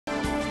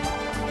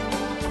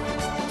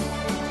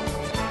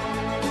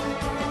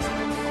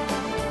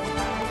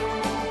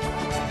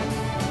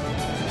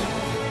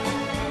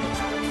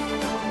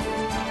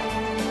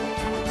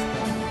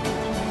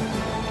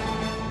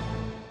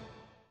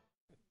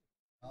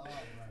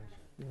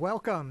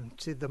Welcome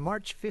to the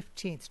March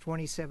 15th,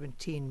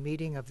 2017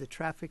 meeting of the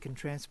Traffic and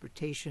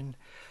Transportation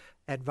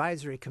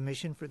Advisory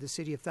Commission for the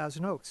City of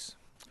Thousand Oaks.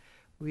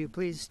 Will you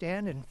please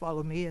stand and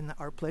follow me in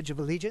our Pledge of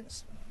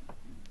Allegiance?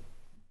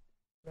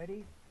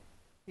 Ready?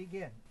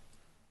 Begin.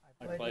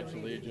 I pledge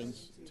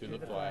allegiance to the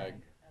flag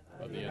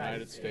of the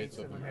United States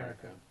of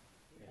America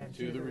and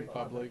to the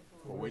republic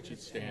for which it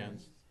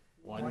stands,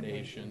 one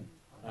nation,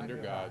 under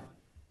God,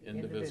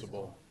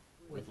 indivisible,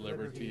 with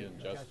liberty and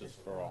justice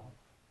for all.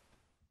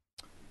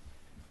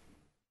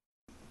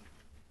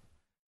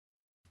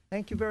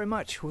 Thank you very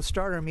much. We'll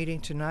start our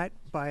meeting tonight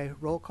by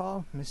roll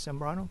call. Ms.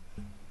 Zambrano.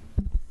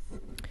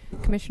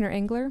 Commissioner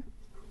Engler?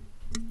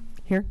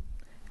 Here.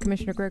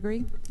 Commissioner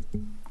Gregory?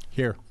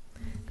 Here.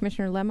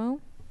 Commissioner Lemo?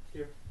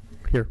 Here.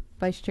 Here.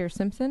 Vice Chair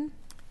Simpson?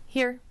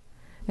 Here.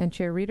 And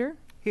Chair Reeder?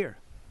 Here.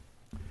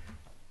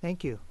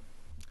 Thank you.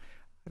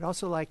 I'd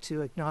also like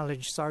to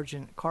acknowledge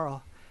Sergeant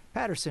Carl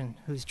Patterson,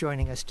 who's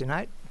joining us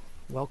tonight.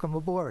 Welcome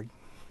aboard.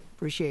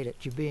 Appreciate it,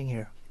 you being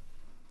here.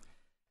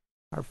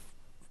 Our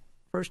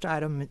first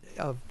item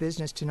of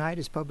business tonight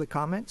is public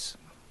comments.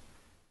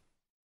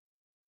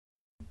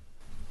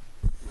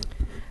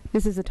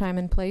 This is a time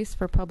and place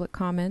for public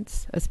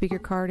comments. A speaker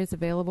card is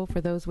available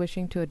for those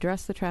wishing to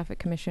address the Traffic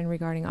Commission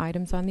regarding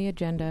items on the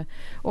agenda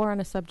or on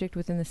a subject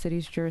within the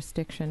city's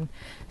jurisdiction.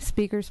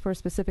 Speakers for a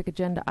specific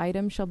agenda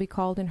item shall be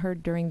called and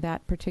heard during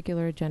that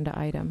particular agenda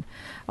item.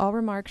 All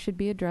remarks should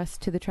be addressed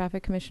to the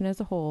Traffic Commission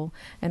as a whole,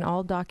 and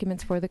all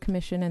documents for the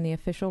Commission and the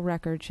official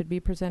record should be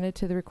presented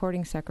to the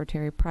recording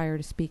secretary prior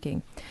to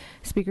speaking.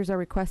 Speakers are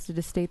requested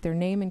to state their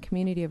name and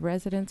community of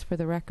residence for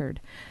the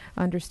record.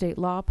 Under state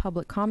law,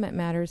 public comment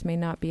matters may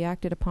not be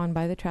acted upon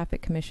by the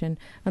Traffic Commission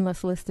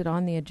unless listed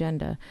on the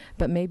agenda,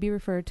 but may be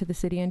referred to the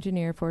city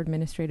engineer for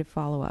administrative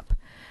follow-up.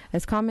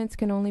 As comments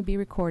can only be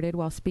recorded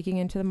while speaking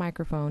into the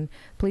microphone,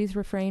 please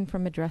refrain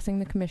from addressing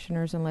the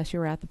commissioners unless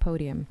you're at the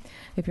podium.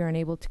 If you're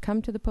unable to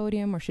come to the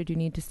podium or should you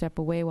need to step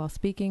away while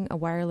speaking, a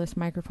wireless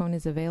microphone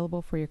is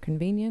available for your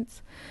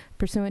convenience.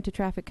 Pursuant to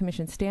Traffic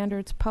Commission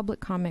standards, public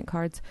comment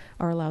cards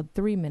are allowed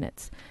 3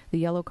 minutes. The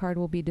yellow card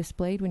will be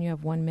displayed when you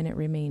have 1 minute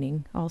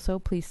remaining. Also,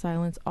 please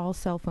silence all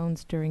cell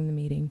phones during the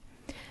meeting.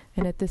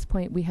 And at this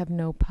point, we have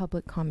no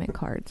public comment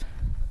cards.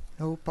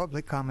 No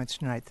public comments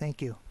tonight.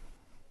 Thank you.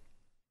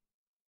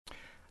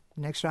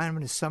 Next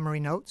item is summary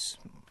notes.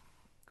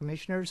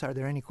 Commissioners, are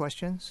there any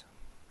questions?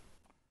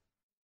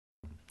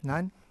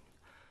 None?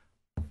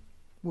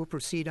 We'll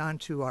proceed on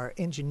to our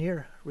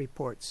engineer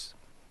reports.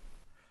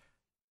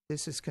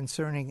 This is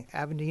concerning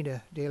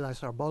Avenida de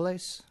las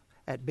Arboles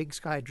at Big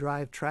Sky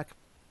Drive track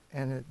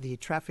and the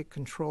traffic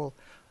control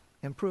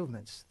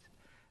improvements.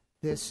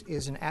 This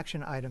is an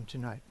action item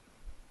tonight.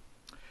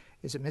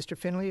 Is it Mr.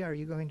 Finley? Are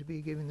you going to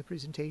be giving the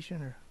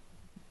presentation, or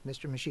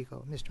Mr.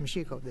 Machiko? Mr.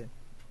 Machiko, then.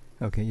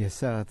 Okay, yes,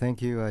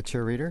 thank you,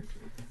 Chair Reeder.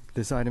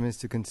 This item is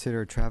to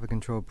consider traffic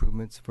control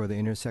improvements for the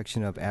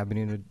intersection of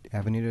Avenida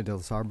de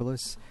los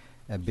Arboles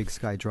at Big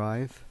Sky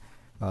Drive.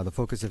 The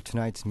focus of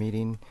tonight's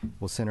meeting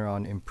will center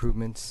on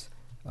improvements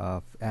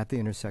at the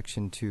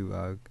intersection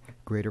to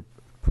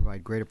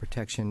provide greater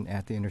protection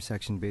at the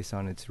intersection based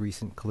on its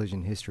recent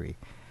collision history.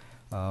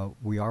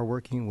 We are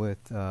working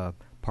with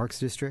Parks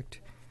District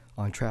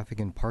on traffic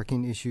and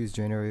parking issues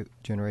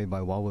generated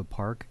by Wildwood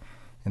Park,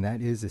 and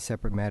that is a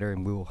separate matter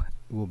and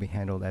will be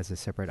handled as a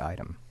separate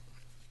item.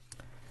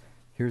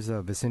 Here's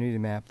a vicinity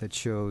map that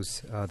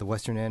shows the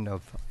western end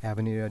of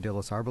Avenida de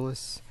los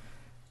Arboles,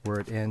 where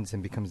it ends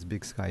and becomes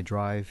Big Sky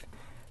Drive.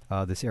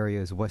 This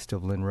area is west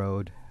of Lynn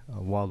Road.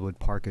 Wildwood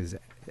Park is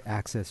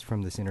accessed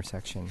from this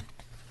intersection.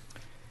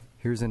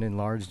 Here's an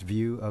enlarged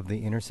view of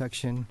the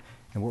intersection,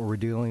 and what we're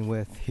dealing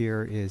with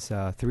here is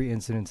 3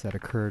 incidents that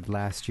occurred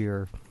last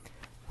year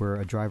where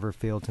a driver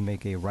failed to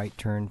make a right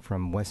turn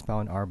from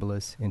westbound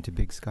Arboles into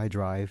Big Sky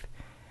Drive.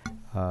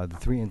 The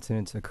 3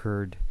 incidents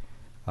occurred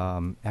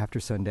after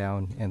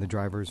sundown, and the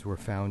drivers were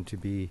found to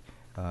be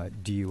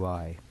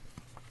DUI.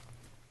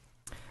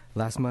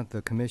 Last month,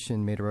 the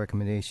Commission made a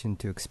recommendation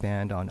to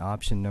expand on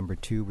option number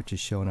 2, which is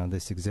shown on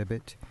this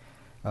exhibit.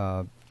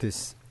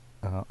 This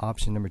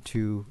option number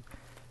 2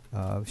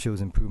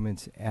 shows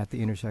improvements at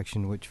the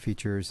intersection, which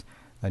features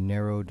a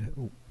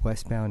narrowed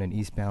westbound and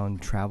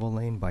eastbound travel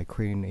lane by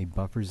creating a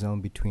buffer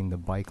zone between the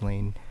bike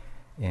lane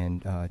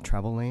and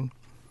travel lane,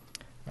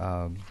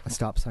 a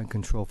stop sign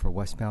control for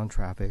westbound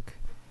traffic,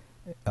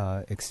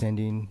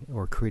 extending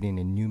or creating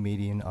a new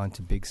median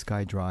onto Big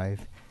Sky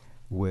Drive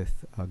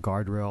with a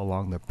guardrail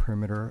along the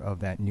perimeter of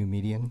that new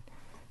median,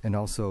 and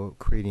also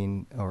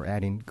creating or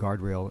adding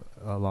guardrail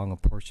along a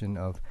portion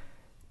of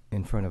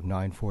in front of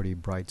 940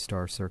 Bright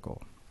Star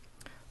Circle.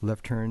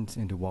 Left turns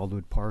into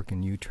Wildwood Park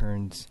and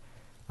U-turns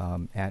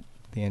at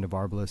the end of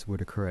Arboles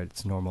would occur at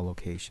its normal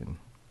location.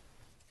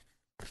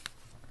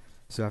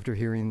 So after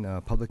hearing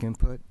public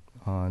input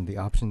on the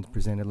options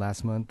presented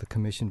last month, the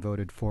Commission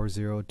voted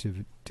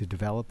 4-0 to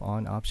develop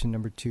on option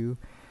number 2.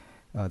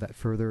 That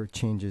further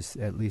changes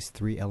at least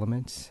 3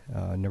 elements.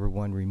 Number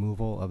 1,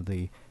 removal of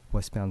the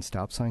westbound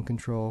stop sign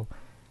control,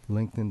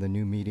 lengthen the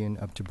new median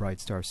up to Bright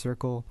Star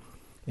Circle,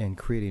 and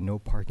create a no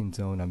parking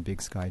zone on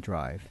Big Sky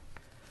Drive.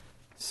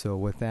 So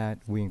with that,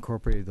 we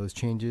incorporated those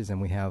changes,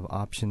 and we have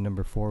option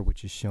number 4,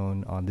 which is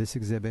shown on this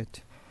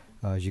exhibit.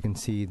 As you can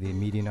see, the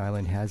median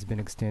island has been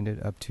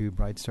extended up to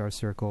Bright Star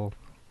Circle.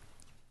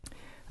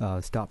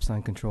 Stop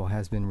sign control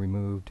has been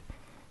removed,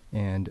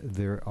 and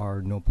there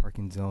are no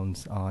parking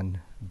zones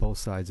on both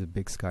sides of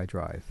Big Sky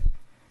Drive.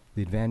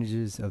 The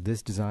advantages of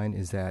this design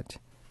is that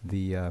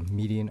the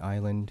median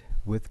island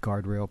with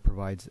guardrail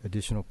provides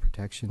additional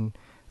protection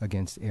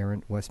against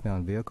errant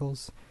westbound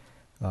vehicles.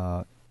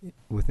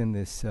 Within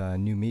this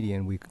new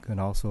median, we can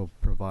also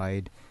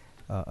provide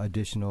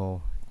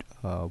additional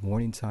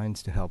warning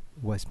signs to help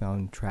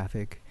westbound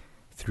traffic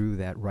through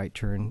that right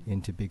turn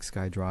into Big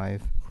Sky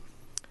Drive.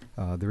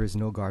 There is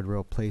no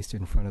guardrail placed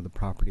in front of the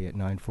property at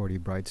 940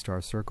 Bright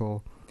Star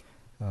Circle.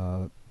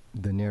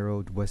 The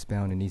narrowed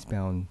westbound and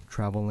eastbound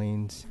travel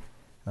lanes,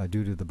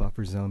 due to the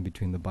buffer zone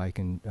between the bike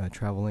and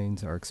travel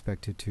lanes, are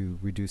expected to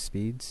reduce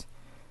speeds.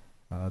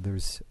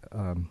 There's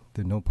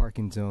the no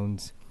parking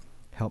zones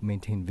help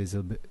maintain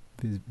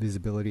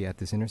visibility at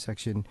this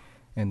intersection,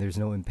 and there's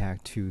no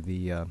impact to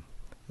the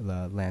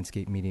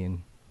landscape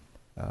median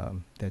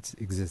that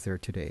exists there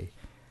today.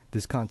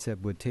 This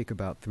concept would take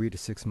about 3 to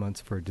 6 months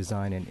for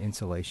design and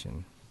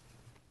installation.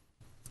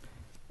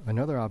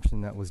 Another option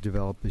that was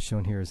developed is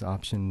shown here as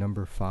option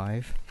number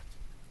 5.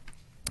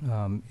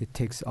 It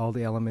takes all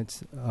the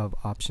elements of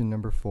option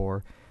number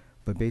 4,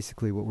 but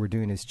basically what we're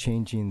doing is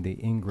changing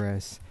the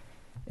ingress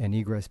and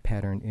egress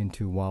pattern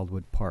into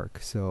Wildwood Park.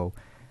 So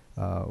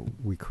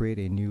we create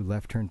a new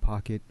left turn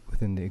pocket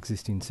within the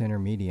existing center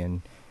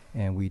median,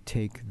 and we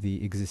take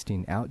the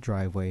existing out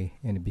driveway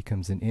and it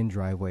becomes an in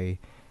driveway,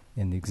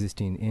 and the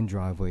existing in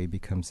driveway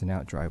becomes an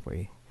out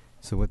driveway.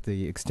 So with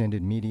the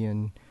extended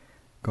median,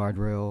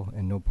 guardrail,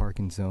 and no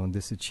parking zone,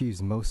 this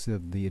achieves most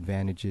of the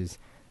advantages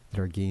that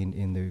are gained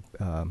in the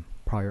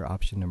prior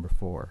option number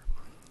 4.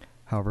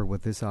 However,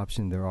 with this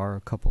option, there are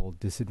a couple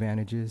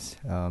disadvantages.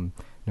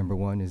 Number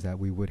 1 is that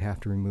we would have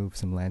to remove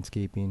some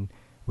landscaping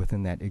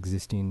within that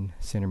existing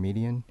center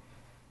median,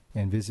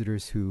 and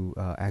visitors who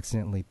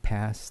accidentally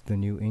pass the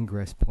new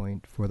ingress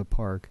point for the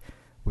park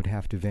would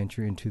have to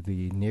venture into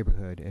the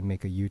neighborhood and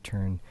make a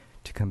U-turn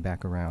to come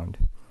back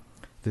around.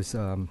 This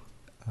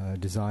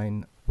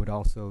design would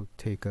also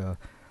take a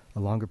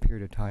longer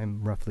period of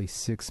time, roughly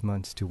 6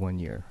 months to 1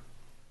 year.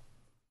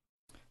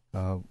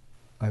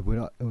 I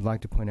would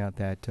like to point out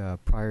that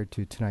prior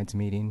to tonight's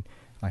meeting,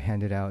 I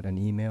handed out an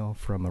email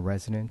from a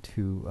resident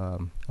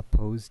who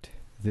opposed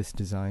this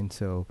design,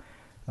 so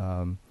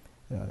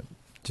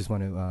just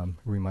want to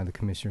remind the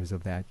commissioners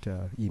of that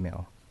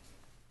email.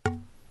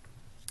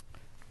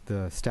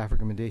 The staff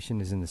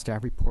recommendation is in the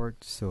staff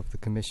report, so if the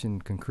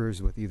commission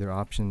concurs with either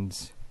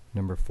options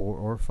number 4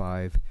 or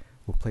 5,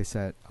 we'll place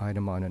that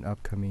item on an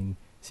upcoming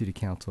City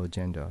Council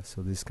agenda.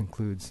 So this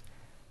concludes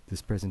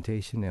this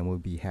presentation, and we'll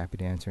be happy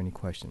to answer any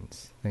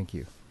questions. Thank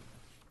you.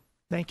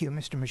 Thank you,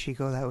 Mr.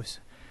 Machiko. That was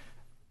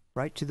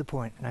right to the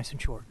point, nice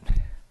and short.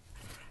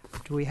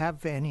 Do we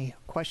have any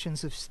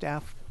questions of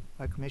staff,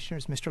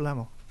 commissioners? Mr.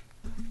 Lemo.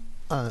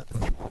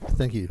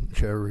 Thank you,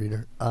 Chair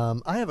Reader.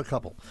 I have a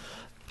couple.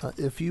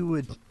 If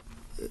you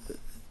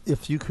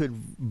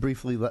could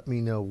briefly let me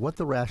know what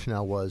the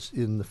rationale was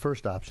in the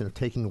first option of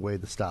taking away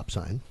the stop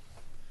sign,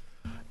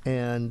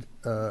 and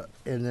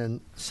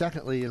then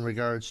secondly, in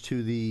regards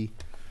to the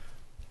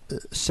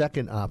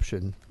second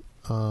option,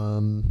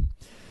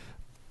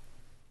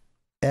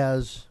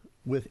 as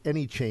with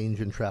any change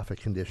in traffic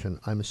condition,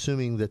 I'm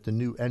assuming that the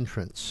new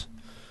entrance,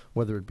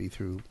 whether it be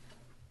through,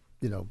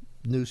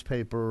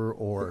 newspaper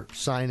or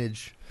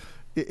signage,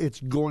 it's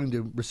going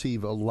to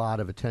receive a lot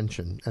of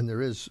attention, and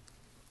there is,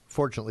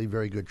 fortunately,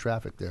 very good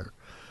traffic there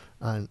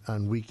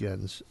on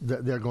weekends.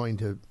 They're going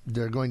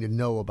to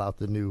know about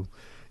the new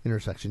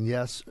intersection.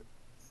 Yes,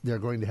 they're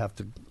going to have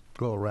to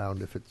go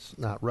around if it's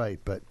not right,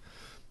 but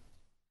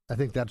I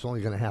think that's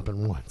only going to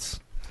happen once.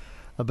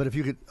 But if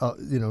you could,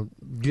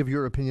 give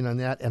your opinion on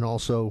that, and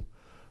also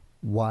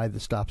why the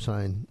stop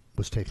sign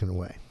was taken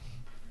away.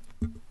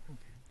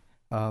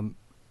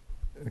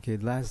 Okay,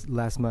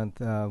 last month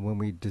when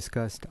we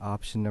discussed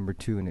option number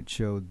 2, and it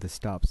showed the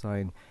stop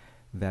sign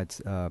that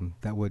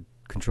would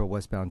control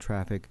westbound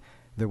traffic,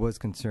 there was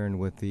concern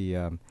with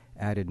the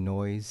added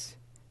noise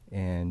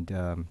and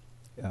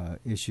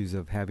issues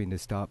of having to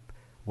stop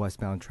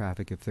westbound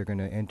traffic if they're going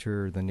to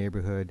enter the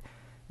neighborhood,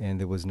 and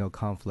there was no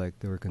conflict.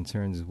 There were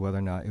concerns whether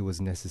or not it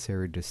was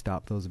necessary to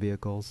stop those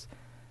vehicles,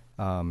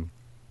 and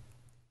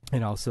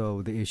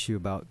also the issue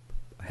about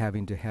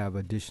having to have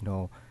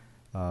additional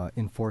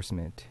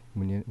enforcement.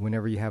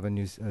 Whenever you have a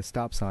new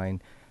stop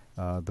sign,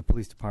 the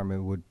police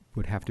department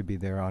would have to be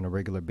there on a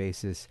regular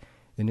basis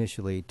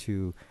initially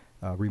to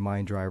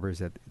remind drivers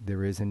that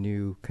there is a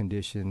new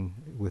condition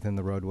within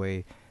the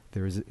roadway.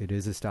 It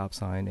is a stop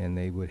sign, and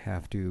they would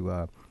have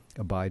to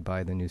abide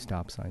by the new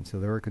stop sign. So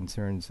there were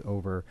concerns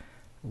over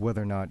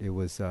whether or not it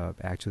was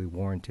actually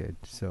warranted.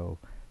 So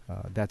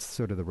that's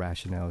sort of the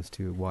rationale as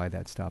to why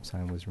that stop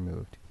sign was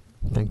removed.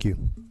 Thank you.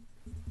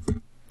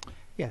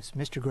 Yes,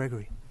 Mr.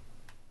 Gregory.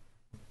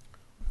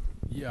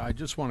 Yeah, I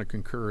just want to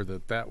concur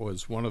that that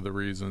was one of the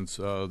reasons.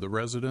 The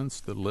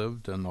residents that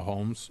lived in the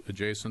homes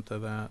adjacent to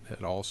that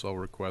had also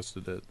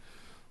requested it.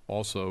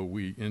 Also,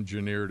 we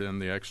engineered in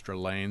the extra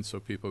lane so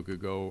people could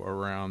go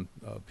around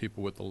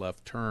people with the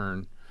left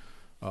turn.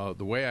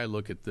 The way I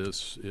look at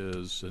this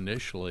is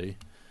initially,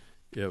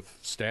 if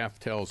staff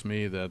tells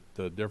me that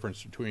the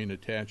difference between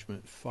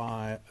attachment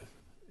 5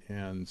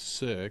 and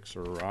 6,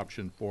 or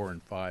option 4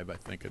 and 5, I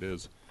think it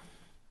is,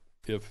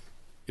 if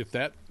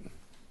that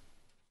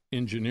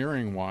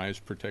engineering-wise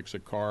protects a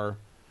car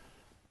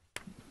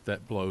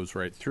that blows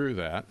right through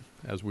that,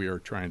 as we are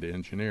trying to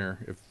engineer,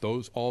 if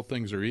those all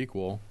things are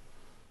equal,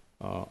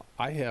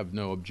 I have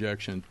no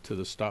objection to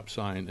the stop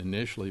sign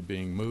initially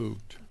being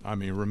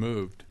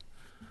removed.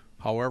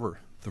 However,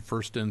 the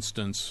first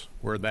instance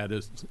where that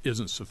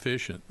isn't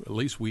sufficient, at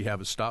least we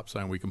have a stop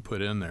sign we can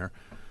put in there,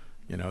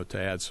 to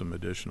add some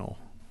additional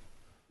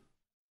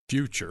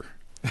future.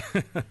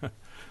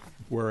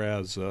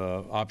 Whereas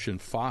option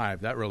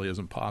 5, that really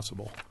isn't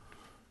possible,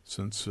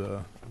 since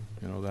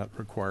that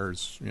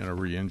requires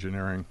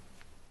re-engineering.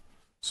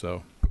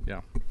 So yeah,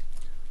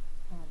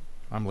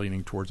 I'm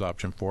leaning towards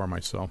option 4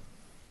 myself.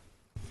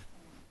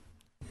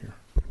 Here.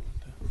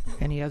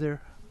 Any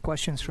other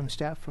questions from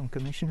staff, from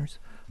commissioners?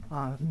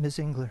 Ms.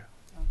 Engler.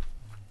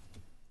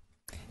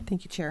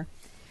 Thank you, Chair.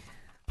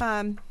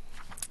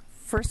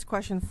 First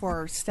question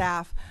for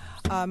staff.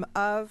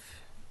 Of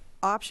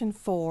option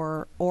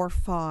 4 or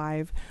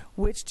 5,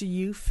 which do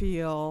you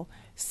feel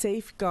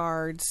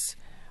safeguards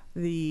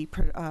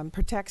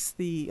protects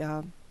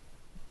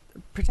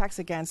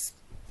against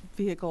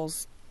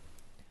vehicles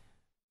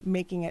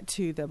making it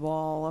to the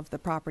wall of the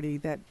property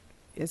that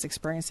is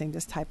experiencing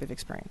this type of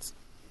experience?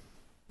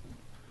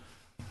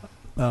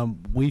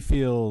 We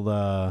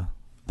feel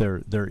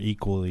they're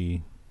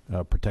equally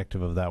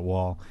protective of that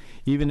wall.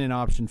 Even in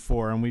option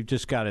 4, and we've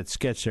just got it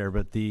sketched there,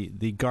 but the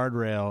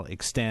guardrail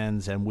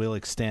extends and will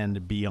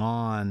extend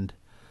beyond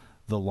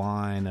the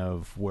line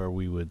of where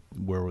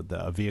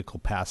a vehicle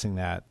passing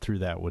that through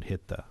that would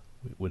hit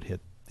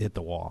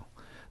the wall.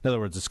 In other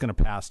words, it's going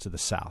to pass to the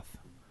south.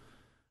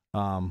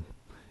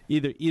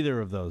 Either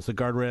of those, the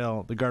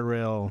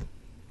guardrail.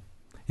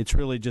 It's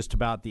really just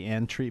about the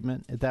end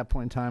treatment at that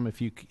point in time.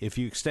 If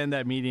you extend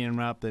that median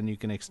up, then you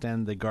can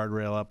extend the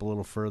guardrail up a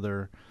little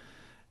further.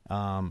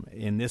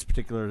 In this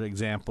particular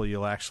example,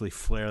 you'll actually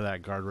flare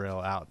that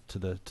guardrail out to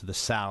the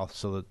south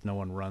so that no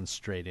one runs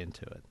straight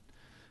into it.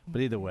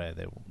 But either way,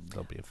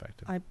 they'll be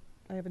effective. I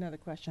have another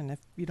question, if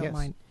you don't Yes.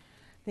 mind.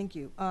 Thank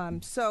you.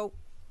 So,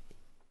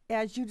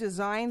 as you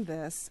designed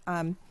this,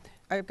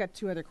 I've got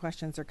two other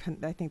questions.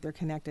 I think they're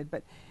connected.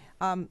 But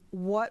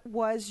what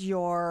was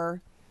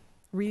your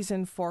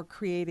reason for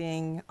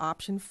creating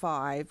option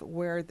 5,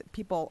 where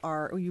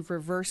you've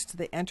reversed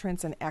the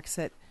entrance and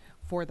exit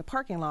for the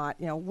parking lot?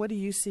 What do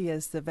you see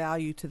as the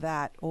value to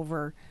that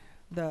over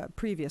the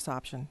previous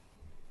option?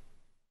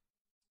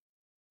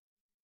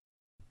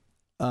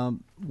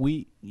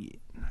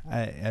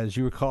 As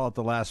you recall at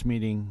the last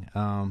meeting,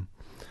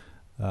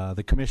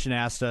 the commission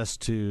asked us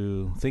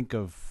to think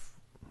of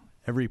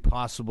every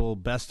possible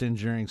best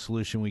engineering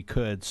solution we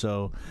could.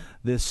 So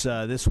this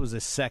was a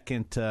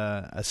second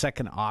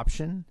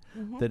option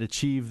that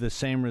achieved the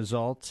same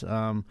result.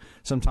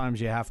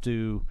 Sometimes you have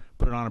to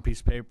put it on a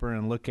piece of paper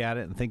and look at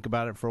it and think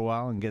about it for a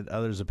while and get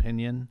others'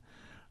 opinion.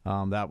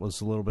 That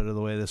was a little bit of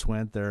the way this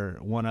went.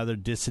 One other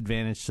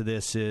disadvantage to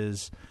this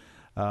is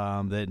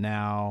that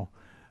now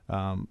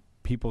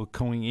people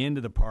going into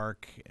the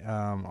park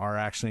are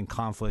actually in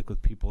conflict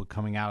with people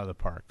coming out of the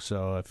park.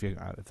 So if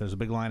there's a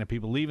big line of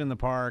people leaving the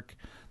park,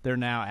 they're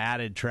now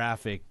added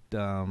traffic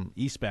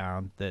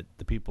eastbound that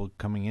the people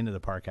coming into the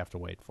park have to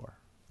wait for.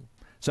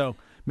 So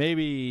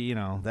maybe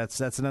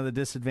that's another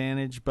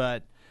disadvantage.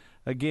 But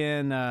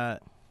again, an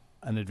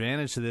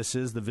advantage to this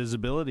is the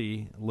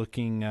visibility.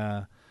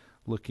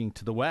 Looking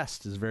to the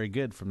west is very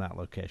good from that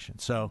location.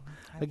 So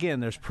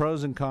again, there's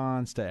pros and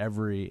cons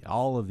to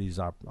all of these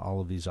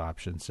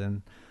options,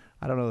 and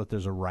I don't know that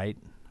there's a right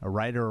or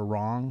a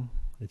wrong.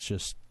 It's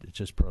just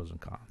pros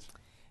and cons.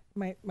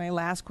 My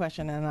last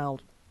question, and I'll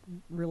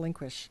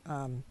relinquish.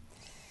 I'm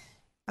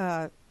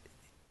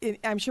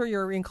sure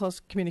you're in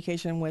close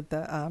communication with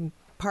the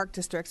park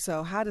district.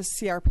 So how does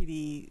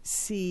CRPD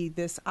see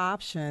this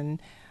option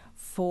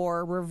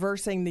for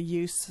reversing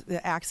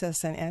the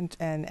access and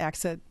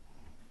exit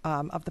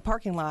of the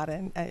parking lot,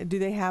 and do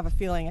they have a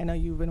feeling? I know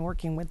you've been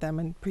working with them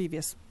in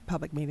previous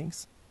public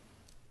meetings.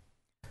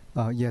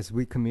 Yes,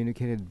 we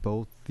communicated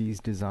both these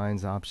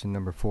designs, option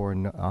number 4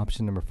 and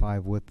option number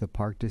 5, with the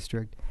park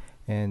district,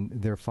 and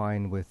they're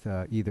fine with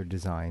either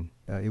design.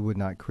 It would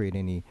not create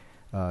any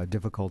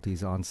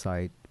difficulties on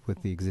site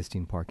with the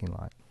existing parking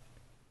lot.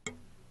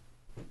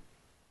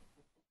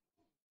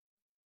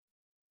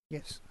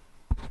 Yes.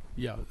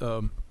 Yeah.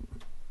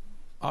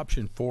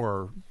 Option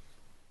 4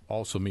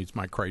 also meets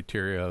my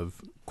criteria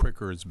of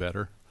quicker is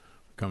better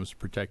when it comes to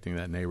protecting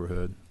that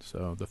neighborhood.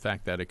 So the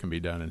fact that it can be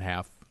done in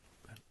half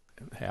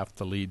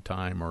the lead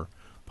time, or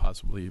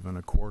possibly even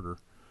a quarter,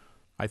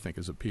 I think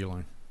is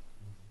appealing.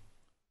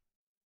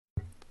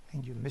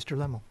 Thank you. Mr.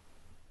 Lemo.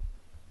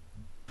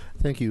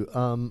 Thank you.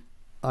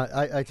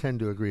 I tend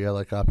to agree. I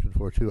like option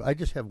 4 too. I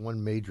just have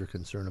one major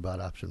concern about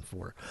option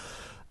 4.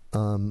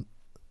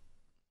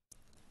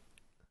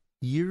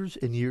 Years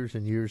and years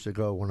and years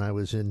ago, when I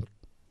was in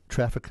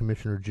traffic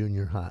commissioner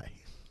junior high,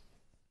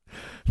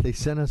 they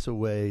sent us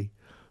away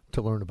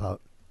to learn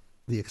about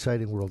the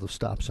exciting world of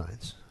stop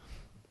signs.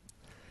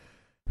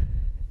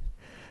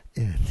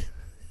 And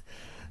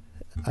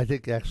I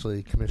think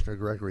actually Commissioner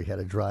Gregory had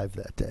a drive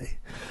that day.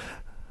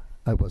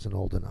 I wasn't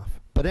old enough.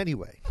 But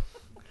anyway,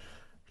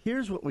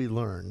 here's what we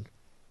learned,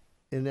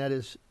 and that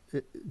is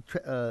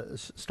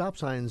stop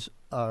signs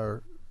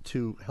are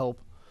to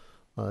help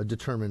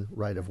determine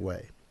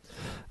right-of-way.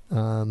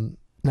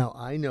 Now,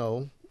 I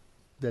know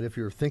that if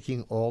you're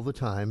thinking all the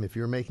time, if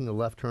you're making a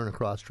left turn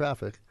across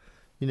traffic,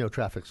 you know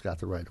traffic's got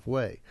the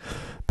right-of-way.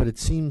 But it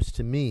seems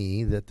to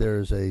me that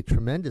there's a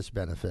tremendous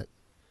benefit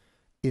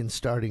in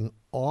starting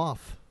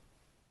off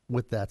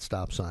with that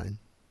stop sign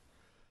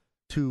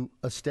to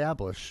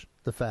establish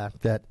the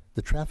fact that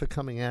the traffic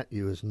coming at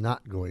you is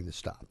not going to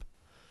stop.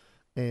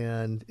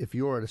 And if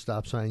you're at a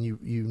stop sign, you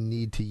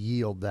need to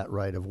yield that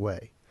right of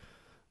way.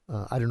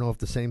 I don't know if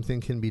the same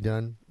thing can be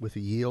done with a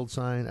yield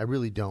sign. I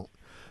really don't.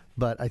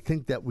 But I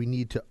think that we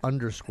need to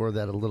underscore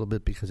that a little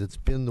bit because it's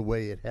been the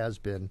way it has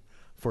been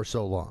for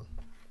so long.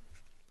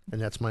 And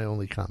that's my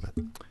only comment.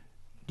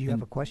 Do you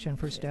have a question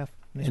for staff,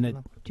 Mr.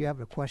 Lemo? Do you have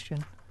a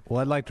question? Well,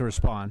 I'd like to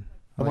respond.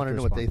 I want to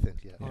know what they think.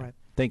 Yeah. All right.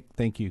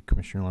 Thank you,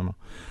 Commissioner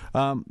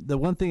Lemo. The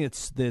one thing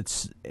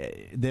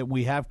that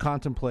we have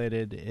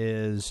contemplated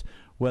is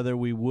whether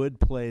we would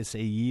place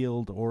a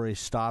yield or a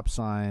stop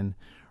sign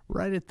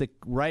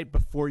right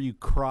before you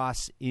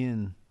cross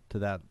in to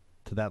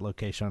that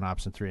location on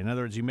option 3. In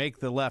other words, you make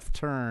the left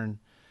turn,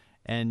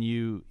 and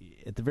you,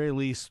 at the very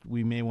least,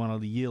 we may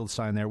want a yield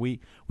sign there. We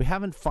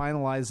haven't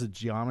finalized the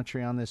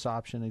geometry on this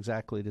option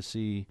exactly to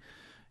see.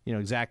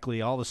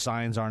 Exactly all the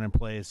signs aren't in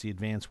place, the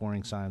advanced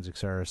warning signs, et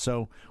cetera.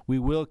 So we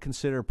will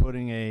consider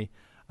putting a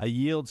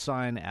yield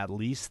sign at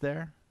least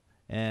there,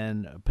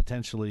 and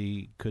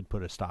potentially could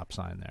put a stop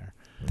sign there.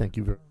 Thank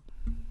you.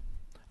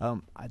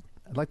 I'd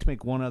like to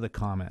make one other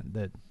comment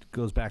that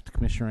goes back to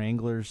Commissioner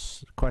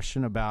Engler's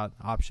question about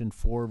option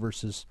 4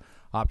 versus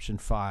option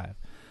 5.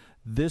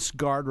 This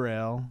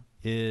guardrail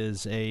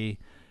is a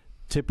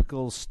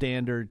typical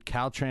standard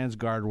Caltrans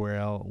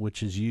guardrail,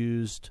 which is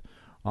used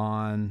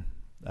on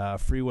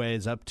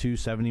freeways up to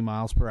 70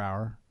 miles per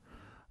hour.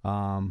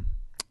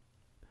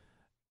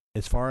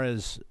 As far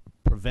as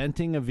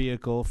preventing a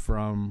vehicle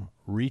from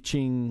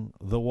reaching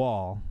the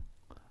wall,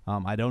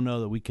 I don't know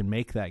that we can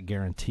make that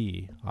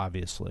guarantee,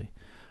 obviously.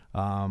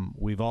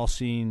 We've all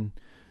seen,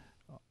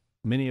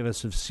 many of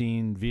us have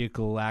seen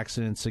vehicle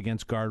accidents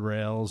against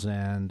guardrails,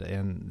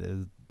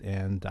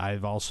 and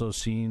I've also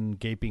seen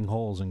gaping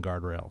holes in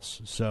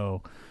guardrails.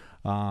 So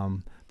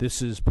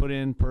this is put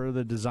in per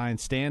the design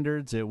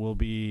standards. It'll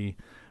be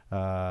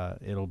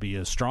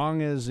as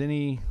strong as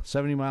any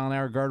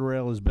 70-mile-an-hour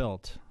guardrail is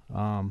built.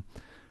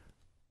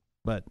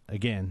 But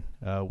again,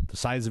 the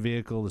size of the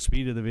vehicle, the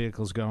speed of the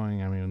vehicle is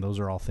going, I mean, those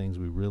are all things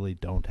we really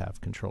don't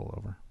have control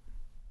over.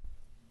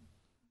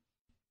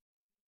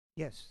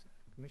 Yes,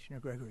 Commissioner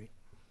Gregory.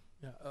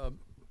 Yeah,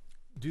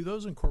 do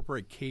those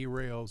incorporate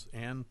K-rails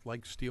and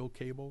like steel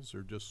cables,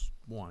 or just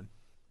one?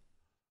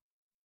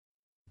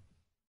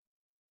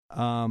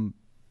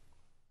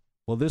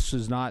 Well, this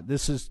is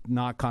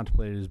not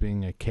contemplated as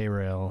being a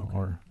K-rail, okay.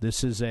 Or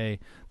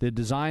the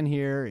design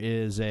here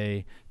is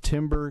a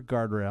timber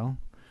guardrail,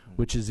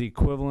 which is the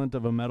equivalent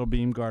of a metal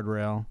beam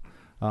guardrail.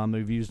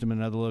 We've used them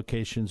in other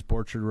locations,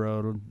 Borchard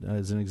Road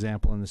as an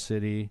example in the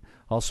city.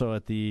 Also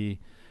at the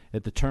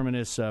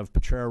terminus of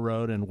Potrero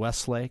Road and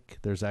Westlake,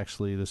 there's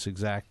actually this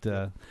exact.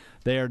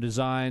 They are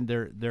designed.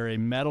 They're a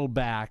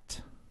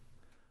metal-backed,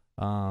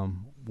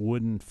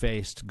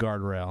 wooden-faced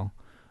guardrail.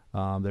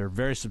 They're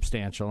very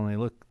substantial,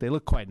 and they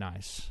look quite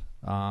nice.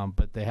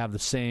 But they have the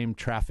same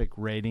traffic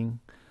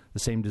rating, the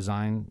same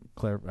design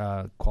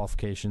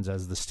qualifications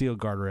as the steel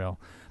guardrail.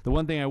 The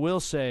one thing I will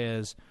say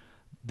is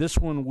this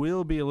one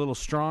will be a little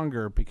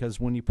stronger because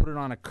when you put it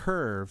on a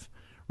curve,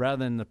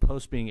 rather than the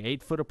posts being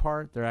 8 foot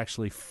apart, they're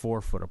actually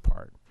 4 foot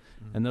apart.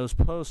 Mm-hmm. And those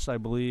posts, I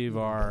believe,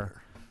 are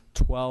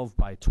 12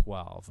 by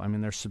 12. I mean,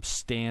 they're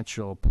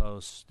substantial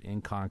posts in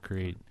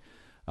concrete.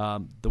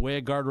 The way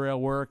a guardrail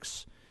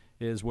works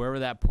is wherever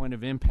that point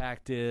of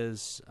impact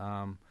is,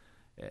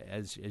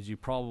 as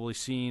you've probably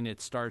seen, it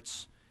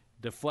starts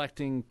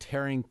deflecting,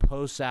 tearing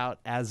posts out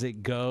as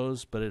it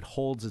goes, but it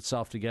holds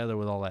itself together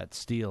with all that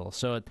steel.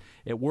 So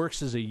it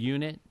works as a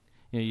unit.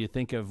 You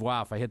think of,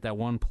 wow, if I hit that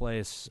one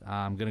place,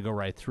 I'm going to go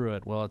right through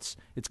it. Well, it's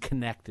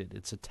connected.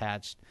 It's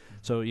attached.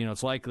 So,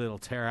 it's likely it'll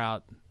tear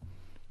out,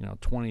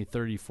 20,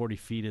 30, 40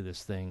 feet of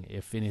this thing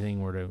if anything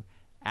were to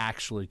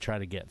actually try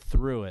to get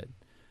through it.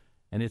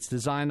 And it's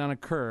designed on a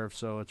curve,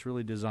 so it's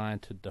really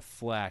designed to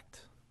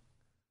deflect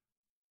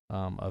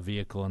a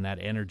vehicle and that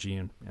energy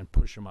and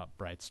push them up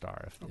Bright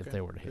Star if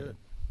they were to hit it.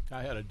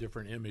 I had a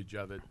different image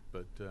of it,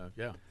 but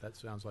yeah, that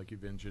sounds like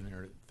you've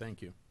engineered it.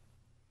 Thank you.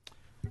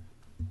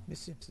 Ms.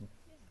 Simpson.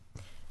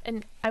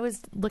 And I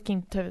was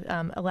looking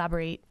to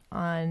elaborate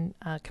on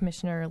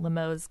Commissioner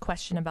Lameau's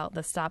question about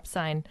the stop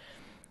sign.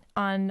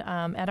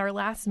 At our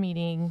last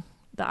meeting,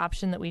 the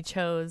option that we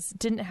chose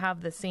didn't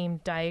have the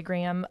same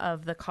diagram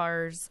of the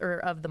cars or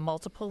of the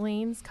multiple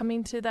lanes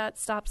coming to that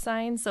stop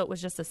sign, so it was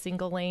just a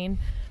single lane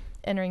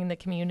entering the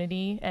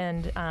community,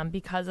 and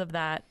because of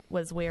that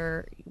was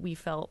where we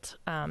felt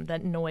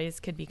that noise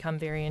could become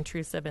very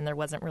intrusive and there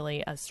wasn't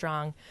really a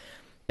strong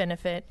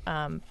benefit.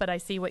 But I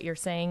see what you're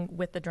saying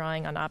with the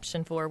drawing on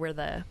option 4, where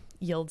the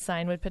yield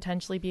sign would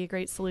potentially be a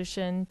great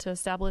solution to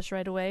establish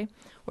right away,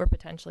 or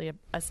potentially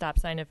a stop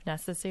sign if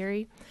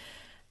necessary.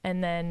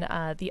 And then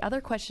the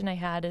other question I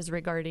had is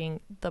regarding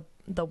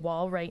the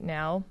wall right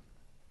now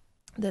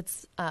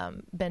that's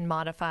been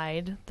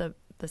modified, the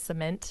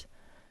cement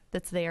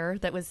that's there.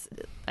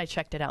 I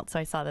checked it out, so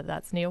I saw that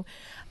that's new.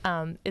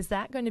 Is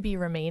that going to be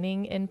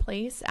remaining in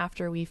place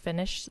after we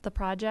finish the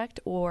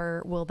project,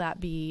 or will that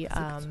be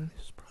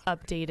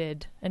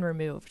updated and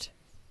removed?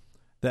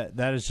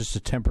 That is just a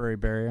temporary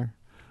barrier.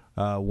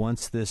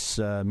 Once this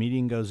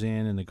meeting goes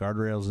in and the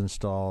guardrail's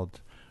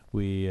installed,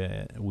 we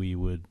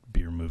would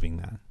be removing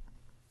that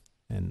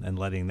and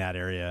letting that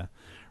area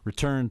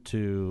return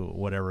to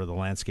whatever the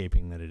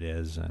landscaping that it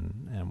is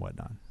and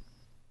whatnot.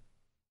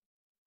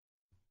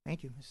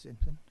 Thank you, Ms.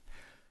 Simpson.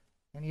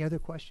 Any other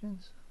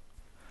questions?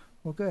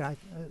 Well, good.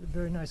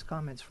 Very nice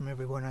comments from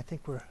everyone. I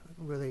think we're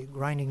really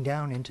grinding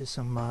down into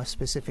some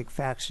specific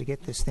facts to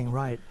get this thing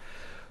right.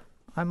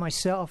 I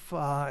myself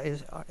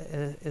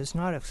is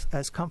not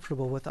as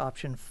comfortable with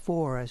option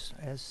 4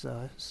 as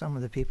some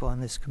of the people on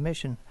this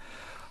commission.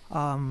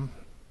 The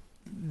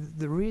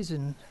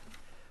reason,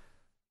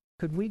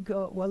 could we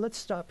go, well, let's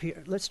stop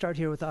here. Let's start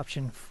here with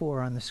option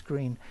 4 on the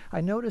screen.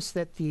 I noticed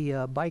that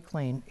the bike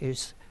lane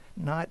is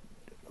not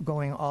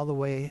going all the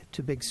way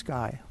to Big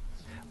Sky,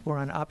 where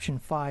on option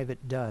 5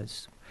 it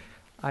does.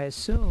 I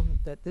assume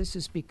that this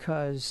is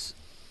because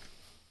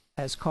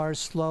as cars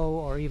slow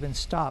or even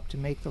stop to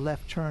make the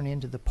left turn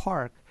into the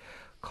park,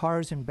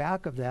 cars in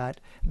back of that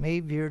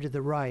may veer to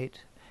the right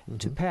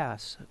to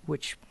pass,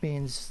 which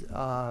means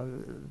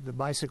the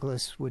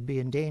bicyclist would be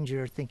in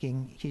danger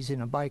thinking he's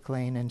in a bike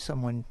lane and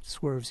someone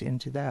swerves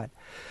into that.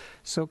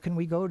 So can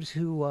we go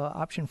to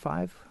option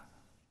 5?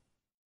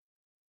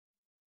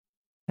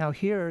 Now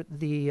here,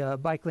 the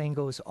bike lane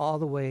goes all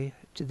the way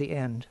to the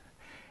end,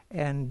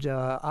 and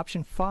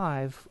option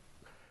 5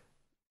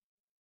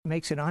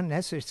 makes it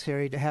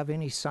unnecessary to have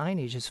any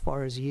signage as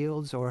far as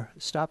yields or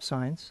stop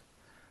signs.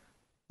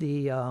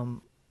 The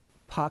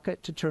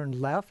pocket to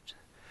turn left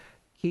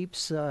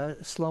keeps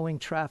slowing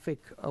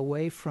traffic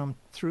away from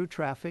through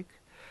traffic,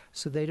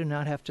 so they do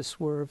not have to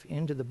swerve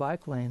into the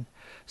bike lane.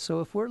 So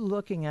if we're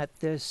looking at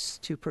this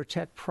to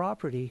protect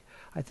property,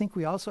 I think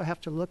we also have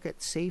to look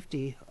at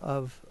safety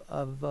of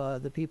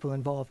the people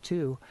involved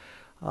too.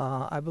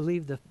 I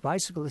believe the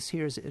bicyclist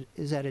here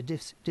is at a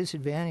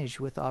disadvantage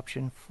with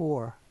option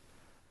 4.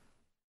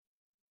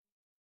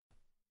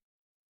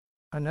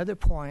 Another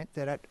point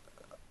that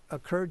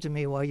occurred to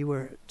me while you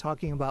were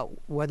talking about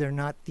whether or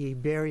not the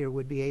barrier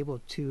would be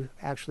able to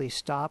actually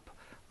stop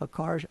a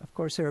car. Of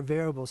course, there are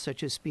variables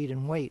such as speed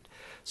and weight,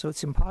 so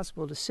it's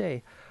impossible to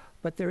say.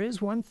 But there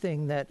is one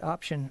thing that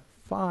option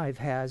 5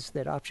 has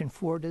that option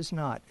 4 does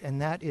not,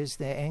 and that is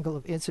the angle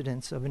of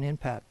incidence of an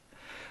impact.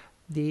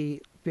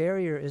 The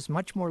barrier is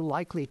much more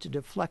likely to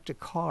deflect a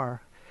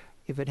car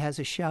if it has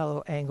a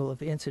shallow angle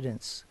of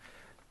incidence.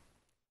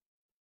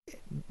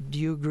 Do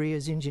you agree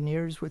as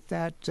engineers with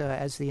that?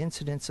 As the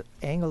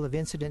angle of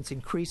incidence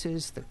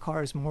increases, the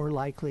car is more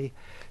likely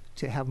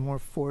to have more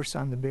force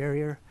on the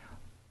barrier?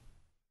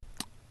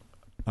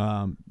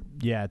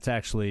 Yeah, it's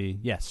actually,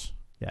 yes.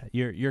 Yeah,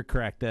 you're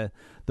correct. The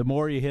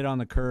more you hit on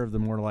the curve, the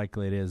more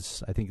likely it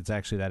is. I think it's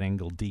actually that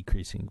angle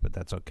decreasing, but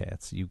that's okay.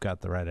 You've got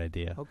the right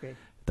idea. Okay.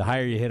 The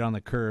higher you hit on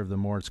the curve, the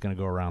more it's going to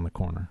go around the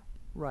corner.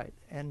 Right,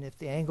 and if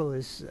the angle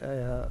is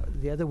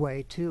the other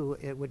way too,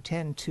 it would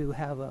tend to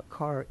have a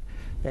car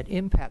that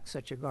impacts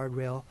such a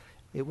guardrail,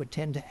 it would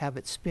tend to have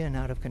it spin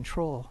out of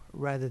control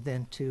rather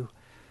than to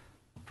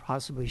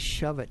possibly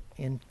shove it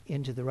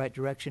into the right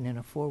direction in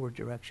a forward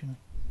direction.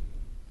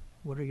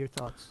 What are your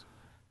thoughts?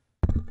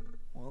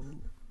 Well,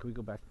 can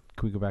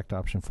we go back to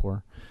option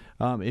 4?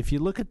 If you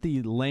look at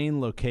the lane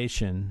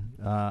location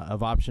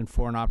of option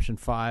 4 and option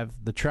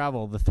 5, the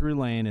through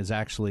lane is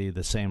actually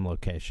the same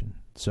location.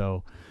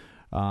 So,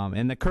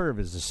 and the curve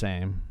is the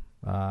same.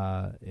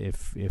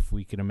 If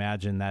we can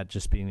imagine that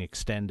just being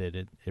extended,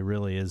 it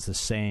really is the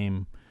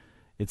same.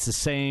 It's the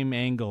same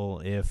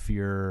angle if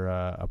you're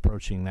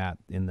approaching that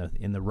in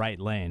the right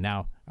lane.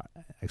 Now,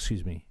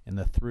 in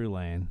the through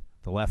lane,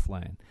 the left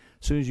lane.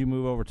 As soon as you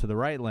move over to the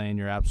right lane,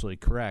 you're absolutely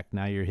correct.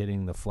 Now you're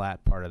hitting the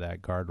flat part of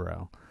that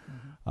guardrail.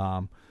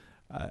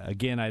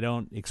 Again, I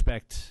don't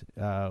expect,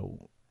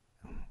 well,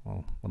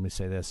 let me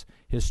say this.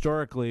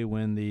 Historically,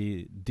 when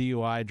the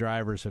DUI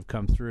drivers have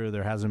come through,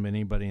 there hasn't been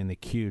anybody in the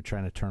queue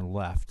trying to turn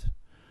left.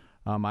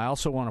 I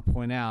also want to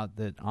point out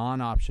that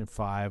on option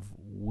 5,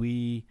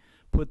 we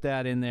put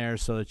that in there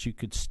so that you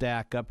could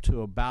stack up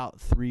to about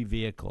 3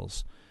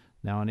 vehicles.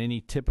 Now, on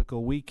any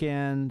typical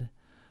weekend,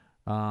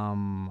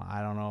 I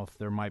don't know if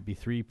there might be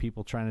 3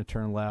 people trying to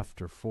turn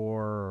left or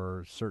 4,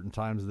 or certain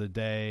times of the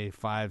day,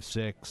 5,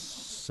 6,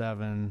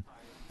 7.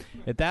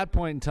 At that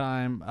point in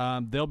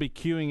time, they'll be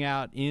queuing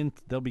out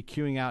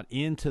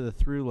into the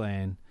through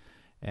lane,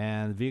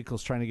 and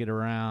vehicles trying to get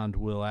around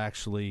will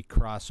actually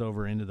cross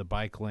over into the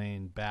bike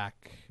lane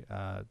back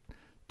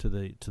to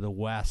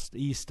the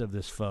east of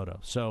this photo.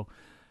 So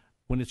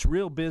when it's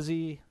real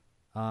busy,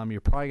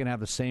 you're probably going to have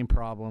the same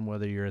problem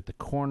whether you're at the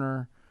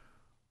corner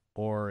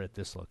or at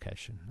this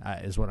location,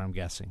 is what I'm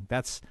guessing.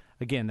 That's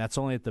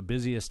only at the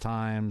busiest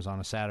times on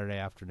a Saturday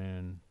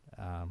afternoon.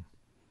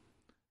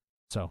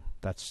 So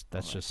that's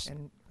just...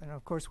 And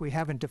of course, we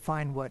haven't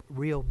defined what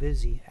real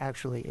busy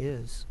actually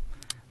is.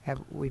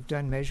 We've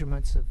done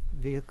measurements of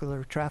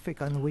vehicular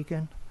traffic on the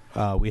weekend?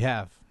 We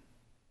have.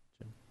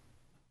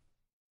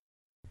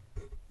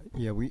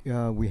 Yeah,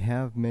 we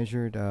have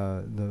measured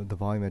the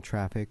volume of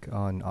traffic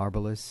on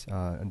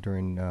Arbalest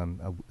during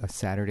a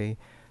Saturday.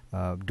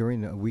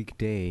 During a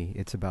weekday,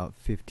 it's about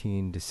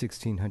 1,500 to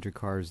 1,600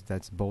 cars.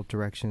 That's both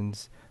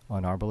directions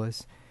on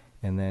Arbalest,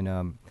 and then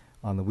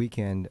on the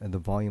weekend, the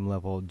volume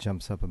level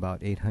jumps up about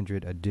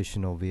 800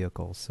 additional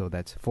vehicles. So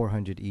that's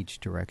 400 each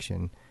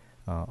direction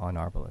on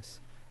Arbalest.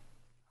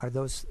 Are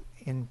those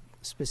in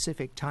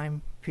specific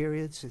time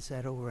periods? Is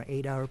that over an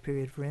 8-hour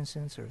period, for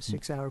instance, or a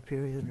 6-hour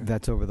period?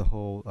 That's over the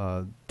whole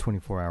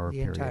 24-hour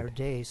period. The entire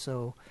day.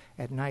 So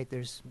at night,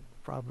 there's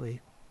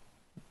probably,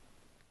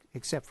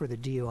 except for the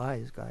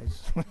DUIs,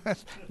 guys,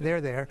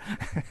 they're there.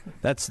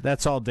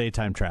 That's all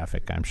daytime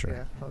traffic, I'm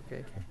sure. Yeah.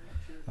 Okay.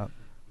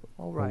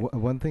 All right.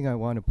 One thing I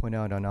want to point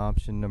out on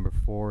option number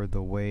 4,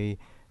 the way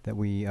that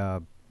we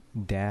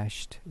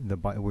dashed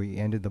we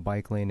ended the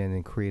bike lane and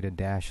then create a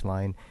dash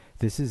line.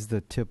 This is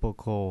the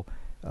typical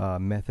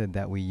method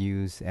that we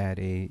use at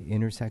a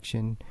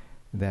intersection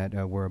that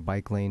where a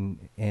bike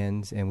lane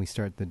ends, and we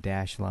start the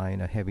dash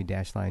line, a heavy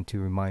dash line, to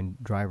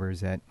remind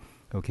drivers that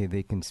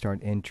they can start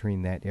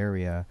entering that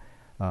area,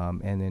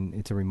 and then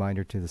it's a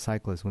reminder to the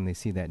cyclists when they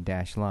see that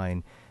dash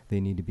line, they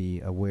need to be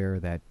aware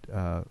that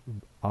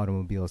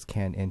automobiles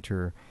can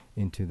enter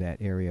into that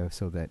area,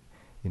 so that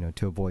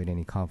to avoid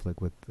any conflict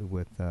with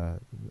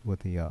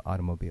the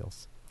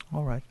automobiles.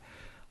 All right.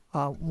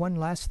 One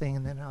last thing,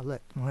 and then I'll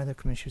let my other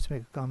commissioners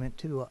make a comment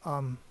too.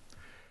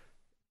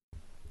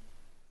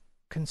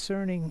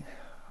 Concerning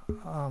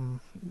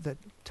the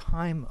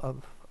time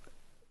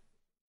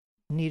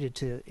needed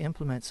to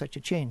implement such a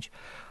change,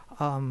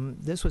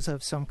 this was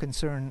of some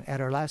concern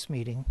at our last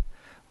meeting,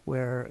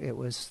 where it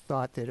was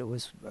thought that it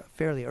was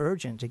fairly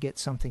urgent to get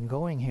something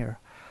going here.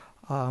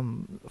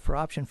 For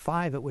option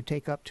 5, it would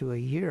take up to a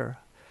year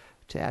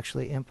to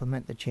actually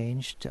implement the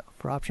change.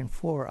 For option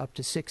 4, up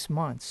to 6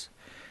 months.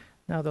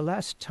 Now, the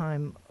last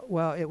time,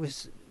 it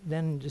was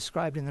then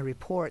described in the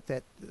report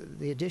that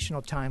the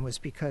additional time was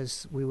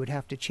because we would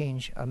have to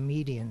change a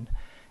median.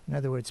 In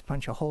other words,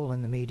 punch a hole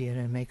in the median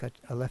and make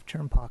a left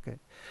turn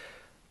pocket.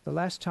 The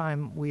last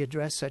time we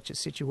addressed such a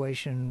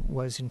situation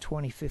was in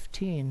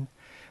 2015,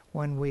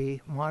 when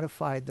we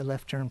modified the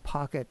left turn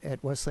pocket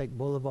at Westlake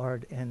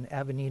Boulevard and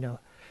Avenida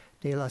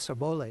de las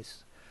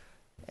Arboles.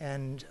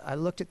 And I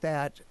looked at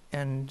that,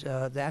 and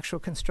the actual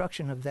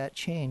construction of that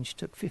change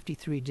took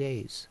 53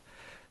 days.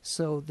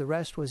 So the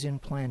rest was in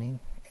planning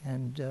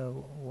and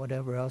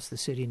whatever else the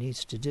city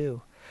needs to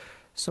do.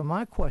 So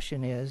my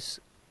question is,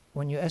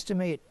 when you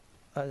estimate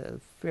a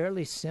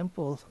fairly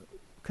simple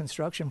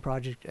construction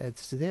project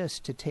as this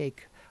to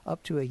take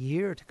up to a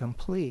year to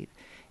complete,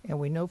 and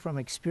we know from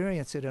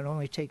experience that it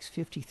only takes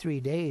 53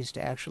 days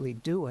to actually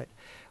do it,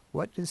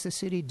 what does the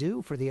city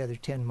do for the other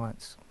 10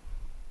 months?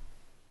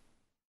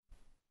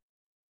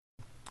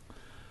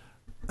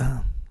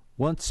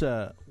 Once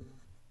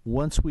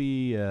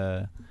we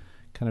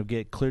kind of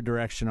get clear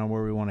direction on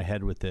where we want to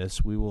head with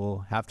this, we will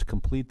have to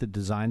complete the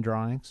design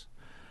drawings.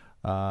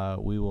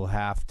 We will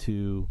have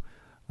to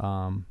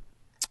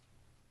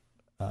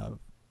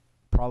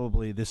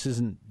probably, this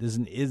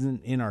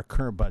isn't in our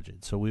current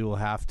budget, so we will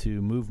have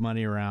to move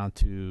money around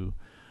to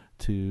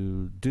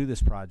do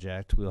this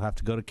project. We'll have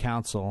to go to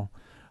council.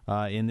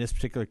 In this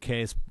particular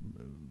case,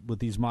 with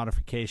these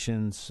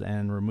modifications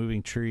and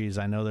removing trees,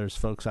 I know there's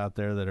folks out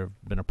there that have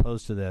been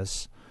opposed to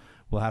this.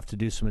 We'll have to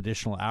do some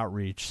additional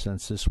outreach,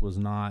 since this was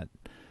not,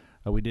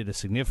 we did a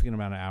significant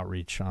amount of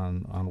outreach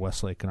on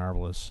Westlake and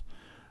Arbalest.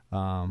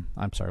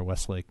 I'm sorry,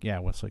 Westlake and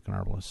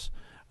Arbalest.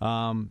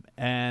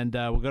 And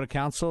we'll go to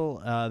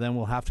council. Then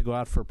we'll have to go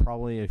out for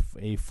probably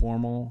a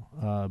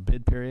formal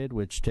bid period,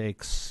 which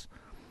takes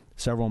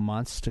several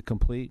months to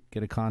complete,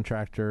 get a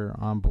contractor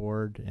on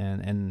board,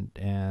 and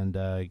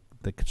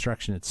the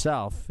construction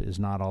itself is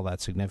not all that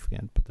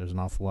significant, but there's an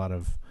awful lot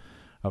of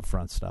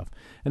upfront stuff.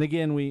 And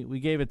again, we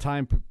gave a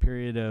time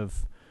period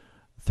of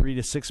 3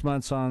 to 6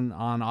 months on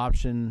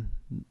option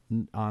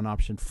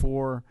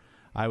 4.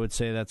 I would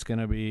say that's going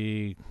to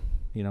be,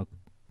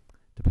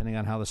 depending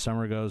on how the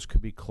summer goes,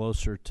 could be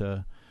closer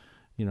to,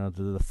 to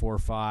the 4 or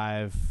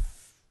 5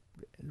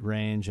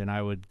 range, and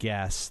I would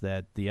guess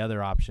that the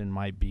other option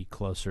might be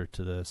closer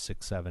to the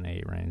 6, 7,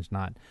 8 range.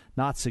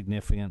 Not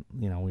significant.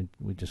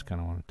 We just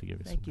kind of wanted to give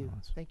you Thank some you.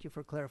 comments. Thank you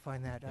for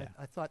clarifying that. Yeah.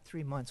 I thought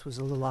 3 months was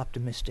a little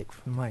optimistic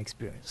from my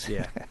experience.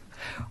 Yeah.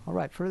 All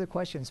right, further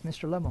questions?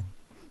 Mr. Lemo.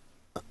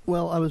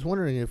 Well, I was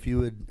wondering if you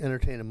would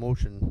entertain a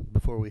motion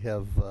before we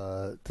have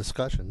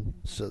discussion,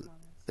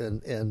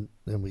 and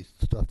then we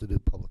still have to do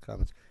public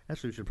comments.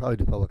 Actually, we should probably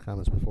do public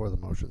comments before the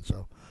motion,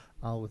 so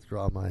I'll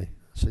withdraw my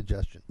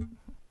suggestion.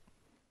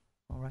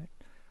 All right.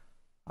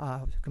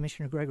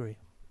 Commissioner Gregory.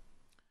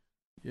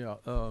 Yeah,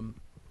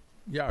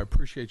 I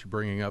appreciate you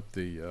bringing up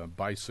the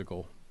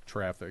bicycle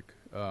traffic.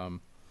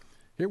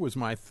 Here was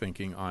my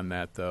thinking on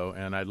that, though,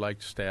 and I'd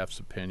like staff's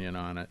opinion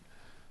on it.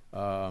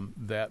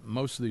 That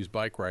most of these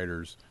bike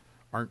riders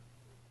aren't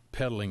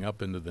pedaling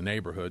up into the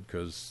neighborhood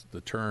because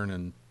the turn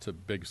into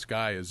Big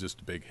Sky is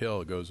just a big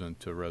hill. It goes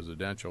into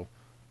residential.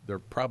 They're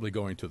probably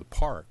going to the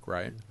park,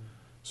 right? Mm-hmm.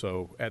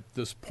 So at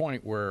this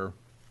point where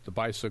the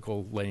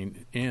bicycle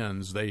lane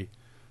ends, they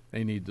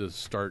need to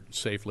start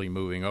safely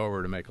moving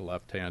over to make a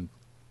left-hand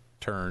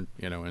turn,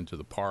 into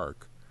the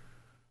park.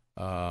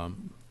 How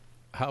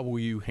will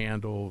you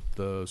handle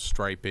the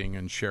striping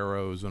and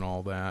sharrows and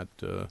all that?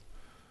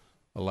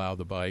 Allow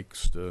the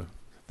bikes to?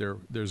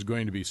 There's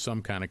going to be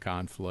some kind of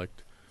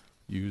conflict.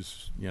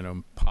 Use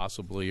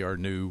possibly our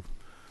new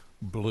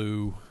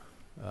blue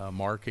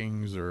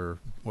markings, or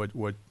what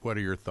are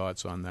your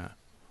thoughts on that?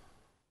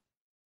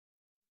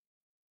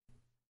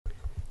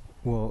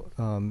 Well,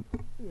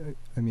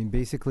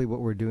 basically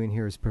what we're doing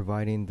here is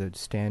providing the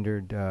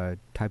standard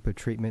type of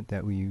treatment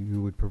that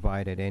you would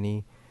provide at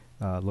any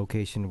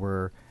location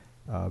where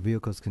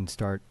vehicles can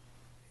start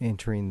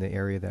entering the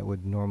area that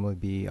would normally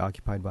be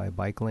occupied by a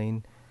bike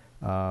lane.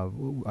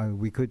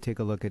 We could take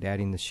a look at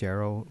adding the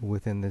sharrow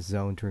within this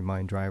zone to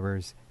remind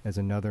drivers as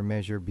another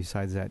measure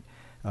besides that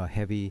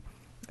heavy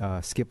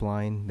skip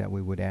line that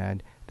we would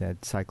add,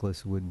 that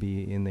cyclists would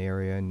be in the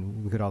area,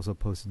 and we could also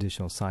post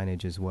additional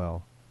signage as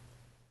well.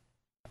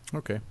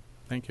 Okay,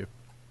 thank you.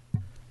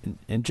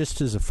 And just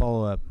as a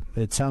follow-up,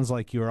 it sounds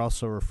like you're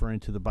also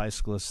referring to the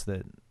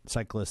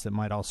cyclists that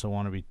might also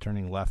want to be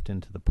turning left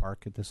into the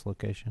park at this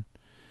location?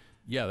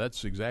 Yeah,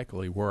 that's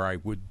exactly where I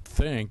would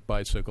think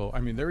bicycle.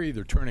 They're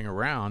either turning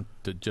around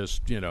to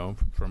just,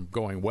 from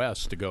going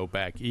west to go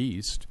back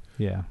east.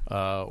 Yeah.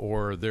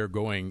 Or they're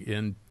going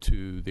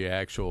into the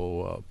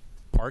actual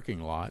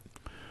parking lot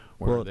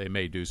where they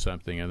may do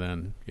something and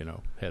then,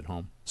 head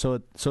home. So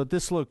at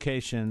this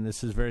location,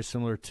 this is very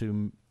similar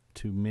to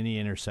many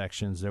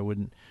intersections. There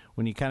wouldn't,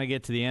 when you kind of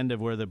get to the end of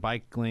where the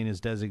bike lane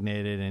is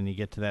designated and you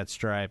get to that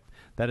stripe,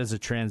 that is a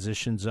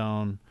transition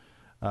zone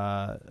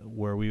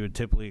where we would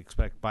typically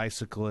expect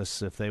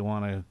bicyclists, if they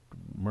want to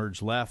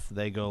merge left,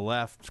 they go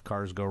left,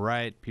 cars go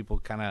right, people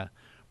kind of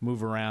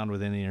move around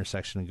within the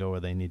intersection and go where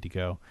they need to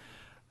go.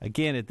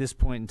 Again, at this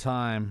point in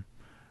time,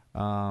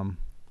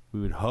 we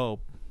would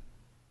hope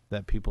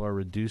that people are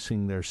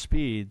reducing their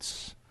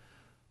speeds,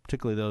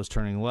 particularly those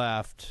turning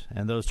left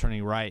and those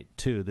turning right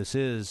too. This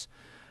is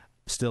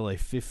still a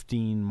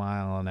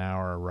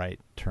 15-mile-an-hour right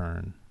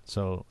turn.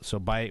 So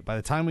by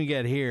the time we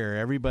get here,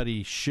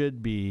 everybody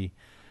should be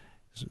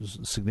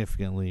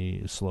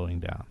significantly slowing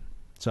down.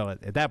 So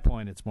at that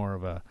point, it's more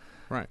of a,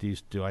 right.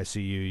 Do I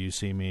see you? You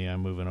see me?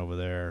 I'm moving over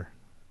there.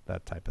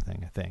 That type of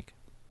thing, I think.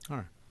 All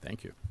right.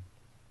 Thank you.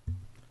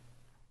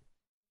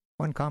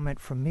 One comment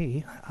from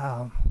me.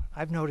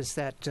 I've noticed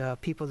that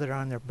people that are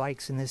on their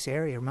bikes in this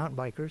area are mountain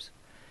bikers.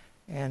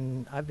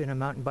 And I've been a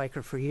mountain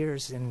biker for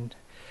years, and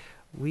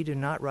we do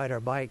not ride our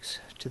bikes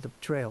to the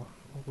trail.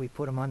 We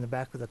put them on the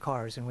back of the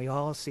cars, and we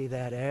all see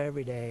that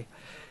every day.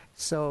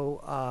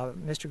 So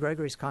Mr.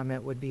 Gregory's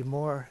comment would be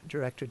more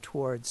directed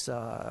towards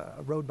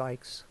road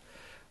bikes,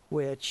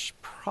 which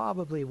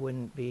probably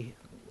wouldn't be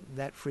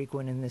that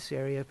frequent in this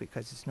area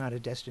because it's not a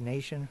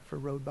destination for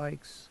road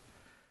bikes.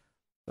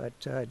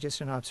 But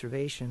just an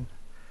observation.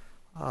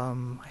 I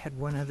had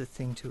one other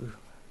thing to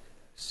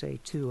say,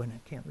 too, and I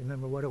can't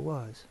remember what it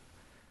was.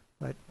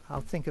 But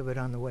I'll think of it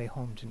on the way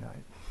home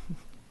tonight.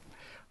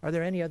 Are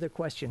there any other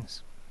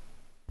questions?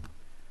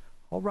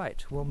 All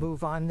right, we'll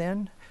move on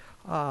then.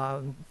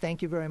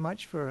 Thank you very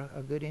much for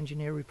a good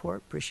engineer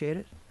report. Appreciate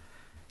it.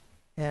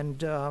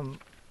 And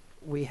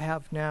we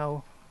have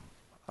now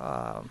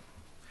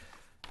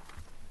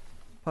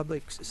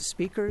public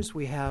speakers.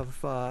 We have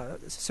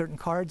certain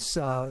cards.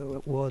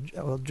 We'll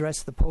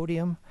address the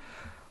podium.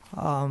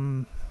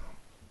 The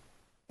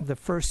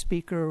first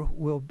speaker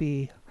will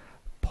be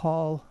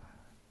Paul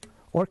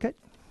Orcutt,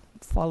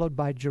 followed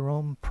by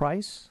Jerome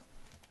Price.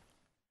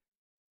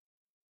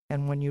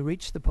 And when you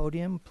reach the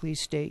podium, please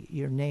state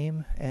your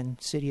name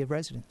and city of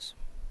residence.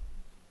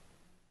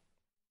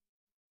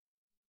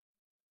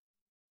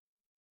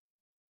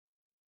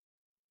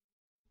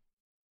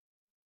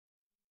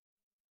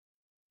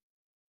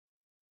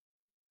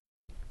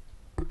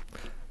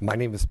 My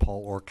name is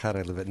Paul Orcutt.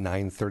 I live at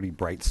 930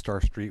 Bright Star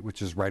Street,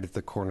 which is right at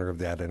the corner of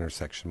that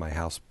intersection. My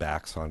house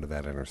backs onto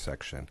that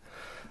intersection.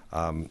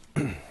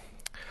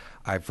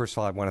 First of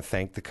all, I want to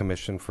thank the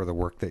commission for the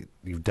work that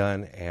you've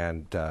done,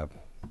 and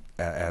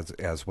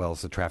as well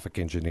as the traffic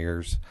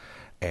engineers.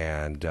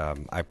 And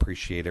I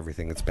appreciate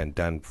everything that's been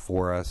done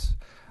for us.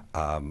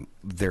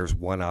 There's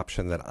one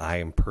option that I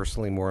am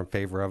personally more in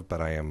favor of,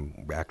 but I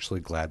am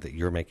actually glad that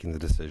you're making the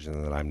decision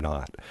and that I'm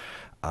not.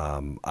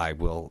 I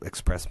will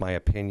express my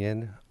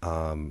opinion.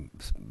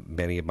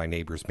 Many of my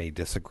neighbors may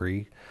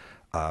disagree,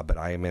 but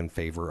I am in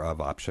favor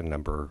of option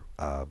number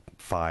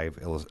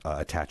 5,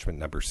 attachment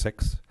number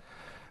 6,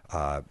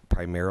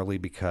 primarily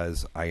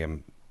because I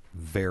am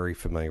very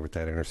familiar with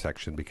that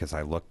intersection because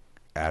I look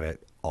at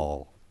it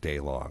all day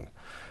long.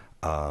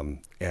 And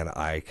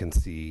I can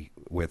see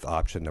with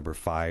option number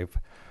 5,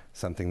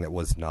 something that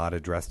was not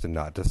addressed and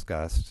not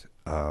discussed,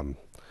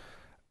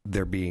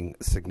 there being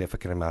a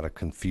significant amount of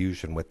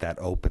confusion with that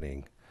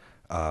opening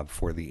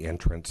for the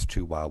entrance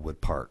to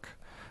Wildwood Park.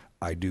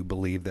 I do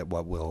believe that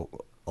what will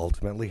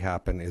ultimately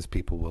happen is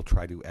people will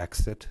try to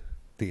exit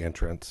the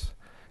entrance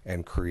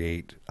and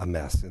create a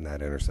mess in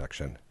that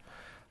intersection.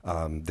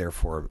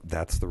 Therefore,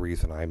 that's the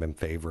reason I'm in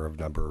favor of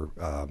number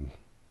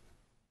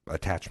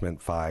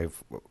attachment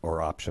 5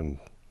 or option,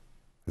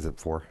 is it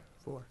 4?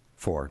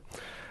 4.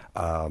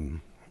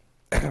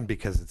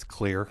 Because it's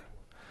clear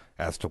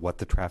as to what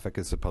the traffic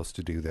is supposed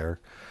to do there.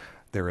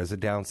 There is a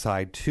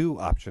downside to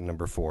option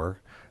number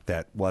 4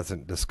 that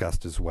wasn't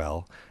discussed as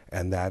well,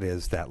 and that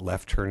is that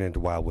left turn into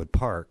Wildwood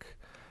Park.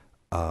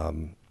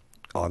 On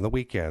the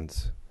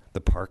weekends,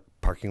 the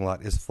parking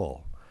lot is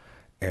full,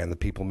 and the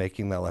people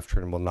making that left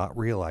turn will not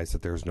realize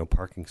that there's no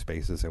parking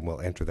spaces and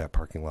will enter that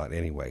parking lot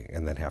anyway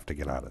and then have to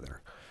get out of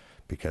there.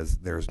 Because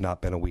there's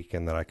not been a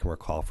weekend that I can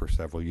recall for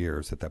several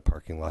years that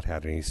parking lot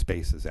had any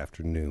spaces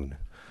after noon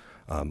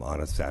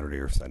on a Saturday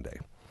or Sunday.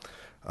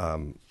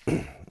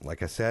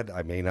 Like I said,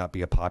 I may not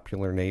be a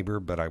popular neighbor,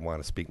 but I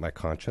want to speak my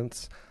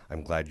conscience.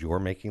 I'm glad you're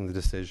making the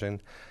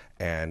decision,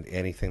 and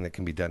anything that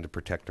can be done to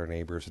protect our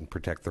neighbors and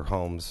protect their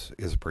homes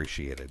is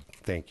appreciated.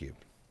 Thank you.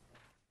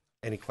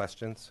 Any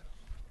questions?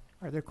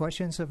 Are there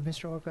questions of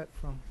Mr. Orcutt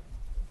from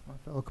my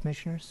fellow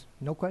commissioners?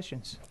 No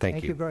questions.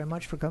 Thank you. You very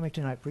much for coming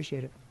tonight.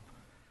 Appreciate it.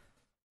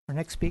 Our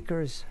next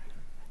speaker is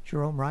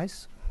Jerome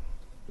Rice.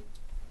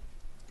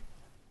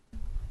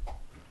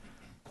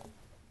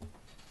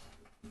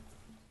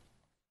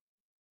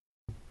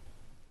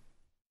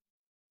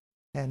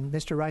 And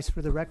Mr. Rice,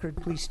 for the record,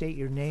 please state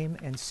your name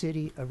and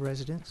city of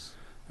residence.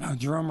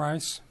 Jerome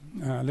Rice.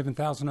 I live in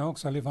Thousand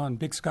Oaks. I live on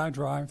Big Sky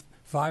Drive,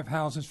 5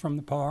 houses from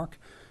the park.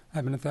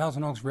 I've been a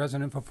Thousand Oaks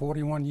resident for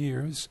 41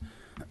 years.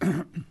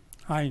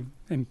 I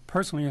am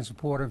personally in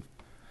support of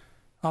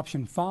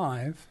option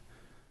 5,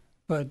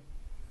 but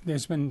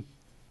there's been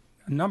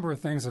a number of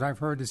things that I've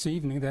heard this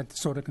evening that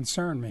sort of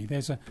concern me.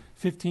 There's a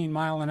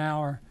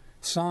 15-mile-an-hour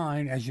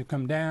sign as you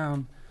come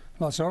down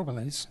Los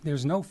Oberles.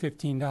 There's no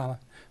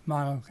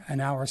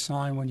 15-mile-an-hour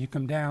sign when you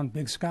come down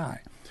Big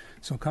Sky.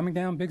 So coming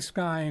down Big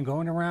Sky and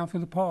going around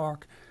through the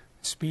park,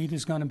 speed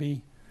is going to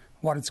be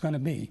what it's going to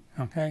be,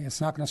 okay?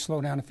 It's not going to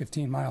slow down to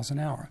 15 miles an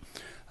hour.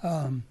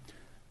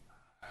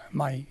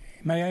 May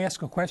I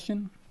ask a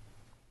question?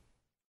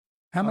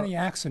 How many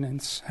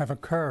accidents have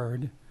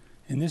occurred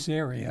in this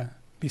area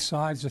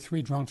besides the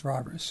 3 drunk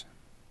drivers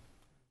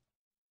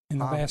in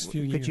the last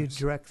few years? Could you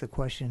direct the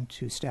question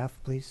to staff,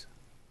 please?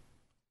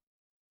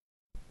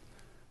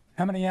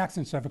 How many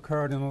accidents have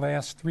occurred in the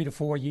last 3 to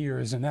 4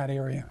 years in that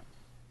area?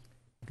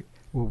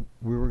 Well,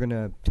 we were going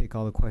to take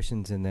all the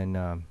questions and then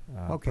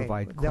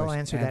provide they'll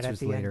answer that at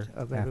the later end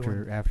of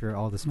everyone. after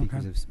all the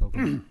speakers have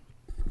spoken.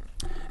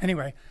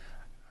 Anyway,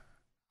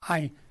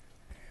 I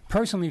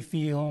personally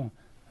feel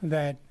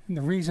that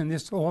the reason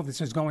all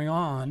this is going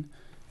on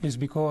is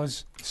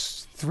because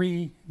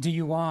 3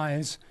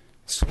 DUIs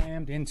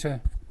slammed into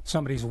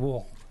somebody's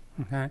wall.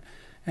 Okay,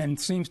 and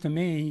it seems to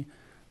me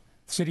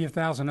the city of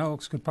Thousand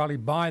Oaks could probably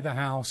buy the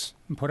house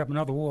and put up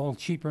another wall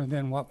cheaper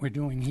than what we're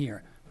doing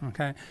here.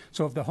 Okay,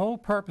 so if the whole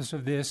purpose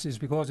of this is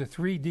because of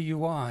 3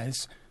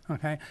 DUIs,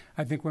 okay,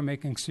 I think we're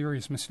making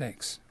serious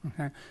mistakes.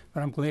 Okay,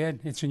 but I'm glad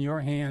it's in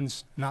your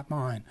hands, not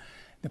mine.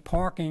 The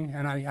parking,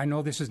 and I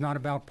know this is not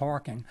about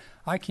parking.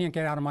 I can't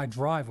get out of my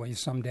driveway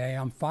someday.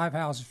 I'm 5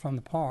 houses from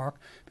the park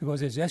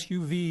because there's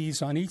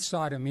SUVs on each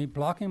side of me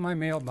blocking my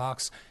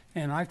mailbox,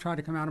 and I try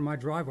to come out of my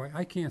driveway.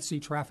 I can't see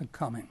traffic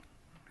coming.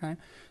 Okay,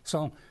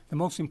 so the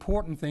most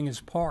important thing is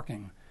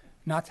parking,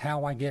 not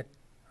how I get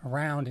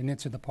around and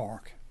into the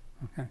park.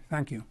 Okay,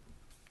 thank you.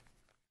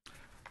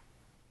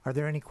 Are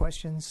there any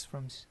questions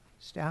from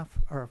staff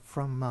or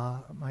from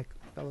my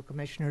fellow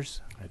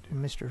commissioners? I do.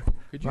 Mr.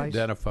 Could you Rice?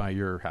 identify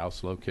your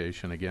house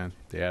location again,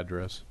 the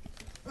address?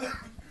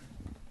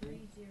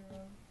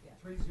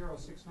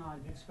 3069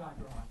 Big Sky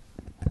Drive.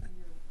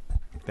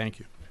 Thank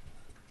you.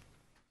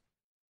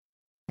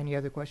 Any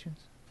other questions?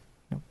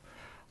 No.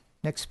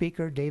 Next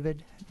speaker,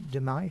 David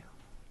DeMai.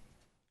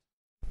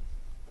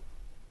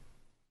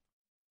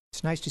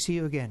 It's nice to see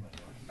you again.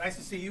 Nice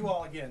to see you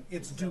all again.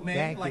 It's Dumay,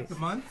 Thank like you. the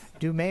month?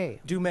 Dumay.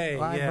 Dumay,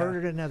 Well, I yeah.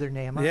 murdered another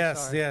name. I'm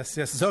yes, sorry. yes,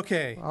 yes. It's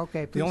okay.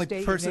 Okay, The please only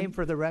state person- your name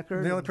for the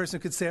record. The only person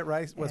who could say it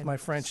right was and my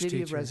French city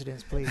teacher. of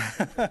residence, please.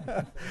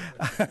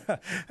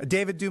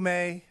 David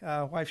Dumay,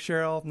 wife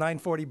Cheryl,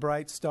 940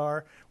 Bright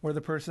Star. We're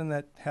the person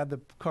that had the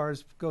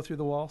cars go through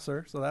the wall,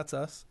 sir. So that's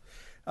us.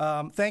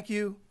 Thank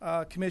you,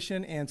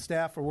 Commission and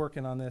staff, for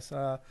working on this.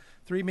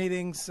 3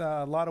 meetings,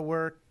 a lot of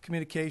work.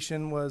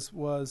 Communication was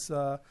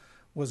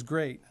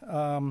great.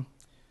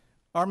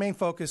 Our main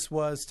focus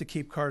was to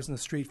keep cars in the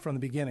street from the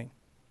beginning.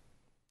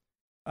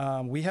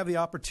 We have the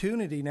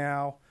opportunity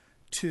now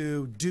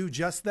to do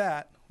just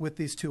that with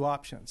these 2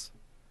 options.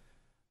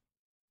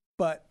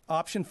 But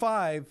option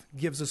 5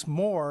 gives us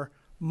more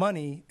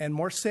money and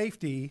more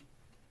safety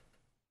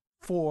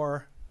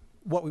for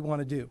what we want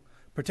to do.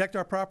 Protect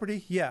our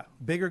property? Yeah.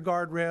 Bigger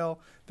guardrail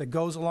that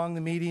goes along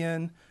the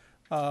median,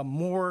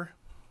 more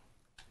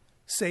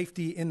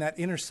safety in that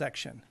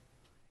intersection.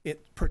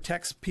 It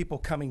protects people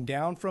coming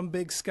down from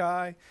Big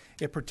Sky.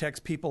 It protects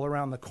people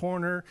around the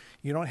corner.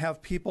 You don't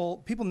have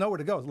people know where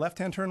to go.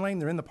 Left-hand turn lane,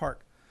 they're in the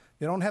park.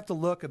 They don't have to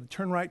look at the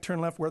turn right, turn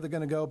left, where they're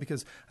going to go,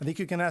 because I think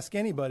you can ask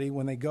anybody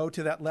when they go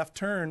to that left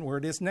turn where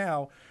it is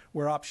now,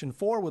 where option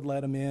 4 would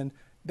let them in,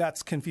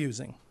 that's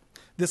confusing.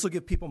 This will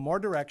give people more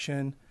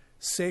direction,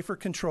 safer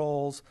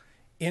controls,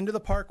 into the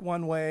park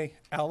one way,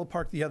 out of the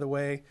park the other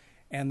way,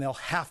 and they'll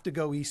have to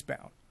go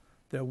eastbound.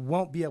 They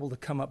won't be able to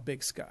come up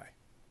Big Sky.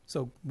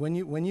 So when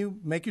you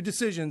make your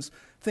decisions,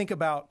 think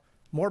about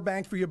more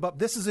bang for your buck.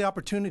 This is the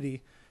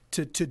opportunity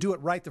to do it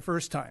right the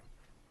first time.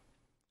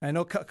 I know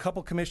a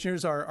couple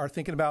commissioners are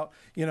thinking about,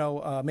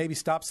 maybe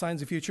stop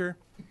signs in the future.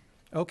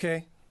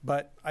 Okay,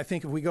 but I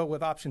think if we go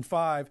with option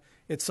 5,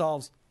 it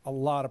solves a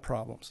lot of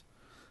problems.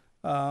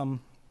 There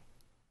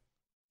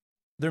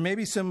may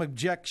be some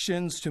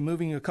objections to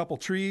moving a couple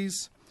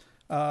trees,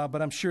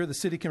 but I'm sure the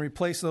city can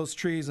replace those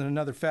trees in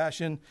another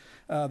fashion.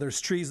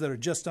 There's trees that are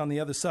just on the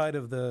other side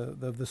of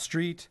the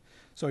street,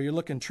 so you're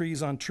looking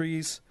trees on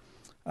trees.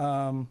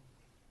 Quicker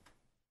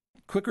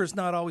is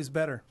not always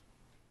better.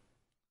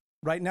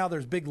 Right now,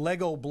 there's big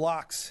Lego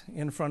blocks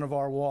in front of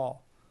our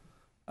wall.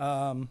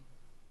 And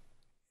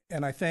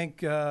I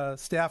thank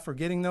staff for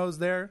getting those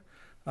there.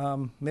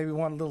 Maybe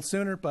one a little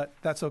sooner, but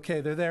that's okay.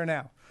 They're there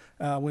now.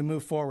 We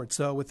move forward.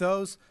 So with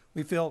those,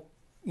 we feel,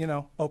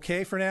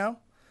 okay for now,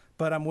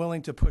 but I'm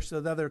willing to push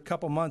another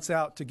couple months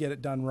out to get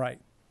it done right.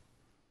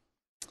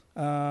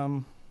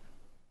 I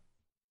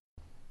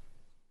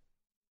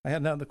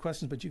had no other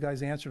questions, but you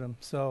guys answered them.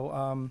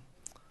 So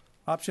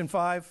option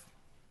 5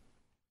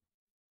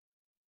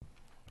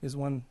 is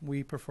one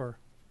we prefer.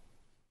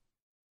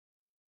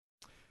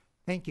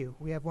 Thank you.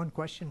 We have one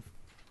question,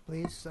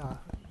 please.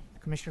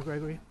 Commissioner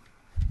Gregory.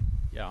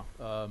 Yeah,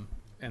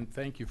 and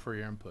thank you for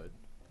your input.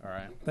 All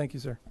right. Thank you,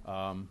 sir.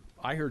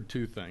 I heard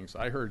 2 things.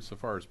 I heard so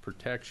far as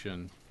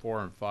protection,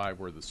 4 and 5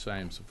 were the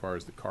same so far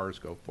as the cars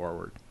go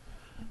forward.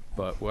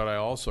 But what I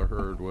also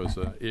heard was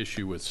an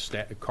issue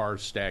with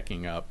cars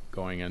stacking up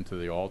going into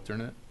the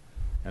alternate.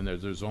 And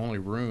there's only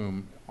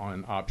room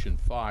on option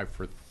 5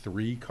 for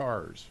 3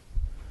 cars.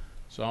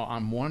 So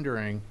I'm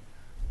wondering,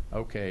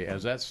 okay,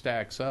 as that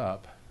stacks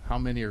up, how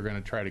many are going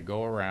to try to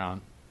go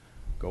around,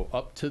 go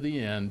up to the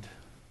end,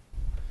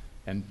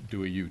 and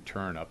do a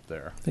U-turn up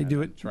there? They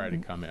do it. Try to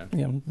come in.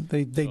 Yeah,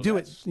 they So do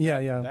it.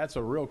 Yeah. That's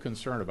a real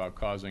concern about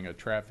causing a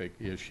traffic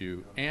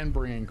issue and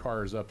bringing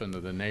cars up into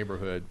the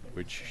neighborhood,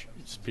 which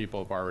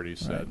people have already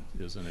said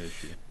is an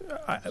issue.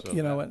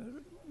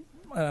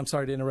 I'm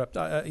sorry to interrupt.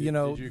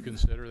 Did you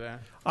consider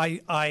that?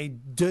 I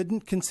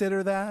didn't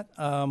consider that.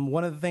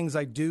 One of the things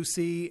I do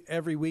see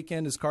every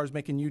weekend is cars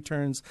making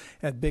U-turns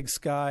at Big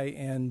Sky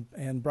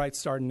and Bright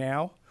Star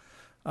now.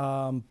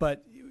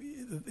 But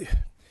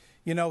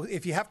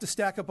if you have to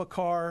stack up a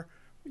car,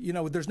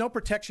 there's no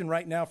protection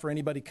right now for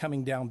anybody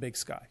coming down Big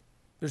Sky.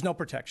 There's no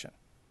protection.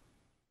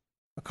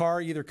 A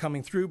car either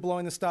coming through,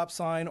 blowing the stop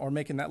sign, or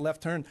making that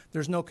left turn,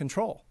 there's no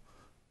control.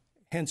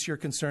 Hence your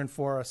concern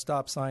for a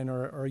stop sign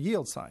or a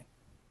yield sign.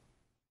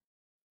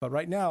 But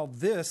right now,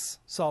 this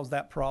solves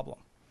that problem.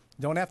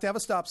 You don't have to have a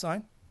stop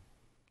sign.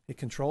 It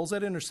controls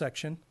that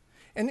intersection.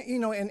 And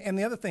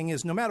the other thing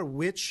is, no matter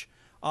which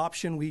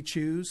option we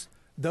choose,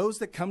 those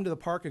that come to the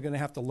park are going to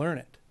have to learn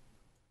it.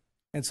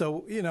 And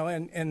so,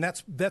 and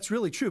that's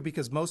really true,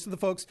 because most of the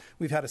folks,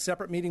 we've had a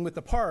separate meeting with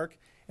the park,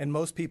 and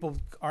most people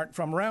aren't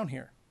from around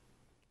here,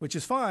 which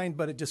is fine,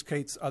 but it just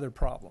creates other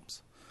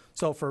problems.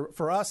 So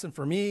for us and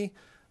for me,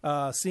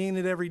 seeing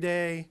it every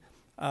day,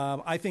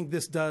 I think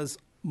this does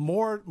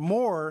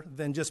more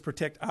than just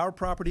protect our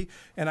property.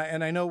 And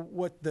I know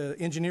what the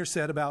engineer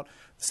said about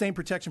the same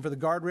protection for the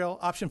guardrail.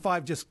 Option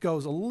 5 just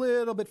goes a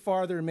little bit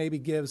farther and maybe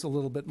gives a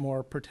little bit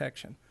more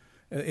protection.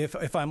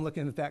 If I'm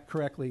looking at that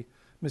correctly,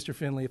 Mr.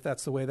 Finley, if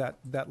that's the way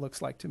that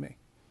looks like to me.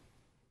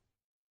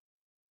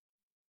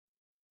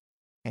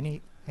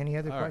 Any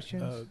other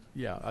questions?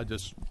 Yeah, I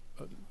just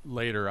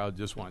later I'll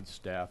just want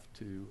staff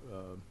to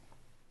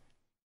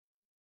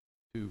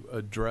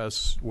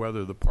address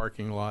whether the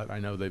parking lot. I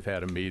know they've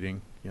had a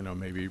meeting.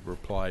 Maybe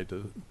reply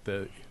to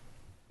the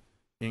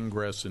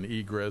ingress and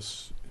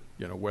egress,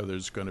 whether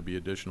there's going to be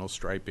additional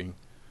striping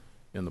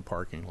in the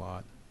parking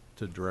lot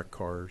to direct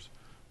cars,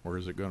 or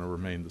is it going to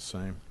remain the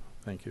same?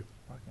 Thank you.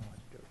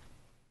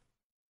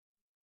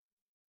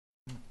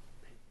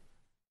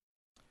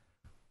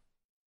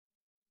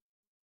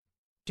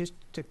 Just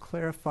to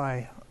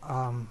clarify,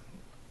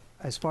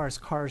 as far as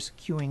cars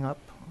queuing up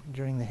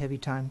during the heavy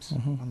times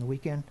on the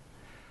weekend,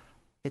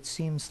 it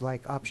seems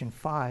like option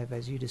 5,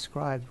 as you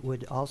described,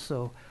 would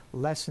also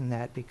lessen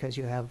that because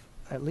you have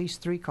at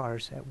least 3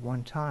 cars at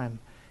one time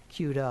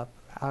queued up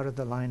out of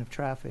the line of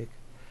traffic,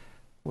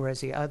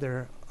 whereas the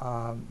other,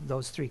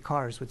 those 3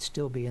 cars would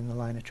still be in the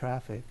line of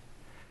traffic.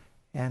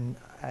 And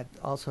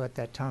also at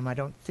that time, I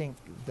don't think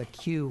the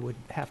queue would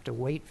have to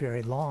wait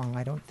very long.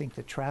 I don't think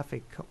the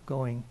traffic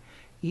going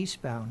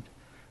eastbound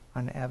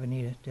on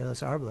Avenida de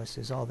los Árboles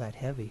is all that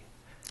heavy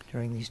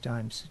during these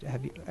times.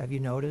 Have you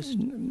noticed?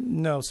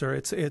 No, sir.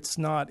 It's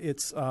not.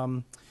 It's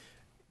option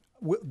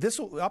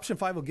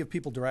 5 will give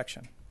people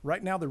direction.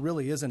 Right now, there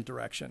really isn't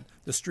direction.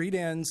 The street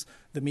ends,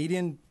 the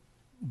median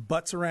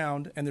butts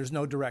around, and there's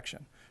no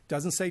direction.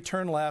 Doesn't say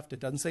turn left. It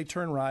doesn't say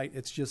turn right.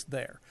 It's just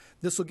there.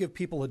 This will give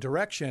people a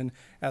direction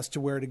as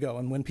to where to go.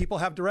 And when people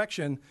have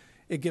direction,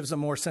 it gives them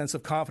more sense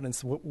of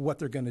confidence what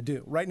they're going to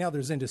do. Right now,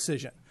 there's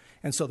indecision.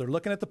 And so they're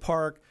looking at the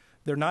park.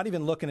 They're not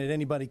even looking at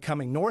anybody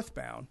coming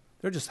northbound.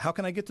 They're just, how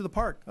can I get to the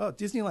park? Oh,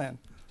 Disneyland.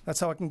 That's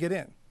how I can get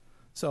in.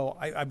 So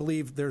I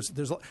believe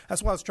that's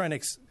why I was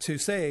trying to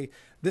say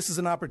this is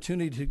an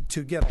opportunity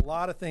to get a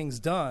lot of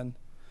things done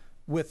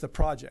with the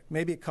project.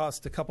 Maybe it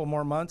costs a couple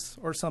more months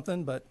or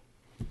something, but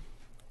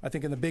I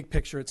think in the big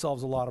picture it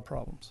solves a lot of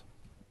problems.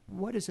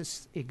 What is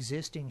this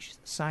existing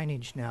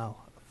signage now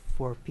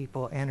for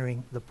people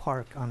entering the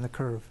park on the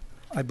curve?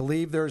 I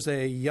believe there's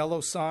a yellow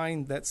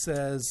sign that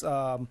says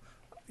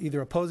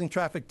either opposing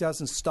traffic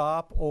doesn't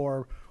stop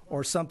or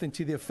something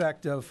to the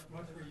effect of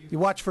you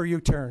watch for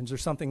U-turns or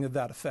something to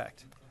that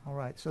effect. All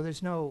right. So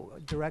there's no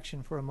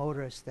direction for a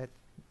motorist that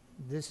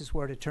this is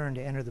where to turn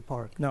to enter the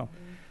park? No.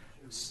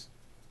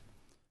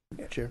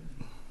 Chair.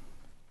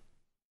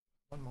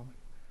 One moment.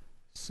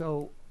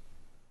 So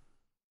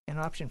in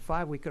option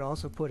 5, we could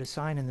also put a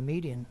sign in the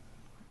median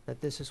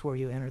that this is where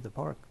you enter the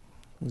park.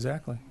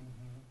 Exactly.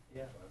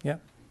 Yeah.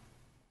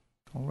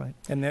 All right.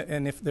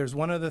 And if there's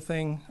one other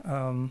thing,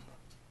 I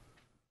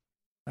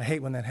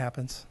hate when that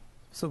happens.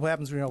 So what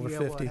happens when you're over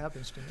 50? What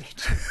happens to me?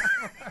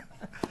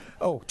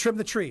 Oh, trim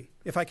the tree.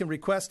 If I can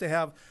request to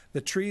have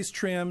the trees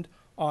trimmed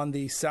on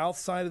the south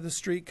side of the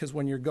street, because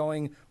when you're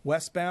going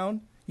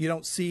westbound, you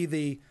don't see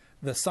the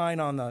sign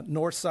on the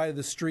north side of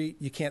the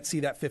street. You can't see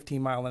that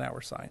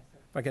 15-mile-an-hour sign.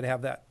 If I could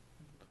have that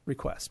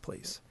request,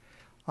 please.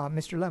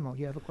 Mr. Lemo,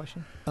 you have a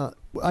question?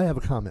 I have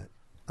a comment.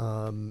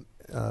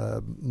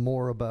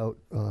 More about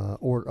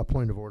or a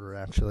point of order,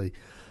 actually.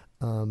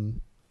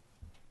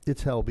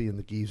 It's hell being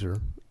the geezer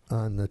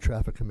on the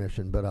traffic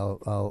commission, but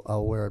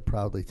I'll wear it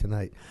proudly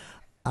tonight.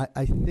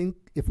 I think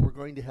if we're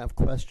going to have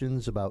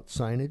questions about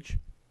signage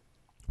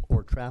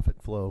or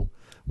traffic flow,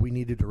 we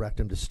need to direct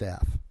them to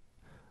staff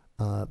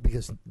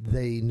because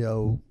they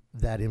know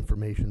that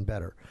information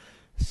better.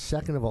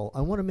 Second of all,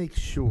 I want to make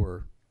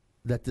sure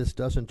that this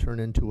doesn't turn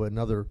into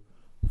another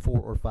 4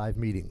 or 5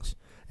 meetings.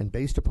 And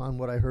based upon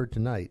what I heard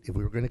tonight, if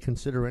we were going to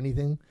consider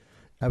anything,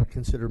 I would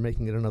consider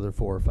making it another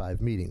 4 or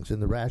 5 meetings.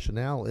 And the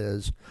rationale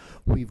is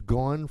we've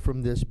gone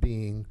from this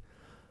being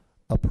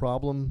a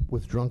problem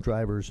with drunk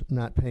drivers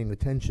not paying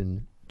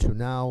attention to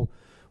now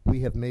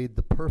we have made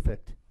the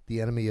perfect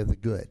the enemy of the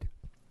good.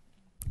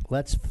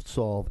 Let's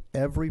solve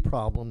every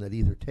problem that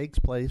either takes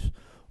place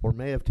or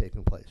may have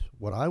taken place.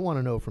 What I want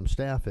to know from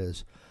staff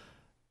is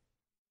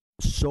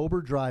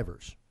sober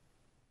drivers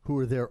who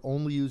are there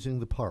only using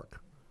the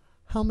park.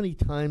 How many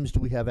times do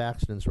we have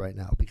accidents right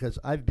now? Because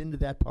I've been to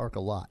that park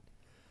a lot.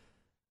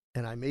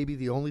 And I may be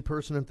the only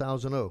person in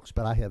Thousand Oaks,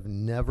 but I have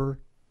never,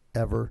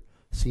 ever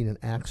seen an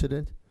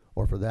accident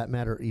or, for that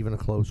matter, even a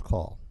close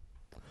call.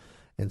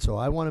 And so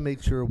I want to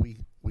make sure we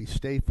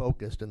stay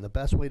focused. And the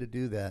best way to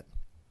do that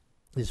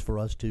is for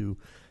us to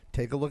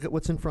take a look at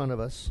what's in front of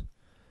us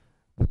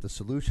with the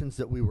solutions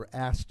that we were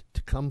asked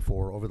to come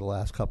for over the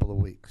last couple of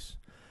weeks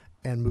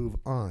and move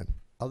on.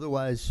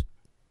 Otherwise,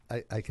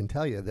 I can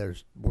tell you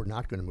we're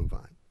not going to move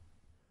on.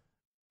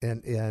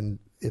 And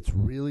it's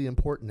really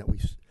important that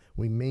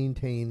we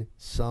maintain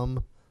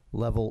some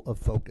level of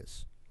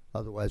focus.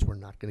 Otherwise, we're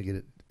not going to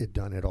get it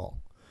done at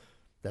all.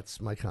 That's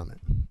my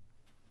comment.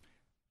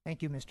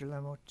 Thank you, Mr.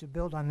 Lemo. To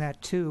build on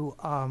that, too,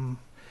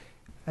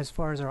 as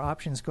far as our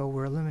options go,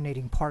 we're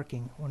eliminating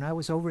parking. When I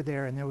was over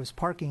there and there was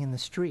parking in the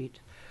street,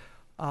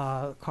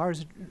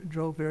 cars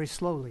drove very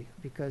slowly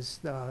because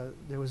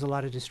there was a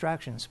lot of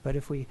distractions. But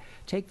if we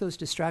take those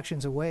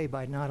distractions away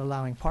by not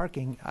allowing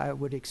parking, I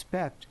would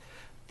expect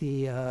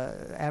the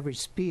average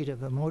speed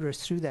of a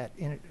motorist through that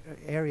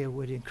area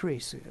would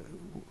increase.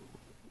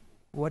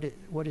 What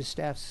is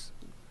staff's?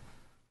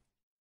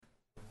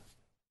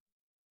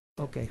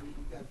 Okay.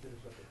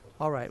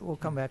 All right, we'll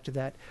come back to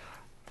that.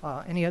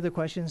 Any other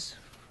questions?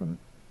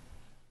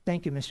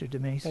 Thank you, Mr.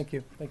 DeMace. Thank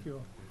you. Thank you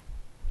all.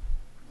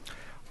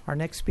 Our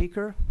next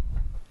speaker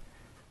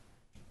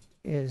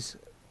is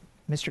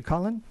Mr.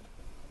 Cullen.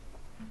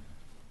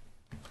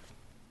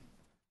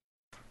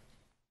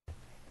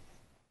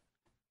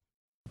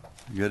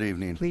 Good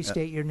evening. Please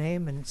state your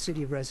name and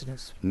city of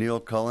residence. Neil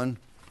Cullen,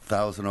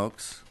 Thousand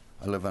Oaks.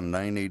 I live on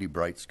 980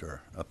 Bright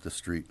Star up the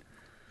street.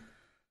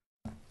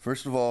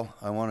 First of all,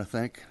 I want to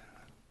thank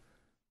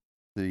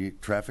the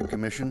Traffic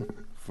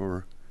Commission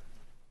for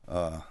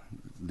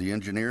the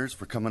engineers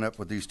for coming up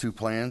with these two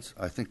plans.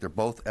 I think they're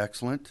both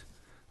excellent.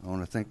 I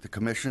want to thank the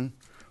Commission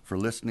for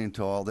listening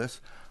to all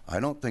this. I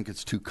don't think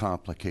it's too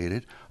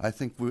complicated. I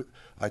think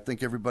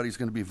everybody's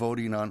going to be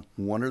voting on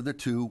one or the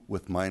two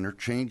with minor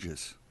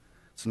changes.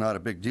 It's not a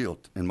big deal,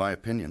 in my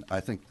opinion. I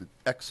think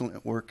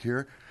excellent work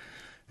here,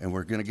 and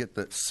we're going to get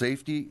the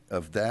safety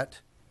of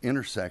that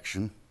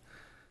intersection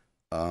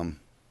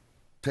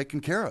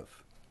taken care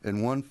of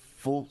in one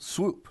full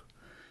swoop.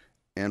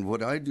 And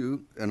what I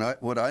do, and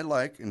what I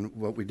like, and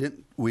what we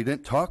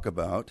didn't talk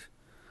about,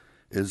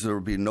 is there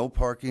will be no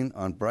parking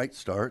on Bright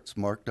Star. It's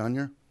marked on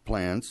your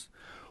plans,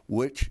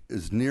 which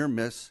is near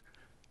miss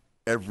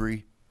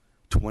every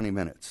 20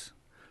 minutes.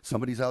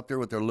 Somebody's out there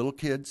with their little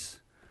kids.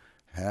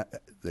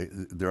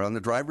 They're on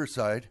the driver's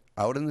side,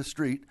 out in the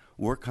street.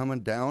 We're coming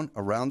down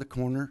around the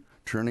corner,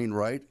 turning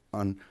right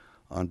on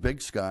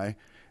Big Sky,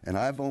 and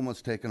I've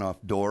almost taken off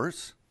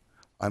doors.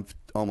 I've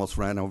almost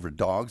ran over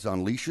dogs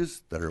on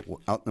leashes that are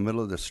out in the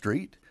middle of the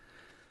street.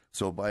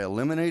 So by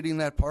eliminating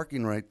that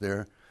parking right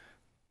there,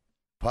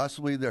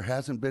 possibly there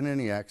hasn't been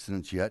any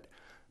accidents yet,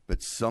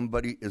 but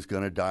somebody is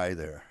going to die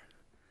there.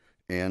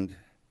 And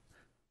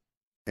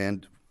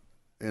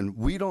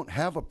we don't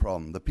have a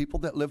problem. The people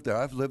that live there,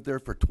 I've lived there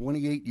for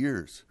 28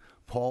 years.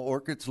 Paul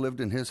Orcutt's lived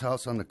in his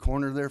house on the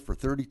corner there for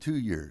 32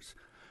 years.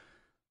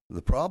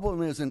 The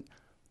problem isn't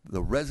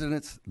the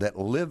residents that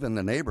live in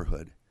the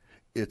neighborhood.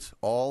 It's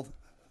all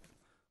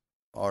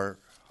our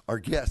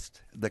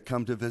guests that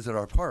come to visit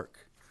our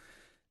park.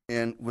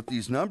 And with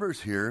these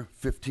numbers here,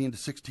 1,500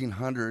 to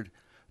 1,600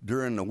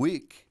 during the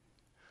week,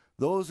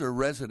 those are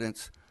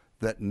residents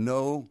that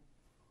know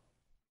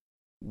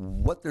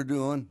what they're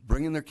doing,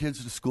 bringing their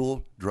kids to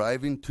school,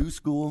 driving to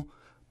school,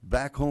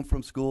 back home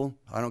from school.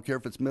 I don't care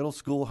if it's middle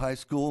school, high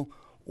school,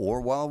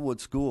 or Wildwood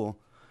School.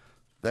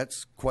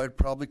 That's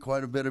probably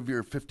quite a bit of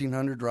your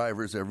 1,500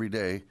 drivers every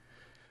day.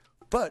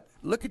 But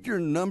look at your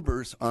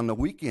numbers on the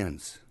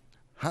weekends.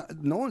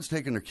 No one's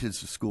taking their kids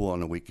to school on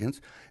the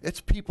weekends.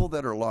 It's people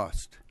that are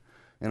lost.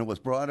 And it was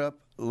brought up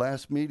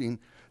last meeting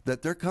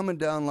that they're coming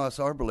down Los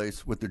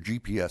Arboles with their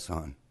GPS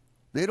on.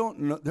 They don't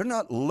know, they're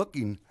not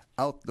looking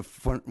out the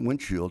front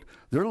windshield.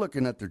 They're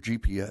looking at their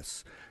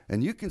GPS.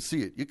 And you can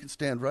see it. You can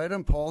stand right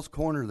on Paul's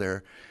corner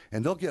there,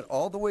 and they'll get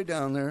all the way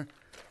down there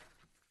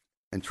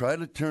and try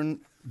to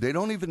turn. They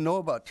don't even know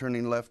about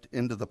turning left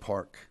into the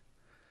park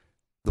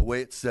the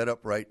way it's set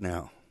up right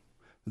now.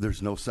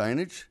 There's no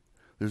signage.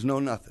 There's no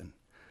nothing.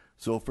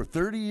 So for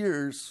 30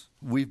 years,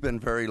 we've been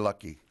very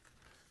lucky.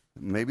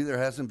 Maybe there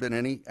hasn't been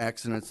any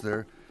accidents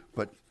there,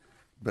 but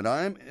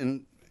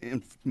I'm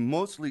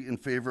mostly in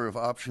favor of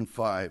option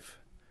 5.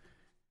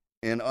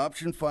 And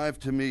option 5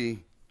 to me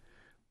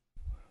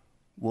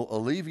will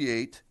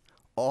alleviate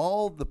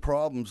all the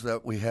problems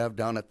that we have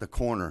down at the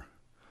corner.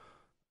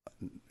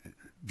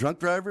 Drunk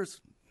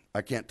drivers,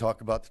 I can't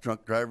talk about the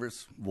drunk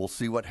drivers. We'll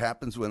see what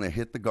happens when they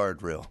hit the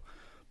guardrail.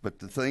 But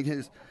the thing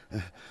is,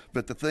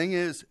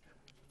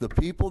 the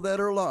people that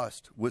are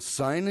lost with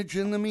signage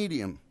in the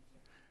medium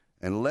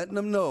and letting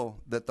them know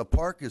that the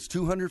park is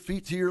 200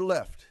 feet to your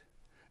left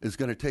is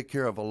going to take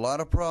care of a lot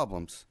of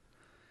problems.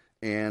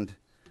 And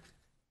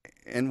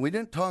we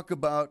didn't talk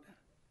about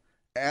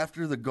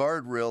after the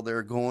guardrail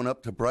there going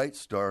up to Bright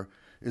Star.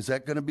 Is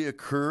that going to be a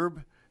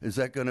curb? Is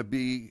that going to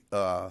be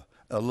a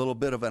little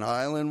bit of an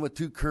island with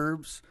 2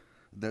 curbs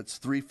that's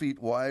 3 feet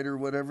wide or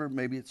whatever?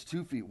 Maybe it's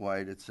 2 feet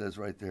wide, it says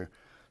right there.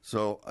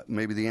 So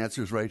maybe the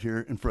answer is right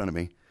here in front of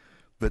me.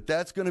 But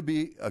that's going to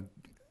be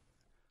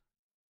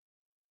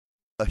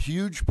a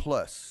huge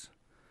plus,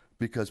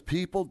 because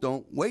people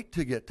don't wait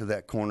to get to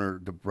that corner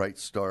to Bright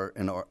Star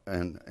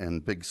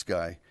and Big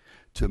Sky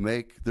to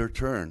make their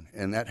turn,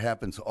 and that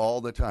happens all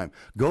the time.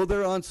 Go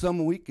there on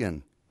some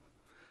weekend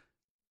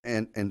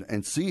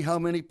and see how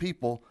many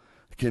people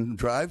can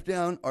drive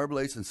down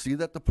Arboles and see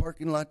that the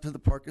parking lot to the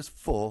park is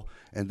full,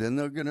 and then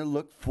they're going to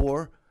look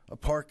for a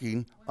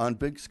parking on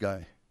Big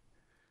Sky.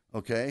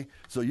 Okay?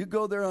 So you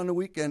go there on the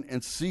weekend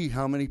and see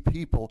how many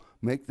people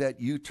make that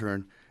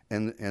U-turn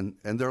and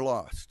they're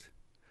lost.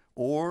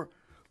 Or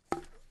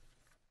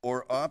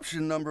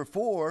option number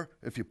 4,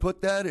 if you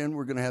put that in,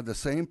 we're going to have the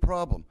same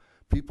problem.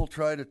 People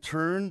try to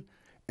turn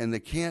and they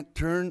can't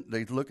turn.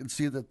 They look and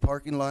see that the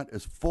parking lot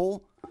is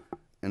full.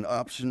 And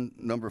option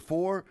number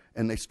 4,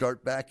 and they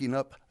start backing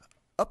up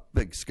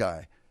Big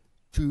Sky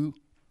to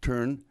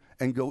turn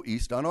and go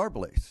east on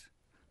Arboles.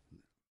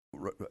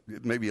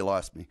 Maybe you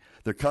lost me.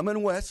 They're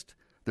coming west.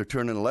 They're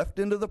turning left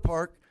into the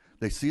park.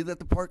 They see that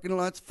the parking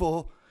lot's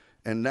full,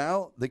 and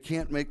now they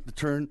can't make the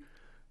turn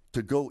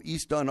to go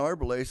east on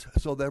Arboles,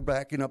 so they're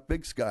backing up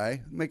Big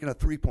Sky, making a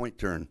 3-point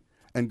turn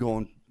and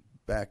going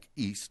back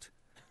east.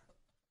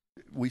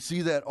 We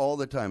see that all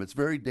the time. It's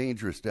very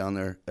dangerous down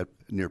there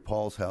near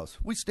Paul's house.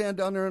 We stand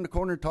down there in the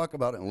corner and talk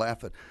about it and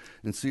laugh at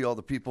and see all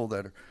the people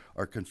that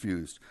are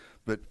confused.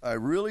 But I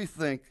really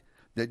think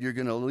that you're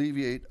going to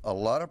alleviate a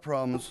lot of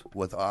problems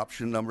with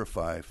option number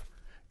 5.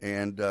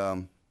 And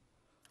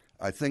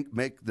I think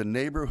make the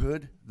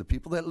neighborhood, the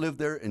people that live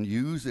there and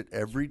use it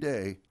every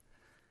day,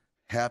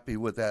 happy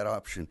with that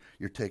option.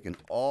 You're taking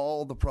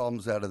all the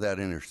problems out of that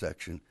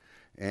intersection,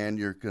 and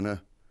you're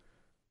gonna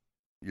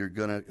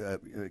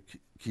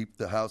keep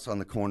the house on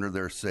the corner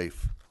there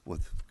safe.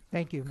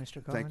 Thank you,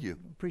 Mr. Cullen. Thank you.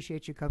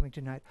 Appreciate you coming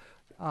tonight.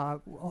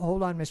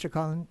 Hold on, Mr.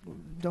 Cullen.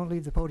 Don't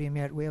leave the podium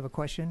yet. We have a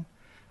question.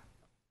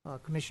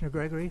 Commissioner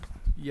Gregory?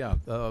 Yeah,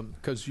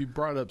 because you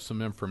brought up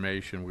some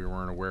information we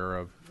weren't aware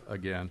of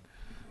again.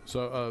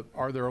 So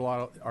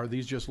are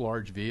these just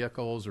large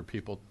vehicles or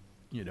people,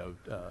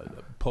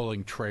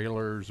 pulling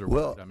trailers or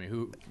well, what? I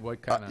mean,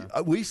 what kind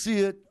of? We see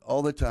it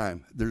all the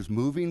time. There's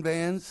moving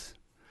vans.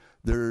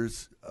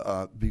 There's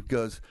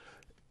because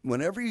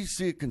whenever you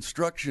see a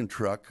construction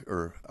truck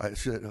or a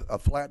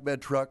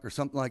flatbed truck or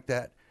something like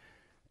that,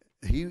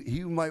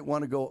 he might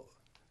want to go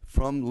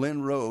from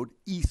Lynn Road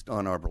east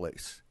on Arbor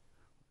Lace.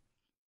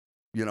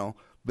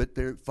 But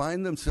they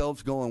find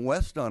themselves going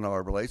west on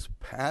Arbor Lace,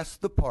 past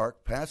the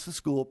park, past the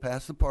school,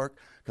 past the park,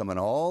 coming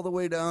all the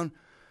way down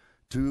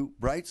to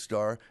Bright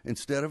Star.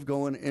 Instead of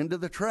going into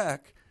the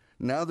track,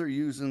 now they're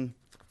using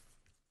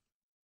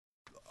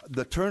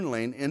the turn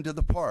lane into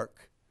the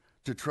park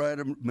to try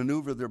to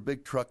maneuver their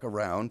big truck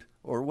around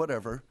or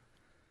whatever.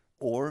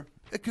 Or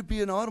it could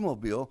be an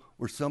automobile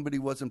where somebody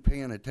wasn't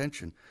paying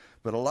attention.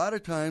 But a lot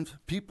of times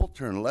people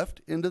turn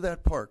left into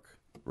that park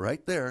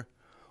right there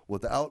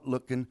without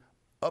looking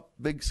up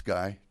Big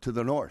Sky to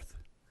the north.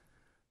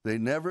 They're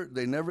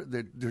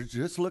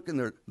just looking.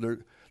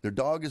 Their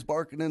dog is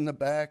barking in the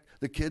back.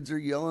 The kids are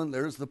yelling.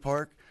 There's the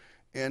park.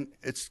 And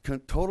it's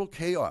total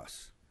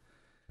chaos.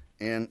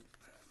 And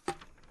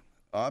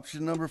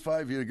option number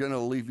 5, you're going to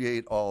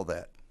alleviate all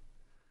that.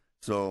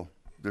 So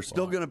they're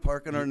still going to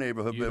park in our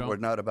neighborhood, but we're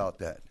not about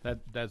that.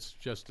 That's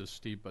just as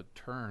steep a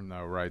turn,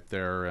 though, right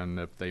there. And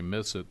if they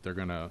miss it, they're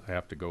going to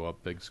have to go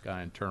up Big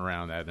Sky and turn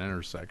around that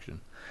intersection.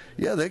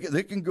 Yeah,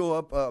 they can go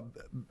up.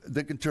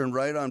 They can turn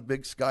right on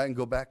Big Sky and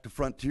go back to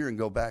Frontier and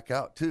go back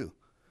out too.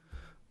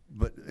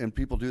 And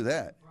people do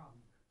that,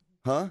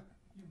 huh?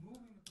 You're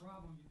moving the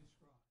problem you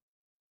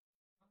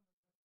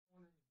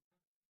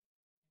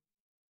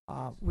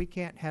described. We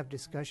can't have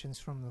discussions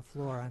from the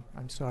floor.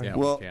 I'm sorry. Yeah,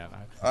 well, we can.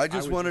 I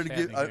just wanted to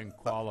give.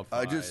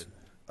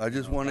 I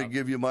just want to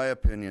give you my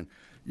opinion.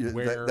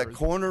 Where that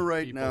corner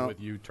right people now with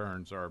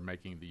U-turns are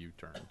making the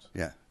U-turns.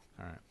 Yeah.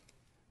 All right.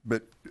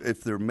 But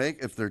if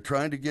they're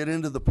trying to get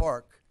into the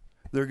park,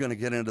 they're going to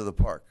get into the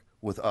park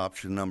with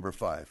option number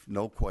 5.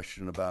 No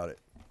question about it.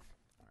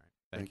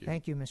 All right. Thank you.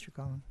 Thank you, Mr.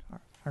 Cullen.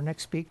 Our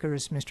next speaker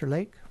is Mr.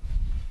 Lake.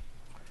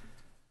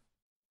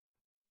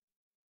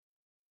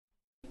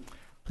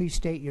 Please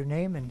state your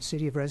name and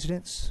city of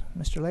residence,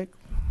 Mr. Lake.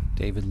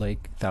 David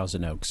Lake,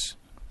 Thousand Oaks.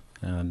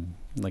 I'd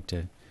like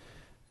to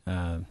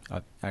I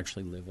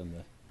actually live in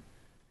the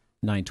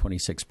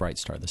 926 Bright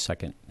Star, the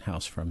second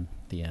house from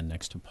the end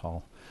next to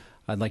Paul.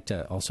 I'd like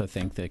to also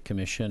thank the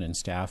commission and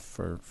staff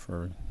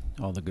for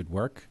all the good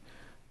work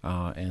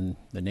and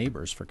the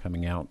neighbors for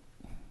coming out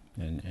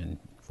and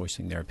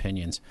voicing their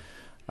opinions.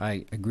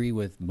 I agree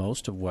with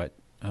most of what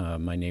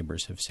my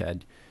neighbors have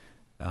said.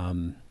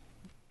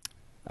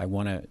 I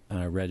want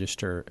to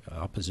register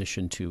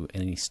opposition to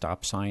any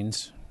stop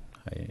signs.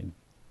 I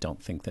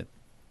don't think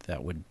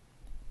that would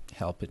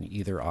help in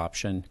either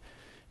option.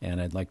 And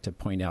I'd like to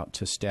point out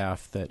to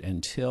staff that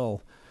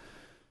until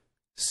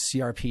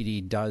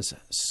CRPD does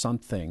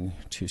something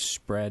to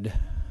spread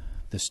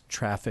this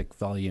traffic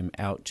volume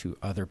out to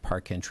other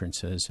park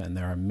entrances, and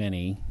there are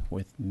many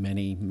with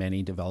many,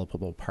 many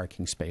developable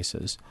parking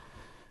spaces,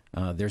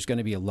 there's going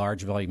to be a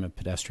large volume of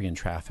pedestrian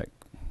traffic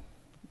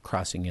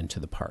crossing into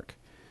the park.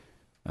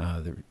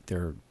 There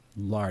are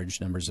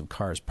large numbers of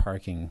cars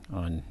parking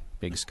on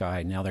Big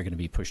Sky. Now they're going to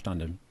be pushed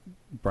onto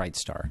Bright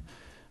Star.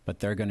 But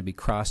they're going to be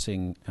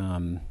crossing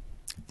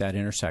that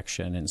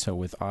intersection. And so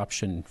with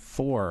option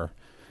 4,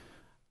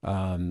 there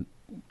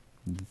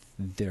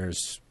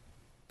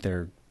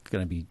are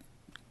going to be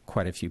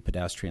quite a few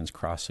pedestrians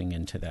crossing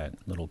into that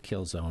little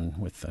kill zone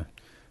with the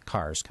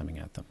cars coming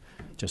at them.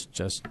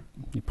 Just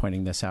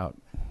pointing this out,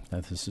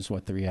 that this is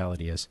what the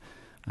reality is.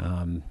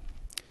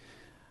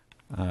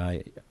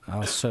 I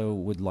also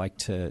would like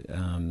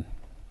to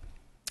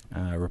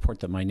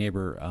report that my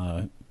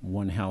neighbor,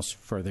 one house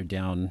further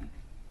down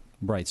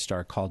Bright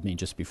Star, called me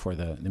just before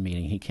the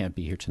meeting. He can't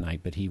be here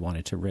tonight, but he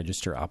wanted to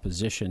register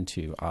opposition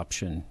to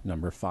option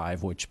number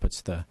 5, which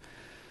puts the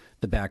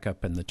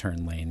backup and the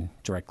turn lane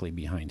directly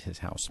behind his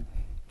house.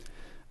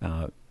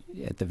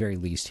 At the very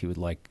least, he would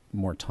like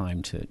more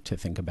time to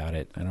think about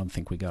it. I don't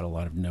think we got a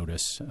lot of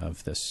notice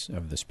of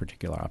this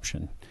particular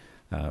option,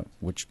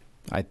 which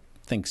I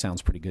think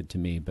sounds pretty good to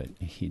me, but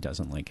he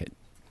doesn't like it.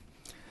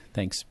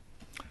 Thanks.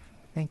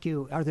 Thank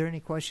you. Are there any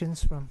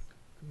questions from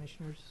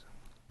commissioners?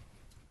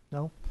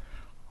 No?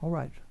 All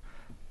right.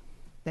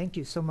 Thank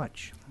you so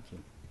much.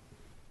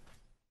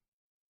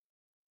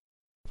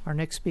 Our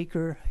next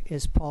speaker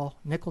is Paul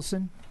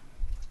Nicholson.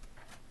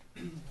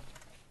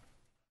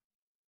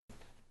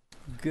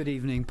 Good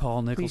evening,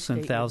 Paul Nicholson,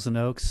 state Thousand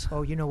Oaks.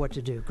 Oh, you know what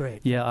to do.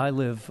 Great. Yeah, I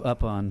live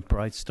up on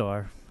Bright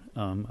Star,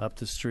 up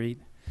the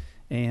street,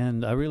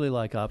 and I really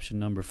like option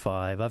number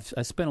 5.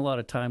 I spent a lot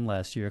of time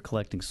last year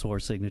collecting SOAR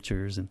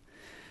signatures and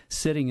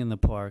sitting in the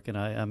park, and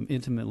I'm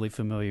intimately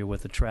familiar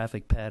with the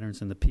traffic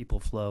patterns and the people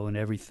flow and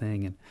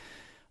everything.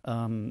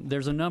 And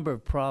there's a number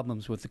of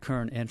problems with the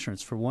current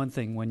entrance. For one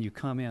thing, when you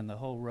come in, the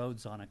whole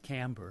road's on a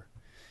camber.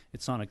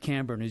 It's on a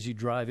camber, and as you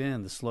drive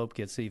in, the slope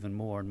gets even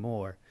more and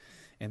more.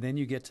 And then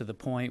you get to the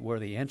point where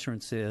the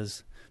entrance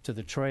is to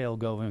the trail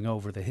going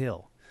over the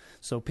hill.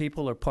 So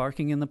people are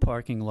parking in the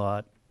parking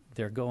lot.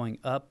 They're going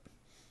up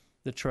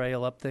the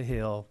trail, up the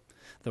hill.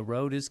 The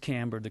road is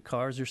cambered. The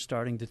cars are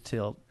starting to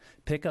tilt.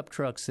 Pickup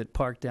trucks that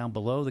park down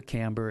below the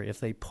camber, if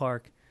they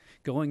park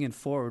going in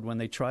forward, when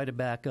they try to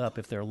back up,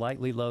 if they're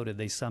lightly loaded,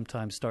 they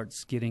sometimes start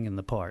skidding in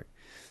the park.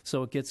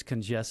 So it gets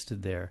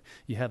congested there.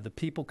 You have the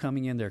people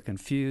coming in, they're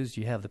confused.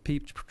 You have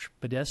the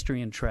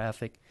pedestrian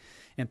traffic,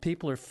 and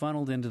people are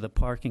funneled into the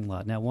parking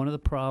lot. Now, one of the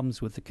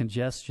problems with the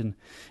congestion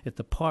at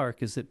the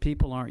park is that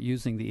people aren't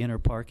using the inner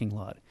parking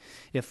lot.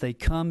 If they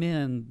come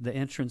in the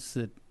entrance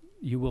that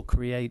you will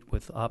create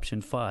with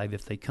option 5,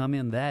 if they come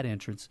in that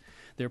entrance,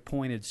 they're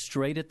pointed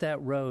straight at that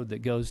road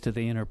that goes to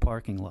the inner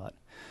parking lot.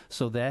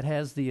 So that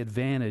has the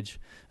advantage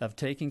of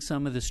taking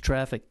some of this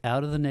traffic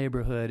out of the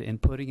neighborhood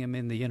and putting them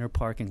in the inner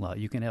parking lot.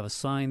 You can have a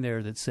sign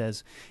there that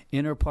says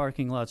inner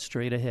parking lot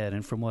straight ahead.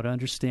 And from what I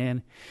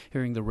understand,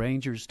 hearing the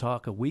Rangers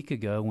talk a week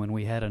ago when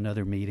we had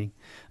another meeting,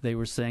 they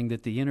were saying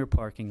that the inner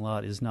parking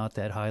lot is not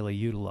that highly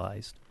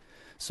utilized.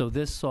 So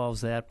this solves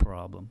that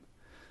problem.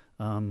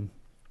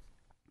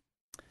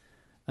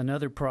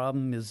 Another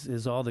problem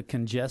is all the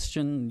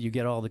congestion. You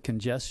get all the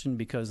congestion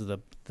because of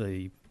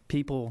the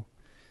people,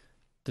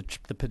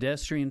 the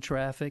pedestrian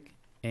traffic,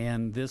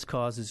 and this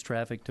causes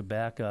traffic to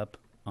back up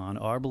on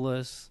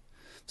Arbalest.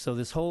 So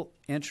this whole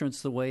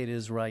entrance, the way it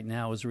is right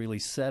now, is really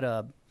set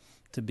up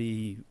to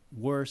be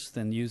worse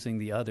than using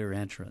the other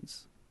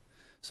entrance.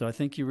 So I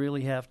think you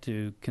really have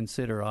to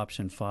consider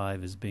option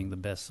 5 as being the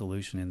best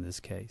solution in this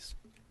case.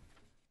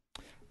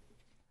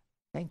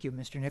 Thank you,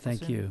 Mr. Nicholson.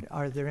 Thank you.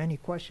 Are there any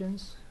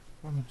questions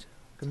from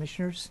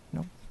commissioners?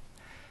 No?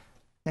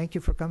 Thank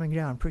you for coming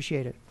down.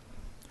 Appreciate it.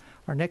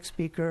 Our next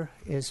speaker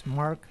is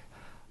Mark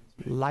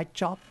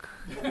Leitchock.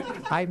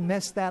 I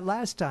missed that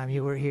last time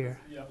you were here.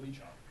 Yeah,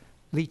 Leitchock.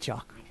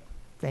 Leitchock.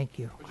 Thank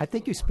you. I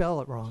think you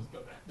spell it wrong.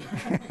 Can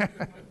I get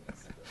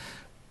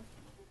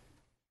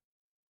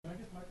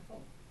the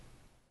microphone?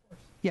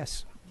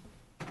 Yes.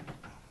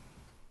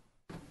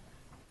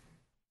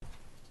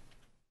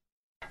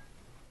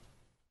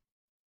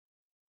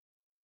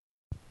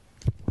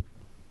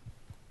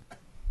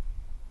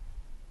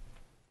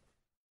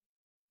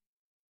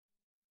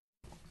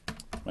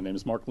 My name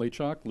is Mark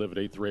Leitchock, live at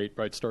 838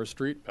 Bright Star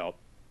Street, about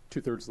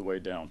 2/3 of the way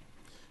down.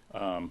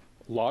 A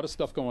lot of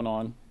stuff going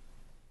on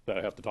that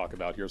I have to talk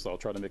about here, so I'll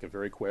try to make it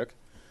very quick.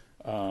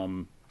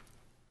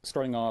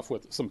 Starting off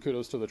with some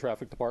kudos to the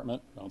traffic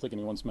department. I don't think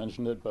anyone's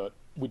mentioned it, but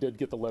we did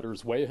get the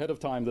letters way ahead of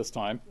time this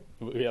time.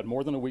 We had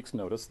more than a week's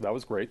notice. That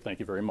was great. Thank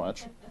you very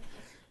much.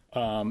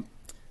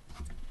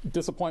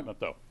 Disappointment,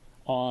 though,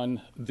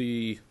 on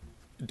the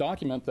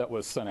document that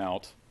was sent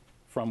out,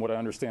 from what I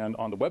understand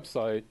on the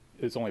website,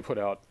 is only put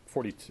out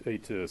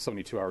 48 to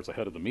 72 hours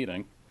ahead of the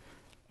meeting.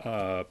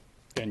 And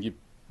you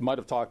might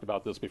have talked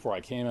about this before I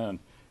came in.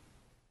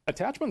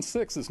 Attachment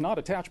 6 is not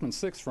Attachment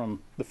 6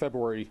 from the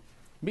February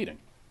meeting.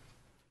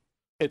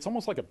 It's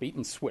almost like a bait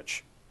and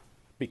switch,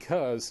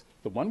 because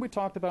the one we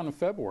talked about in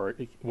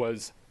February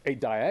was a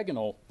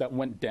diagonal that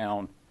went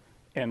down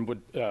and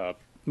would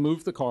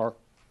move the car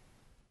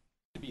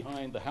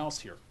behind the house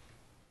here.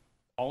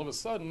 All of a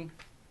sudden,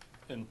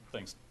 and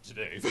thanks to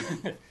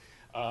Dave,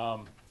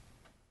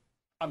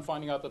 I'm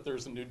finding out that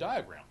there's a new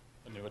diagram,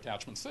 a new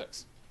Attachment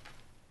 6.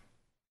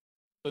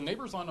 The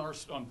neighbors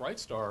on Bright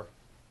Star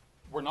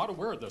were not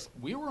aware of this.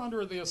 We were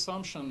under the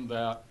assumption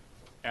that,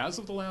 as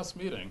of the last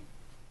meeting,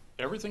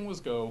 everything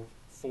was go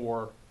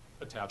for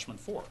Attachment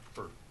 4,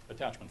 or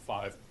Attachment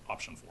 5,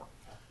 Option 4.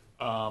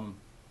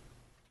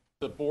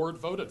 The board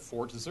voted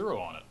 4-0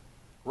 on it.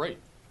 Great.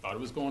 Thought it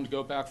was going to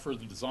go back for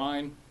the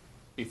design,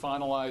 be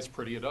finalized,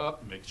 pretty it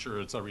up, make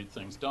sure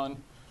everything's done.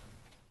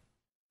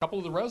 A couple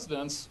of the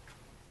residents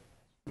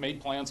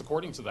made plans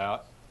according to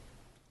that.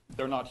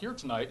 They're not here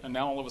tonight, and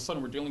now all of a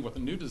sudden we're dealing with a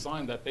new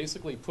design that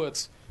basically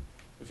puts,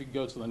 if you could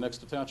go to the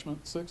next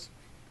Attachment 6,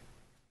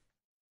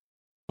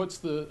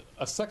 puts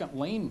a second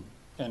lane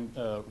and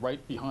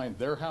right behind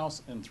their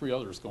house and 3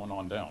 others going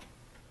on down.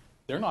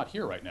 They're not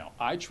here right now.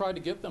 I tried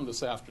to get them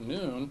this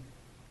afternoon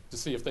to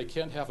see if they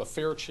can't have a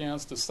fair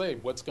chance to say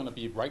what's going to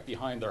be right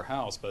behind their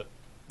house, but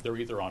they're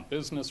either on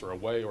business or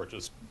away or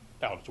just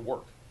out to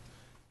work.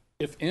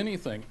 If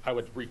anything, I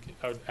would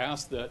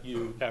ask that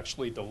you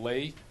actually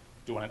delay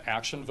doing an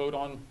action vote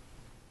on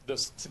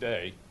this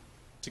today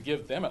to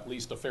give them at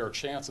least a fair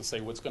chance to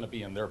say what's going to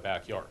be in their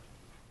backyard.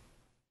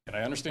 And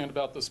I understand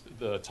about this,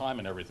 the time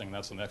and everything.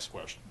 That's the next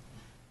question.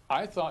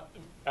 I thought,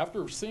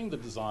 after seeing the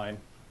design,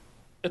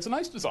 it's a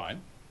nice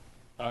design.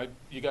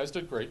 You guys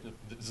did great.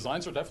 The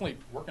designs are definitely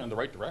working in the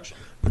right direction.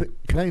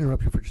 Can I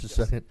interrupt you for just a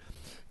second?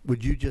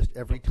 Would you just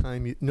every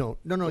time you no,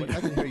 I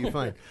can hear you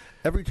fine.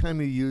 Every time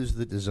you use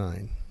the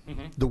design,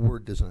 the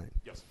word design,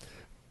 yes,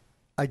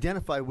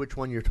 identify which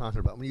one you're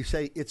talking about. When you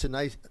say it's a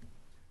nice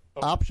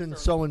option,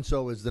 so and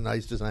so is the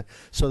nice design,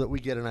 so that we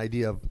get an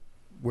idea of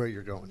where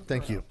you're going.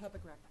 Thank you.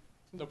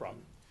 No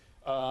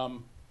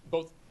problem.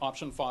 Both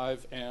option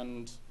 5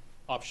 and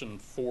option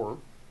 4,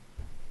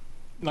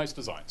 nice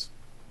designs.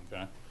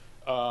 Okay.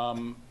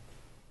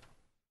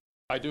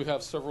 I do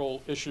have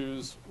several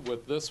issues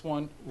with this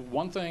one.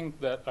 One thing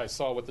that I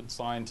saw with the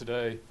design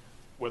today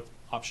with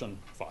option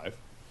 5,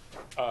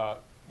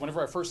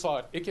 whenever I first saw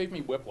it, it gave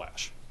me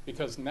whiplash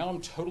because now I'm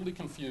totally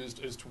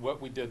confused as to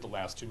what we did the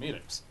last 2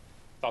 meetings.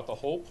 Thought the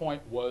whole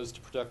point was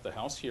to protect the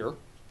house here.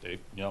 Dave,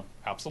 you know,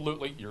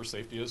 absolutely, your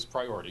safety is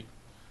priority,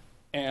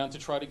 and to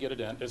try to get it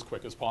in as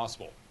quick as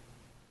possible.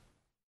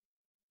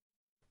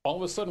 All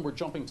of a sudden, we're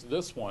jumping to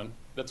this one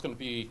that's going to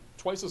be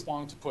twice as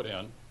long to put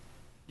in.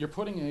 You're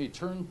putting a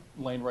turn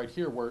lane right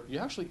here where you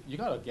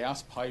got a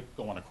gas pipe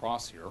going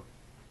across here,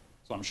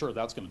 so I'm sure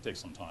that's going to take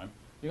some time.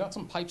 You got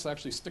some pipes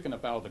actually sticking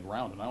up out of the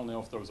ground, and I don't know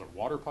if those are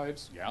water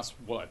pipes, gas,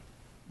 what,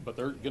 but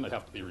they're going to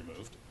have to be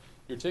removed.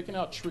 You're taking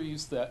out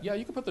trees that, yeah,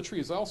 you can put the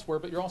trees elsewhere,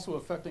 but you're also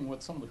affecting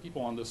what some of the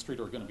people on this street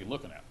are going to be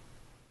looking at.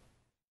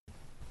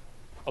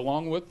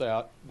 Along with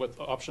that, with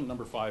option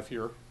number 5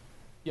 here,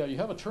 yeah, you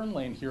have a turn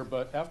lane here,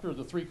 but after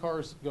the 3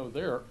 cars go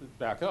there,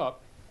 back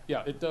up,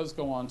 yeah, it does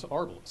go on to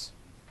Arbalest.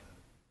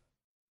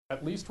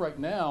 At least right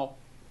now,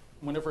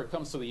 whenever it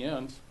comes to the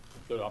end,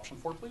 go to option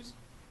 4, please.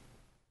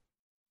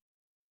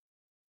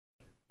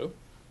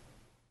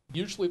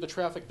 Usually the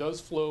traffic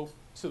does flow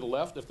to the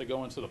left if they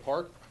go into the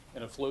park,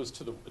 and it flows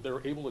to the,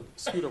 they're able to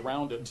scoot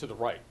around it to the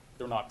right.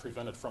 They're not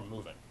prevented from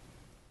moving.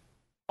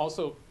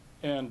 Also,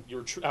 and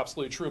you're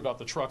absolutely true about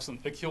the trucks, and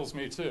it kills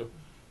me too.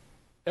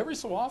 Every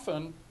so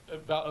often,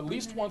 about at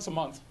least once a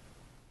month,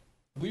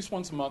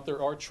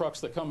 there are trucks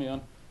that come in,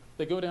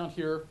 they go down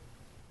here,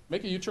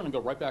 make a U-turn and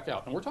go right back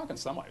out. And we're talking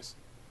semis.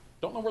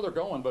 Don't know where they're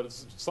going, but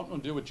it's something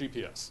to do with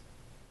GPS.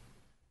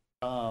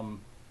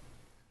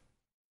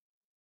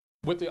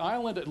 With the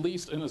island, at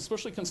least, and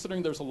especially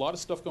considering there's a lot of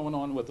stuff going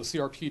on with the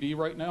CRPD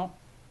right now,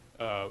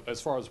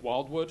 as far as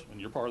Wildwood, and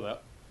you're part of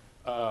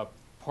that,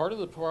 part of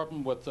the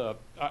problem with,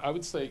 I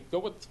would say, go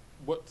with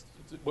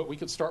what we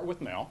could start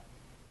with now.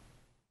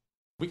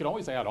 We could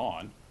always add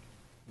on,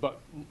 but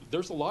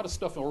there's a lot of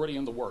stuff already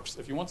in the works.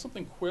 If you want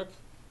something quick,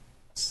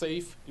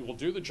 safe, it will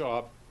do the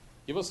job.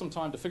 Give us some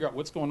time to figure out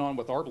what's going on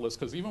with Arbalest,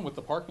 because even with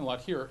the parking lot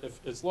here,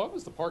 as long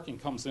as the parking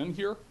comes in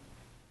here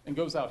and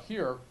goes out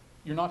here,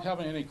 you're not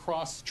having any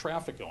cross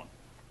traffic going.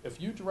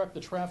 If you direct the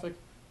traffic,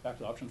 back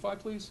to option 5,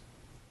 please.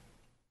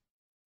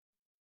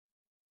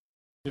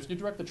 If you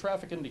direct the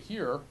traffic into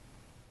here,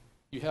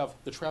 you have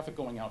the traffic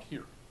going out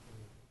here.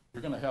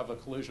 You're going to have a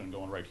collision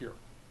going right here.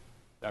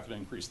 That could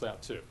increase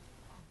that too.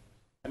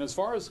 And as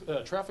far as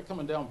traffic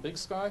coming down Big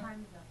Sky,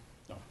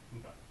 no,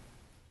 okay.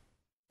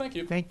 Thank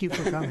you. Thank you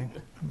for coming.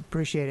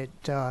 Appreciate it.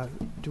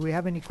 Do we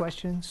have any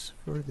questions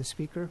for the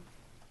speaker?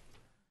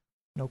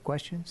 No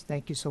questions?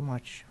 Thank you so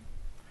much.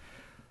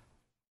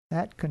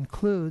 That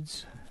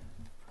concludes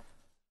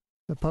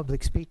the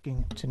public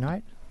speaking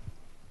tonight.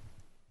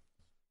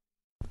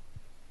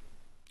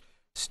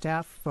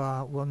 Staff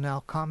will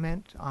now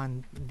comment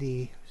on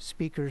the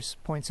speaker's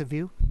points of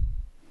view.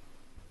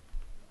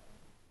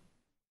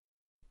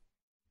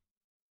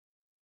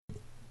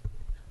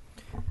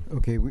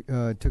 Okay, we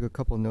took a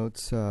couple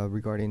notes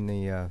regarding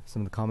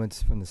some of the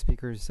comments from the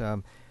speakers.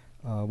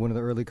 One of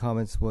the early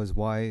comments was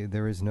why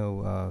there is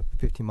no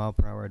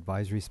 50-mile-per-hour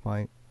advisory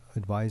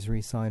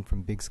sign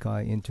from Big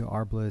Sky into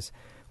Arbalest,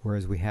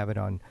 whereas we have it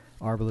on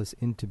Arbalest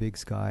into Big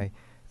Sky.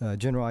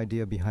 General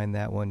idea behind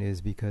that one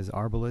is because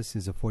Arbalest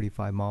is a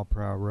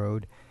 45-mile-per-hour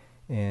road,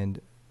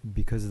 and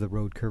because of the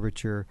road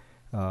curvature,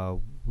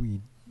 we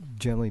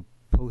generally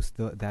post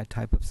that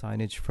type of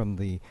signage from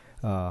the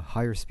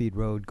higher speed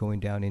road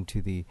going down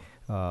into the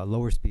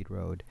lower speed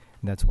road,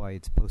 and that's why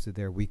it's posted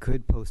there. We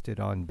could post it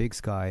on Big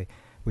Sky,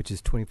 which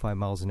is 25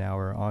 miles an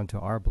hour, onto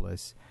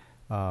Arbalest,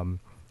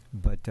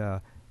 but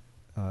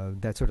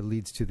that sort of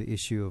leads to the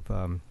issue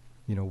of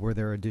were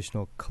there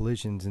additional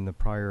collisions in the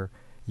prior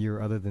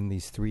year other than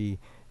these 3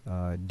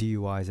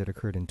 DUIs that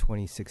occurred in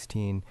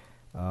 2016.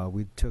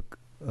 We took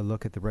a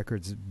look at the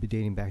records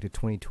dating back to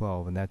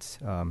 2012, and that's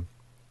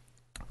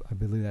I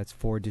believe that's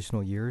 4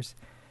 additional years.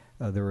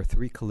 There were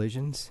 3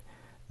 collisions.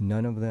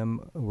 None of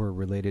them were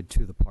related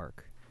to the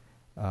park.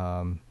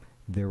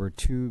 There were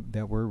 2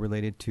 that were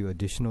related to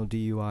additional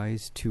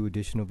DUIs. 2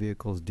 additional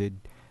vehicles did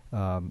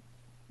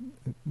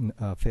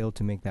fail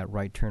to make that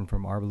right turn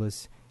from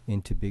Arbalest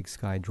into Big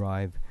Sky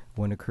Drive.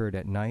 One occurred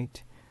at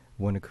night.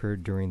 One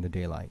occurred during the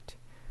daylight.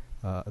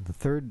 The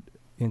third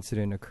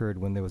incident occurred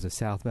when there was a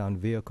southbound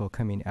vehicle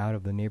coming out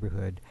of the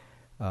neighborhood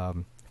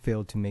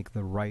failed to make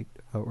the right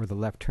or the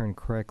left turn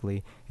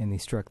correctly, and they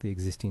struck the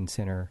existing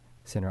center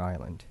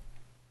island.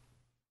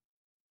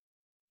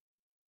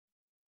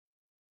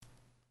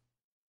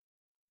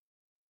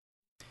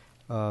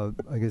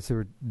 I guess there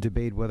were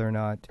debate whether or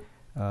not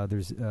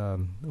there's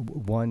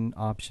one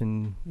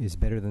option is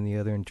better than the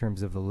other in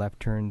terms of the left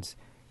turns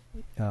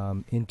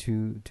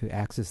to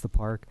access the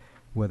park.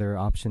 Whether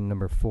option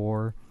number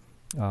 4,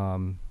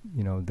 the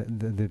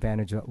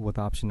advantage with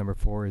option number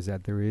 4 is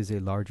that there is a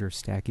larger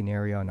stacking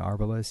area on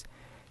Arbalest,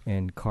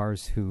 and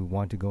cars who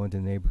want to go into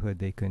the neighborhood,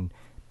 they can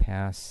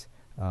pass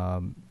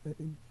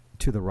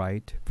to the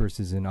right,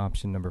 versus in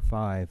option number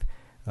 5,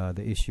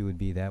 the issue would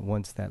be that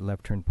once that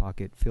left turn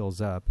pocket fills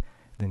up,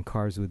 then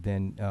cars would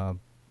then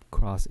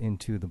cross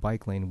into the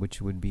bike lane,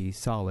 which would be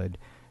solid.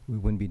 We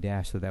wouldn't be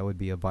dashed, so that would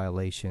be a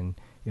violation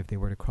if they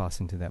were to cross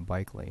into that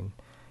bike lane.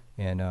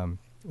 And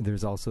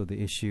there's also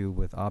the issue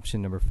with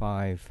option number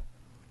 5,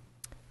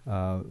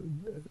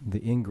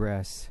 the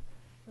ingress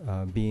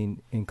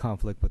being in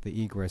conflict with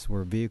the egress,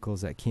 where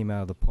vehicles that came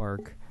out of the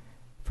park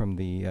from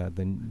the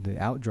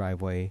out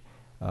driveway,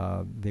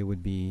 they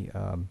would be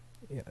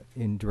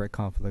in direct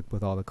conflict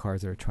with all the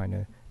cars that are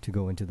trying to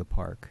go into the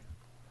park.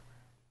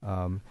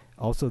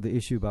 Also, the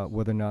issue about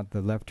whether or not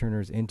the left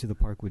turners into the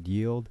park would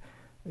yield,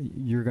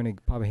 you're going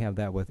to probably have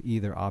that with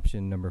either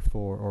option number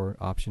 4 or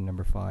option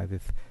number 5.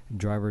 If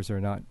drivers are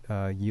not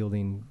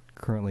yielding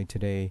currently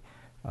today,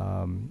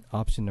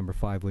 option number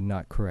 5 would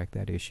not correct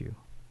that issue.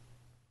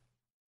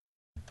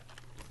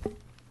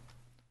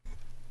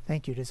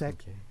 Thank you. Does that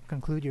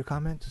conclude your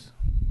comments,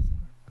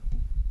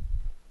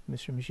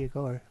 Mr. Michiko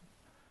or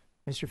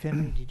Mr.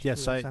 Finley? Did you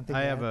Yes, have something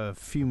I to have add? a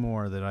few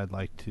more that I'd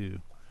like to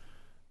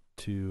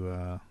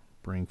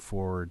bring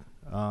forward.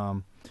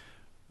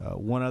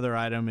 One other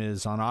item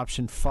is on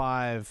option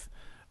 5.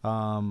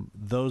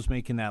 Those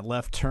making that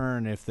left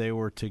turn, if they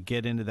were to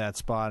get into that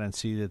spot and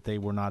see that they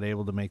were not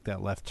able to make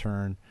that left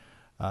turn,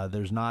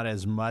 there's not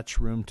as much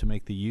room to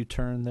make the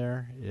U-turn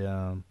there.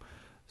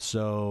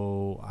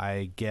 So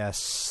I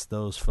guess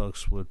those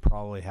folks would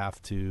probably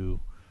have to,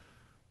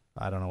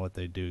 I don't know what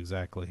they'd do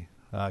exactly,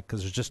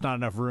 because there's just not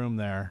enough room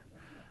there.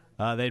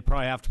 They'd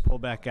probably have to pull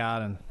back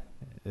out and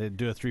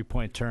do a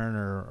 3-point turn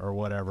or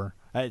whatever.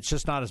 It's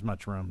just not as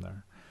much room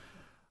there.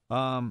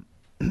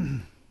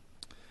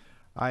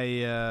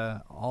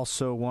 I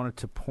also wanted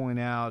to point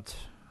out,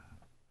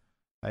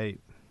 I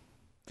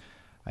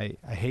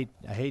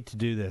hate to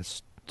do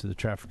this to the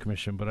Traffic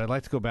Commission, but I'd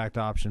like to go back to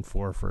option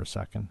 4 for a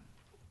second.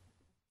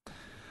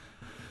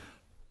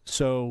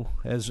 So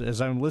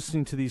as I'm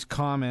listening to these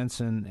comments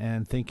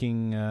and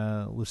thinking,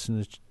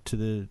 listening to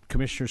the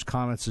Commissioner's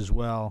comments as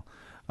well,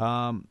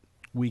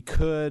 we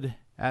could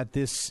at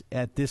this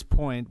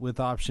point with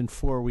option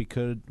 4, we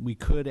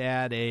could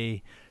add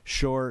a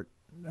short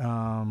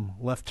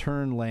left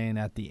turn lane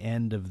at the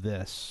end of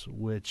this,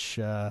 which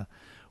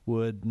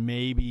would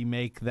maybe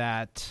make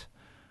that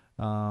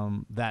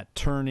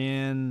turn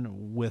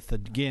in with,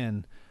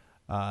 again,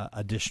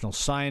 additional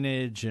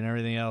signage and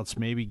everything else.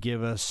 Maybe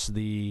give us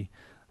the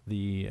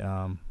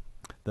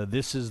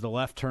this is the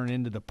left turn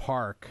into the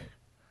park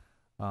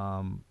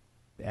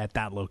at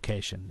that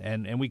location,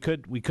 and we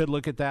could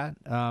look at that.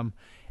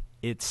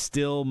 It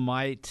still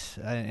might,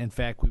 in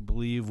fact, we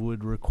believe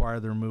would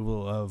require the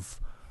removal of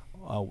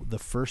the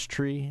first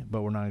tree,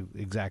 but we're not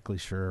exactly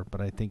sure.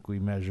 But I think we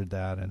measured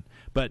that,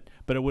 but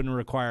it wouldn't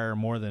require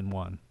more than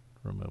one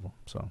removal.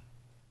 So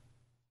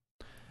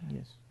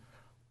yes,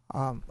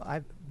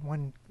 I've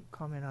one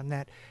comment on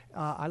that.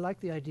 I like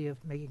the idea of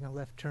making a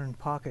left turn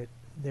pocket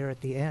there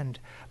at the end,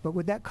 but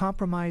would that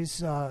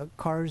compromise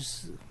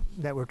cars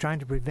that we're trying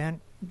to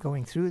prevent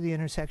going through the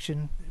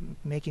intersection,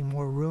 making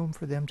more room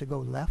for them to go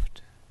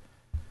left?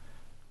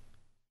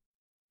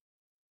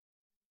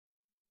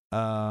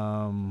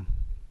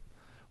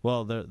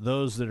 Well,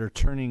 those that are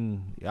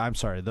turning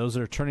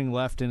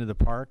left into the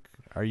park.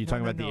 Are you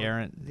talking about the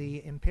errant?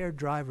 The impaired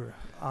driver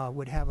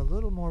would have a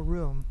little more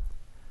room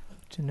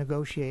to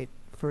negotiate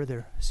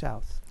further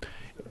south.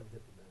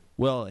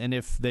 Well, and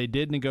if they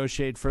did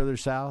negotiate further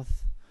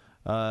south,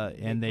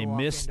 and they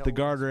missed the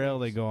guardrail,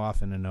 they go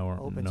off into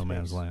no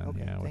man's land.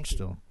 Okay, yeah, which is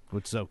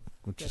kind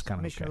of okay.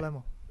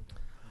 Commissioner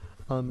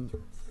Lemo.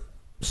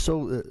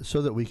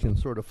 So that we can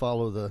sort of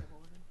follow the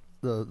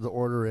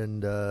order,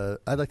 and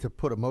I'd like to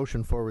put a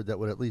motion forward that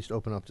would at least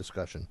open up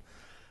discussion.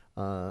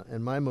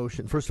 And my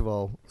motion, first of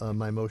all,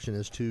 my motion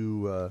is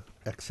to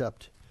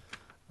accept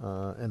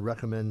and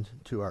recommend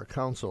to our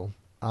council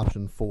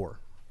option 4.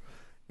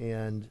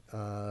 And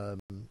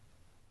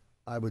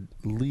I would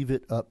leave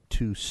it up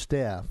to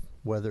staff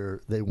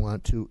whether they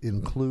want to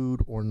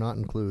include or not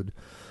include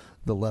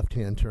the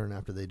left-hand turn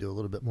after they do a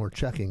little bit more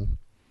checking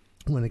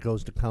when it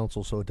goes to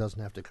council, so it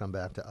doesn't have to come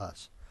back to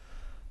us.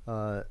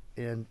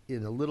 And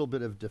in a little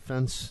bit of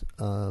defense,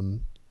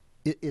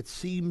 it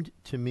seemed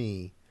to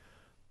me,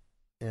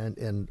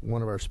 and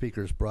one of our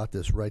speakers brought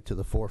this right to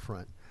the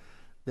forefront,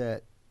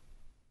 that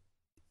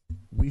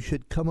we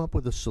should come up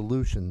with a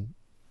solution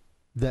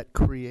that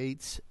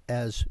creates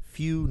as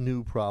few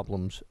new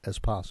problems as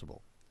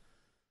possible.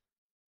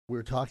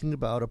 we're talking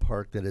about a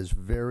park that is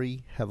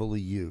very heavily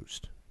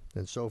used.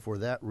 And so for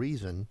that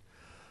reason,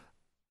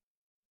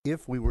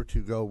 if we were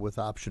to go with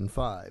option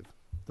 5,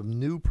 the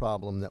new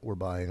problem that we're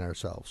buying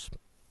ourselves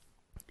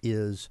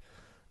is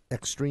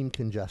extreme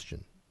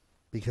congestion,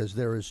 because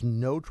there is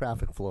no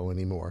traffic flow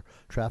anymore.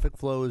 Traffic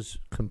flow is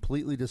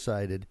completely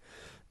decided,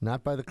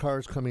 not by the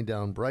cars coming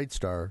down Bright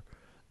Star.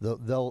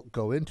 They'll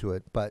go into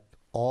it, but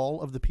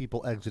all of the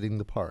people exiting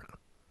the park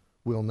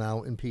will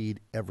now impede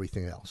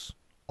everything else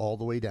all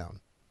the way down.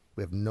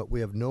 We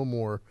have no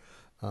more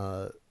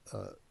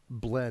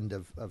blend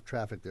of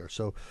traffic there.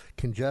 So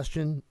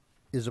congestion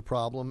is a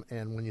problem,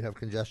 and when you have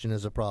congestion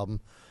as a problem,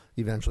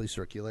 eventually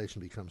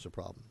circulation becomes a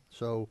problem.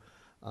 So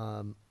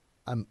I'm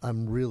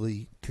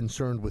really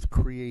concerned with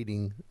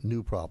creating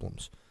new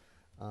problems.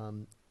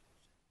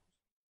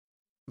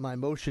 My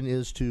motion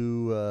is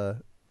to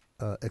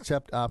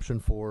accept option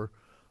 4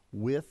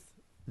 with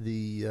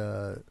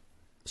the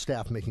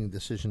staff making a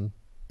decision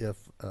if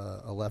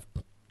a left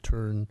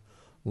turn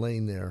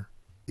lane there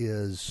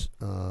is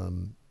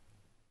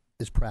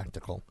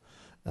practical,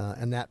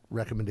 and that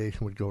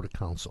recommendation would go to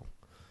council,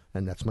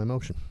 and that's my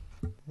motion.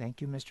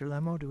 Thank you, Mr.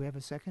 Lemo. Do we have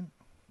a second?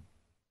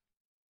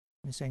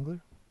 Ms.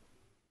 Engler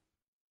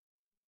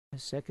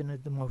has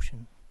seconded the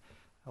motion.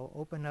 I'll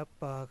open up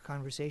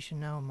conversation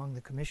now among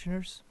the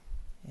commissioners.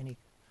 Any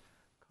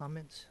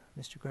comments,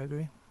 Mr.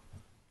 Gregory?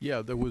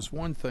 Yeah, there was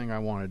one thing I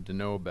wanted to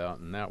know about,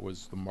 and that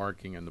was the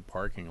marking in the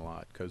parking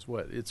lot. Because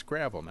it's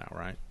gravel now,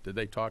 right? Did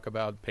they talk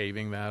about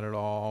paving that at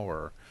all,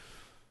 or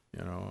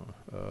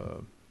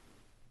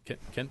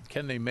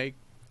can they make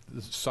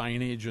the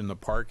signage and the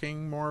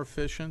parking more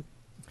efficient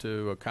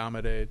to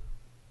accommodate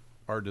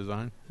our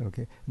design?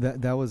 Okay,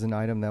 that was an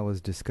item that was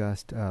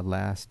discussed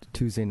last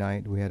Tuesday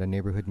night. We had a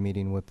neighborhood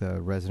meeting with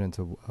the residents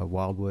of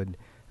Wildwood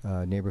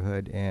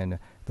neighborhood, and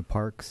the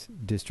Parks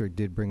District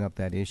did bring up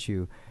that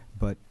issue.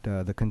 But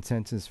the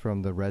consensus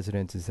from the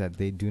residents is that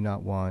they do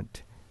not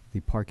want the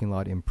parking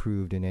lot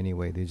improved in any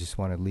way. They just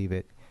want to leave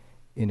it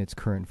in its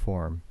current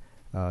form.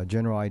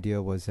 General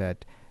idea was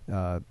that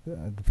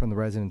from the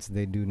residents,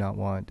 they do not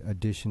want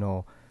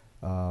additional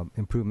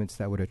improvements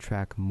that would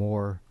attract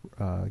more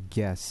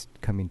guests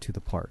coming to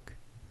the park.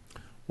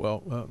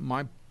 Well,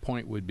 my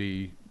point would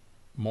be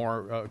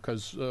more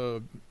because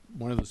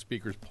one of the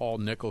speakers, Paul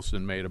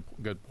Nicholson, made a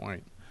good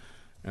point.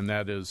 And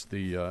that is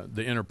the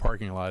inner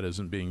parking lot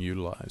isn't being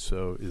utilized.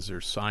 So, is there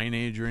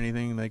signage or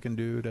anything they can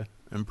do to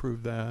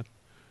improve that?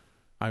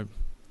 I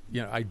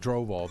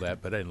drove all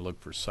that, but I didn't look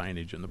for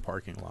signage in the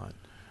parking lot.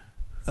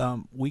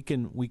 We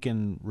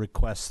can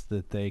request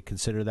that they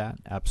consider that.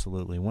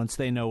 Absolutely. Once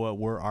they know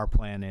what our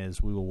plan is,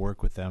 we will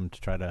work with them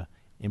to try to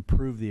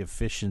improve the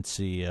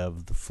efficiency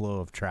of the flow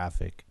of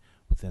traffic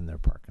within their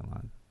parking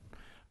lot.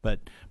 But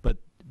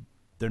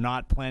they're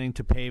not planning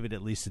to pave it,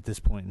 at least at this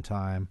point in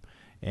time.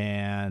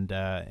 And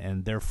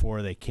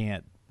therefore they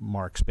can't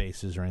mark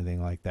spaces or anything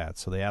like that.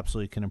 So they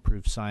absolutely can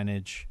improve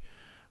signage.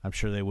 I'm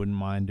sure they wouldn't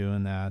mind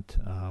doing that.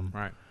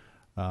 Right.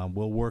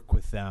 We'll work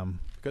with them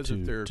because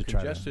if they're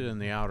congested in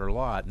the outer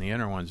lot and the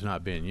inner one's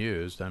not being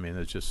used, I mean,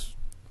 it's just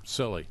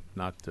silly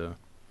not to.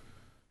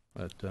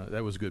 But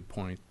that was a good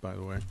point, by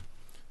the way.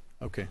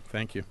 Okay,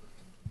 thank you.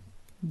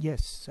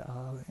 Yes,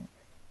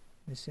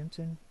 Ms.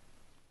 Simpson.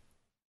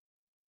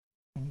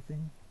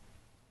 Anything?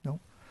 No.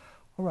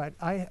 All right.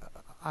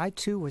 I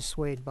too was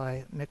swayed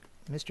by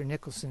Mr.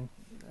 Nicholson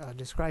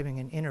describing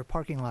an inner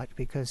parking lot,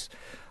 because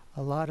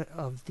a lot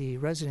of the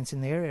residents in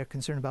the area are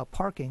concerned about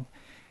parking.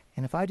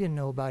 And if I didn't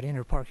know about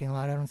inner parking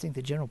lot, I don't think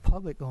the general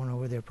public going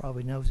over there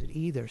probably knows it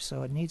either.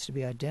 So it needs to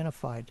be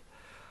identified.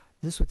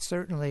 This would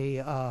certainly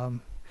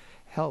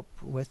help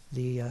with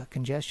the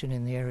congestion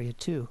in the area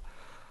too.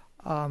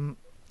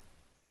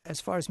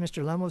 As far as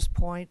Mr. Lemo's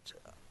point,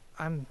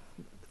 I'm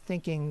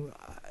thinking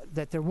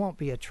that there won't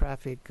be a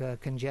traffic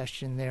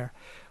congestion there.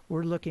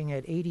 We're looking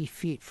at 80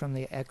 feet from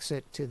the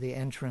exit to the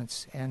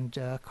entrance, and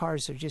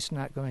cars are just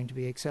not going to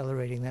be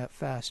accelerating that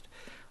fast.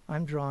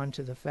 I'm drawn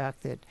to the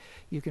fact that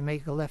you can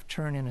make a left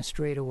turn in a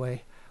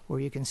straightaway where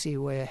you can see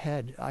way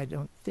ahead. I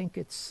don't think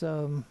it's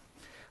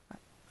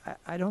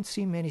I don't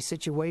see many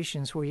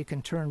situations where you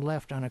can turn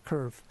left on a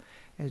curve.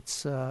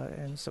 It's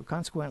and so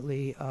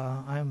consequently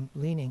I'm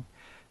leaning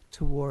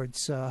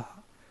towards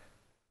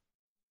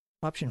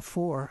option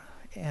 4,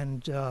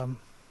 and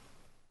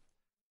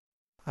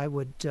I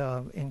would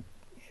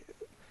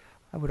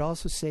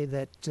also say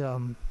that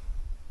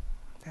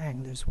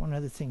there's one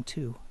other thing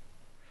too.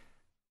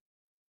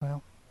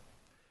 Well,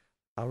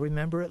 I'll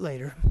remember it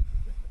later.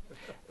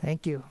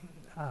 Thank you.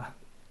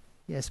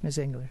 Yes, Ms.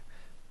 Engler.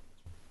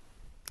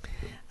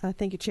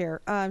 Thank you,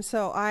 Chair.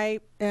 So I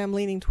am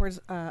leaning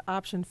towards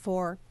option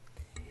 4.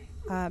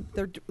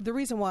 The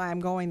reason why I'm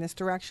going this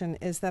direction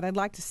is that I'd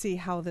like to see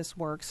how this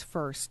works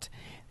first.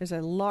 There's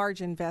a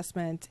large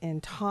investment in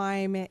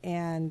time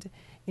and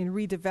in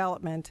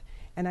redevelopment,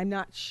 and I'm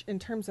not in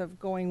terms of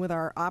going with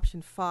our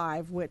option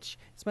 5, which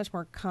is much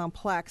more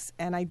complex,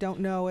 and I don't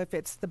know if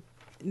it's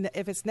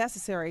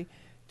necessary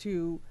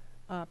to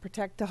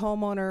protect the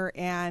homeowner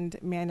and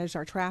manage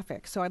our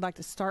traffic. So I'd like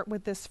to start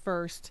with this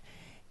first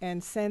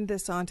and send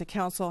this on to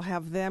council,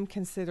 have them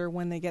consider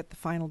when they get the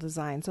final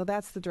design. So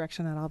that's the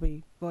direction that I'll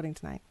be voting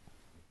tonight.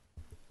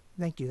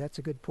 Thank you. That's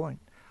a good point.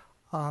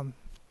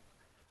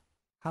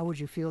 How would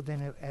you feel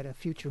then at a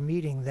future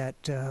meeting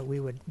that we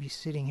would be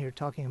sitting here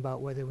talking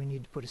about whether we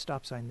need to put a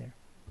stop sign there?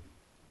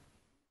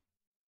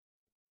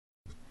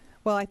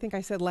 Well, I think I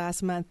said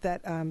last month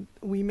that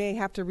we may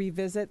have to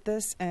revisit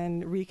this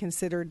and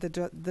reconsider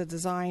the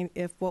design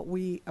if what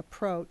we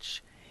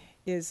approach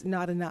is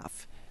not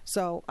enough.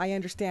 So I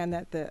understand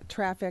that the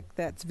traffic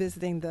that's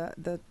visiting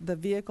the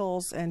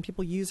vehicles and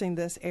people using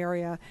this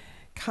area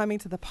coming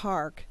to the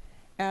park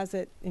as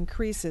it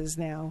increases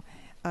now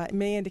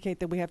may indicate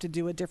that we have to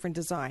do a different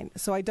design.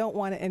 So I don't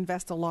want to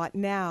invest a lot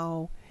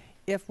now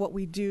if what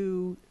we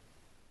do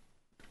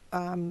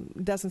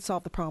doesn't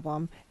solve the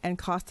problem and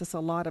cost us a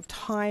lot of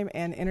time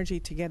and energy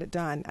to get it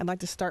done. I'd like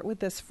to start with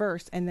this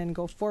first and then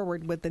go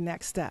forward with the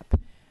next step.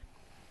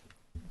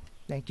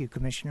 Thank you,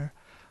 Commissioner.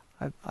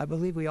 I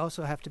believe we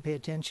also have to pay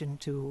attention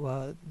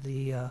to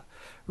the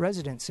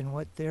residents and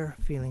what their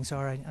feelings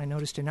are. I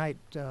noticed tonight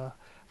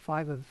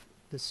 5 of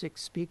the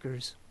 6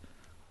 speakers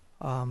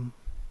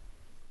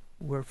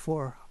were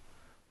for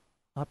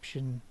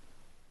option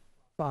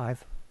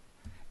 5,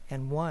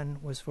 and 1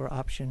 was for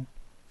option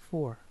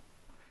 4.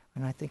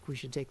 And I think we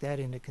should take that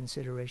into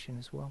consideration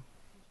as well.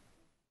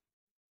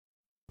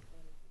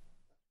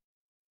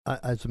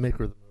 As a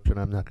maker of the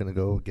motion, I'm not going to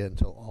go again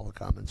until all the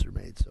comments are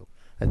made. So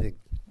I think.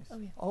 Oh,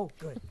 yeah. Oh,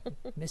 good.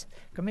 Miss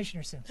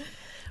Commissioner Simpson.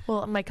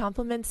 Well, my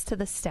compliments to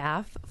the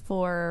staff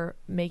for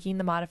making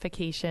the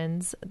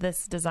modifications.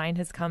 This design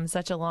has come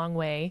such a long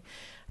way.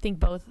 I think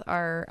both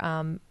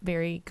are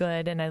very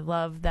good, and I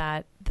love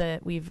that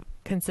we've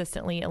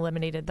consistently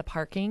eliminated the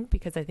parking,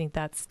 because I think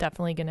that's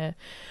definitely going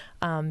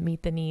to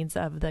meet the needs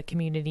of the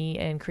community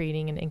and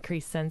creating an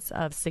increased sense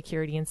of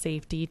security and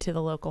safety to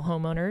the local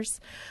homeowners.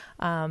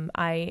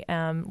 I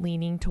am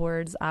leaning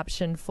towards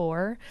option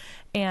 4,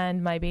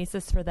 and my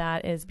basis for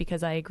that is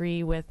because I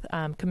agree with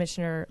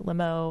Commissioner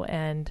Lemo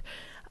and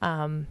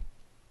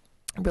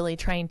really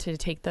trying to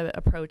take the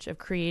approach of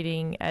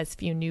creating as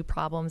few new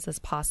problems as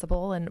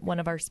possible. And one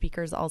of our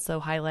speakers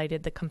also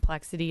highlighted the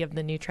complexity of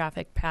the new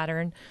traffic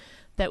pattern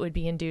that would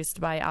be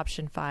induced by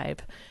option 5.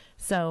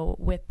 So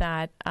with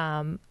that,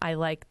 I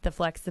like the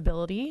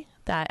flexibility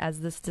that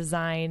as this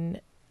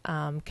design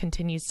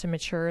continues to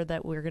mature,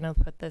 that we're going to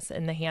put this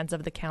in the hands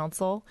of the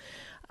council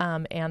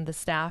and the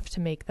staff to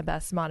make the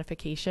best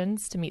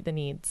modifications to meet the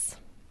needs.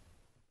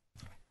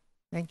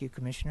 Thank you,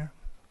 Commissioner.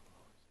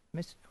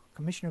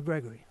 Commissioner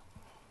Gregory.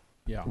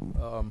 Yeah.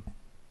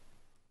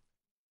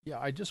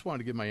 I just wanted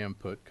to give my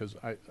input because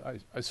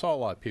I saw a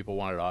lot of people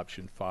wanted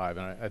option 5,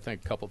 and I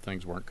think a couple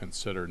things weren't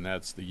considered, and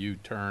that's the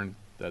U-turn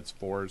that's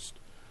forced.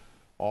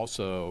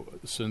 Also,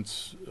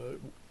 since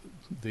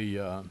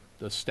the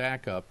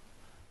stack up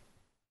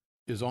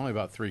is only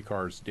about 3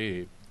 cars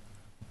deep,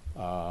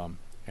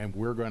 and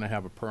we're going to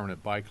have a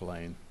permanent bike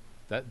lane,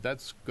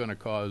 that's going to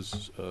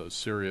cause a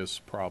serious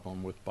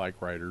problem with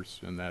bike riders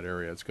in that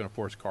area. It's going to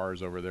force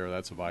cars over there.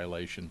 That's a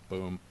violation.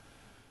 Boom.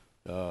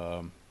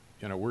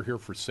 We're here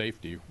for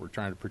safety. We're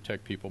trying to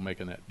protect people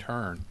making that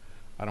turn.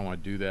 I don't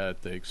want to do that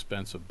at the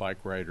expense of bike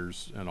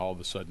riders, and all of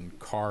a sudden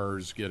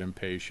cars get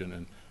impatient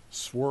and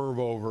swerve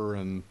over,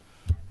 and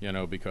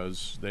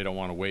because they don't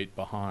want to wait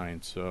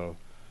behind. So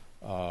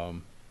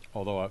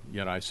although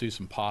I see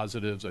some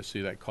positives, I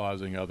see that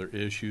causing other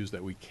issues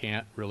that we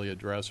can't really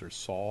address or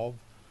solve.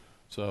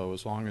 So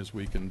as long as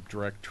we can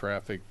direct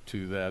traffic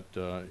to that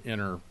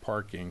inner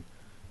parking,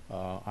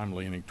 I'm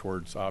leaning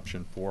towards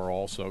option 4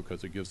 also,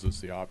 because it gives us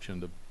the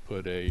option to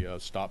put a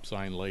stop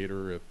sign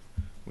later if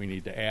we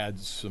need to add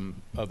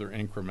some other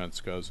increments,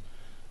 because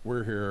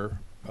we're here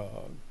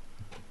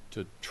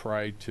to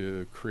try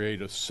to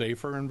create a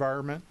safer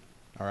environment,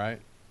 all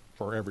right,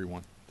 for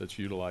everyone that's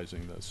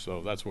utilizing this.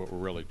 So that's what we're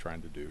really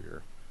trying to do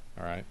here,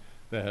 all right?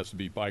 That has to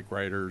be bike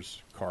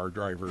riders, car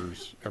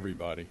drivers,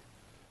 everybody.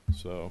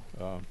 So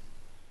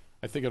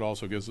I think it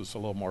also gives us a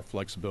little more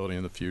flexibility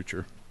in the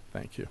future.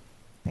 Thank you.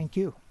 Thank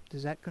you.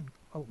 Does that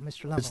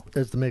Mr. Lemo?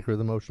 As the maker of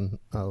the motion,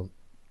 I'll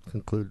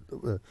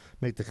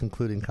make the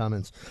concluding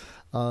comments.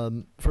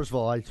 First of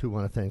all, I too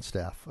want to thank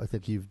staff. I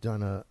think you've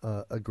done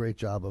a great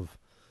job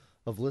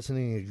of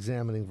listening and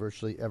examining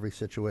virtually every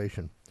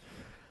situation.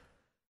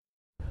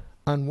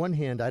 On one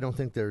hand, I don't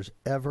think there's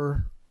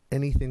ever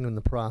anything in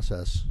the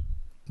process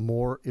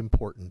more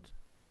important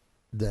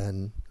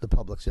than the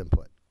public's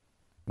input,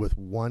 with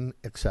one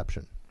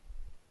exception.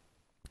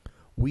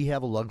 We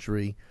have a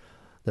luxury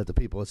that the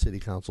people at City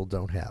Council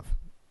don't have.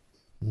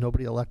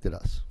 Nobody elected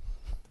us.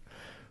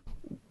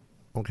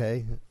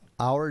 Okay?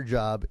 Our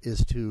job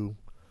is to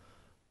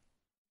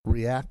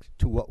react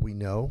to what we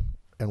know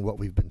and what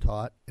we've been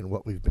taught and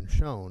what we've been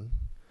shown.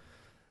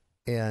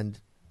 And,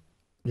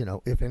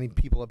 if any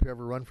people up here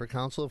ever run for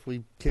council, if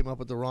we came up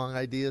with the wrong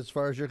idea as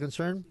far as you're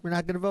concerned, we're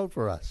not going to vote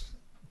for us.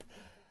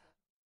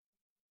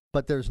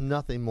 But there's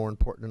nothing more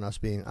important than us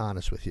being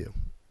honest with you.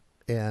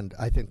 And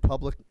I think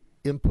public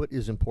input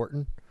is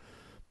important.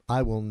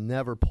 I will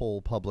never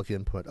pull public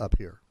input up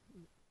here.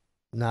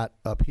 not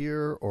up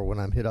here or when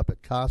I'm hit up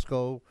at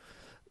Costco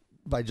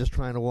by just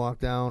trying to walk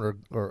down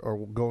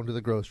or go into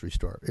the grocery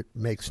store. It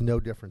makes no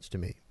difference to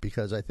me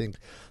because I think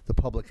the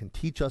public can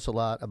teach us a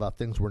lot about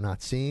things we're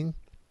not seeing.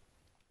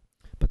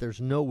 But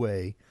there's no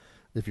way,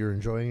 if you're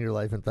enjoying your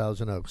life in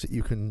Thousand Oaks, that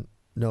you can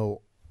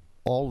know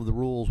all of the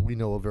rules we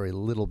know a very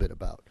little bit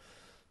about.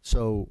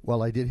 So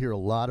while I did hear a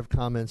lot of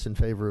comments in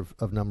favor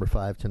of number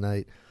 5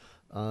 tonight,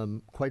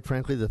 quite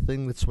frankly, the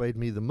thing that swayed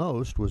me the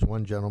most was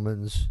one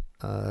gentleman's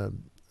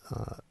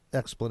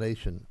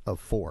explanation of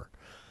 4.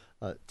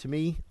 To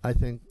me, I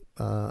think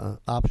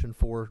option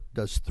 4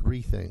 does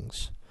 3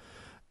 things.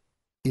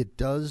 It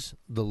does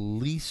the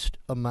least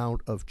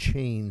amount of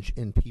change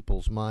in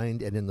people's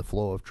mind and in the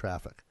flow of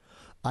traffic.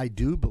 I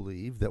do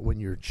believe that when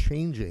you're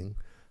changing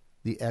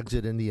the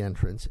exit and the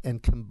entrance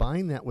and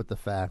combine that with the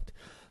fact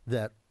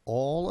that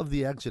all of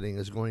the exiting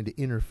is going to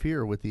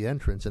interfere with the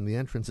entrance and the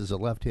entrance is a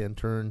left-hand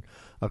turn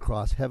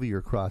across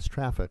heavier cross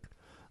traffic,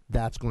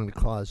 that's going to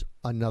cause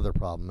another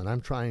problem. And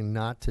I'm trying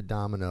not to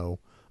domino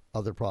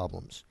other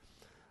problems.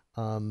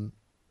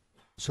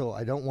 So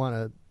I don't want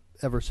to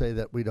ever say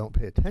that we don't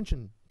pay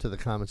attention to the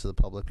comments of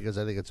the public because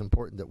I think it's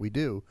important that we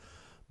do.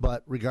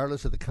 But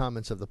regardless of the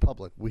comments of the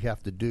public, we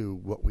have to do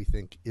what we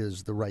think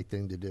is the right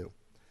thing to do.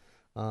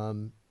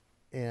 And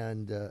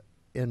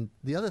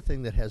the other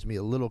thing that has me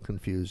a little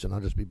confused, and I'll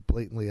just be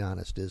blatantly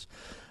honest, is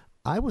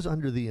I was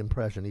under the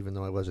impression, even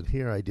though I wasn't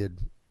here, I did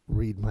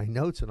read my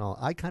notes and all,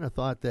 I kind of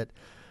thought that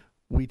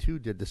we too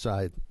did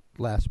decide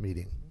last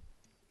meeting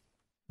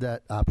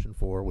that option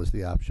 4 was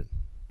the option.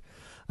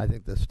 I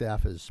think the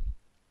staff has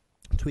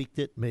tweaked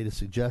it, made a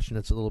suggestion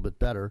it's a little bit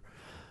better.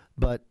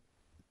 But,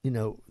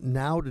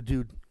 now to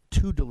do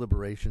 2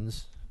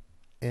 deliberations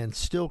and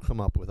still come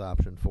up with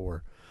option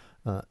 4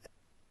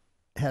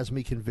 has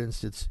me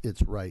convinced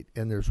it's right.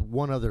 And there's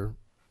one other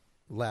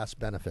last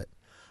benefit.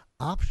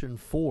 Option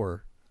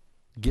 4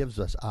 gives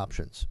us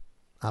options.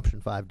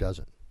 Option 5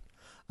 doesn't.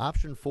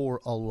 Option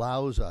 4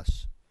 allows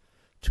us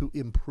to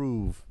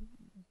improve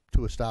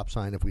to a stop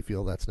sign if we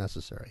feel that's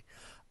necessary.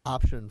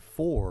 Option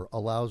 4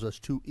 allows us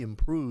to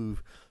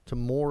improve to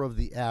more of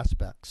the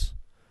aspects,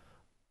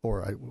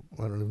 or I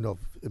don't even know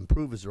if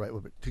improve is the right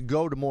word, but to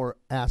go to more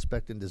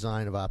aspect and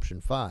design of option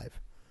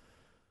 5.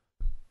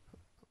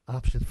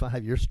 Option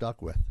 5 you're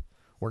stuck with.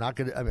 We're not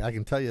going to, I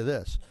can tell you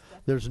this,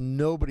 there's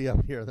nobody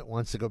up here that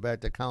wants to go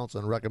back to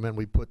council and recommend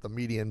we put the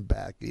median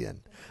back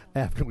in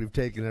after we've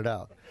taken it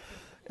out.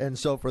 And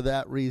so for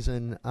that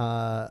reason,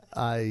 no,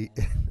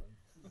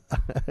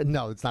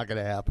 it's not going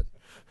to happen.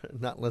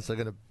 Not unless they're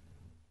going to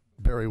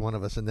bury one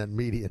of us in that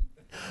median.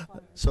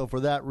 So for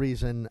that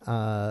reason,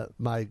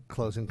 my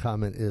closing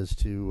comment is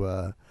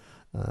to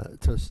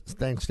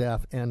thank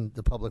staff and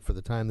the public for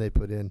the time they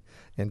put in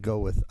and go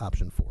with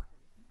option 4.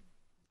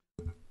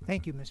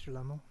 Thank you, Mr.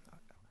 Lemo.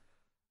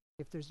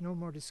 If there's no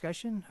more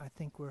discussion, I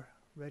think we're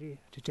ready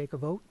to take a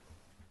vote.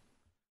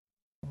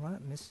 All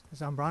right, Ms.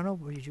 Zambrano,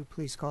 would you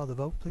please call the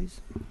vote,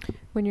 please?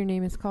 When your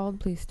name is called,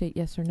 please state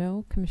yes or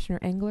no. Commissioner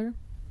Engler?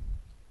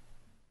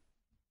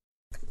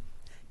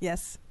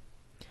 Yes.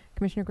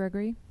 Commissioner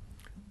Gregory?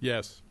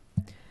 Yes.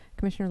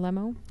 Commissioner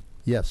Lemo?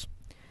 Yes.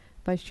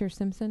 Vice Chair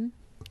Simpson?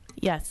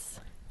 Yes.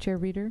 Chair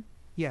Reeder?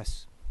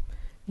 Yes.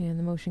 And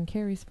the motion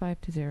carries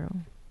 5-0.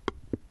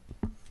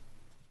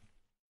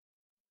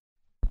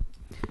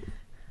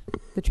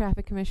 The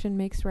Traffic Commission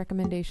makes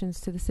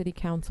recommendations to the City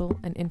Council,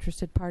 and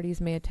interested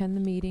parties may attend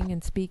the meeting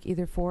and speak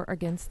either for or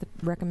against the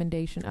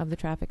recommendation of the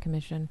Traffic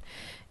Commission.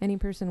 Any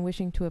person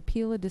wishing to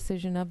appeal a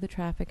decision of the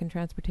Traffic and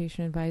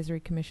Transportation Advisory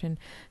Commission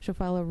shall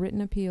file a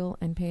written appeal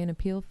and pay an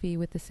appeal fee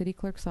with the City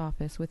Clerk's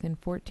office within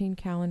 14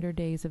 calendar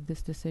days of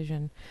this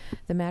decision.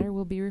 The matter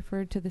will be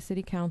referred to the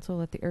City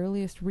Council at the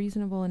earliest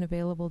reasonable and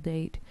available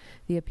date.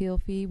 The appeal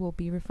fee will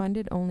be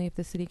refunded only if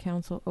the City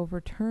Council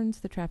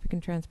overturns the Traffic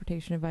and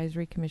Transportation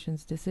Advisory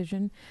Commission's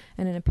decision,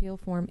 and an appeal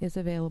form is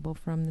available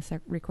from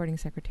the recording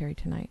secretary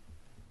tonight.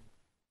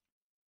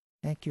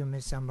 Thank you,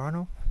 Ms.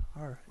 Zambrano.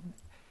 Our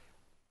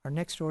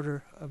next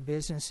order of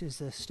business is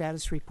the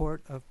status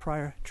report of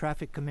prior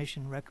Traffic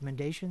Commission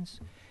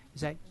recommendations.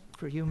 Is that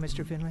for you,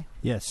 Mr. Finley?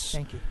 Yes.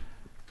 Thank you.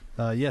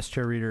 Yes,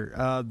 Chair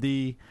Reeder.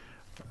 The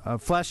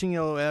flashing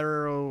yellow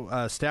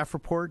arrow staff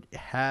report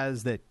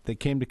that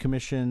came to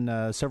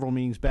Commission several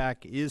meetings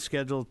back is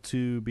scheduled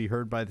to be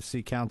heard by the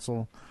City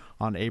Council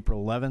on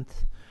April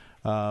 11th.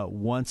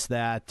 Once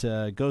that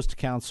goes to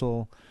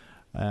council,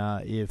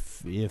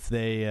 if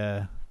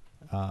they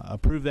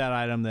approve that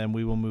item, then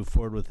we will move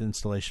forward with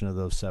installation of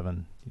those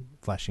 7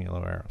 flashing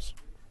yellow arrows.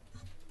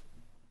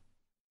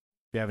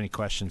 If you have any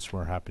questions,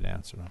 we're happy to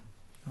answer them.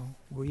 Oh,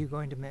 were you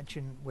going to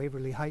mention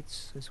Waverly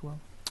Heights as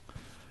well?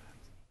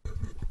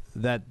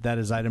 That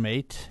is item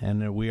 8,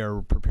 and we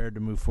are prepared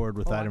to move forward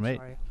with item 8.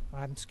 Sorry.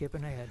 I'm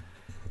skipping ahead.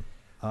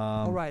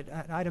 All right,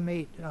 item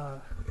 8.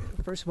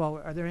 First of all,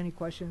 are there any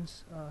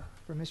questions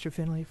for Mr.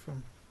 Finley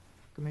from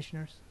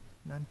commissioners?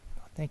 None?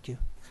 Thank you.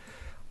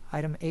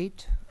 Item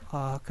 8,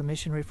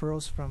 commission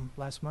referrals from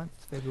last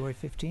month, February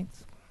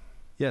 15th.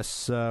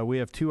 Yes, we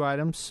have 2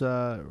 items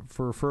for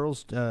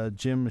referrals.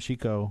 Jim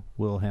Machiko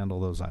will handle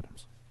those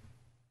items.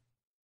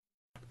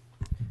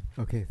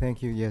 Okay,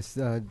 thank you. Yes,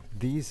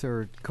 these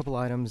are a couple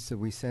items that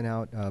we sent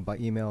out by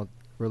email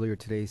earlier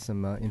today,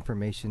 some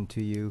information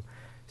to you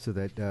so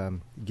that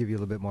give you a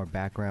little bit more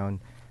background.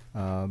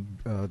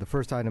 The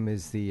first item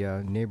is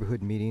the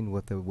neighborhood meeting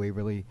with the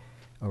Waverly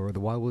or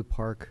the Wildwood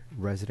Park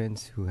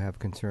residents who have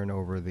concern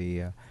over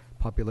the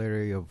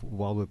popularity of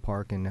Wildwood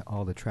Park and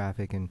all the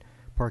traffic and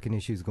parking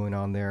issues going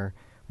on there.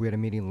 We had a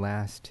meeting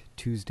last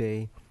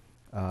Tuesday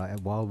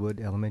at Wildwood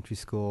Elementary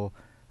School.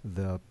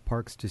 The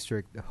Parks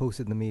District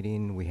hosted the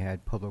meeting. We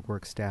had Public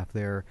Works staff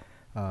there,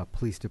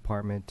 Police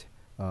Department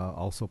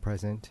also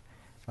present.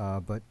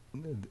 But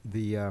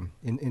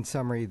in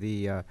summary,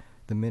 the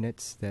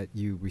minutes that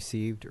you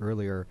received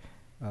earlier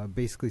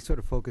basically sort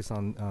of focus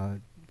on a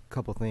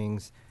couple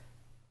things.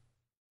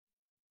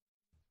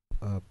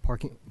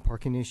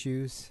 Parking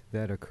issues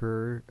that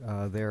occur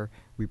there.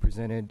 We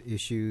presented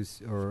issues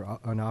or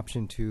an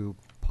option to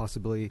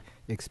possibly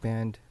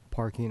expand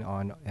parking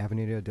on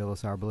Avenida de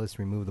los Arboles,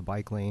 remove the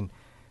bike lane.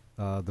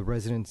 The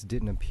residents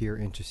didn't appear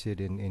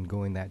interested in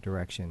going that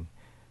direction.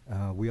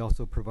 We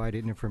also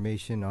provided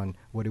information on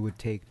what it would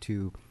take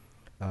to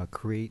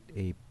create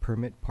a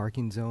permit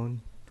parking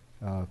zone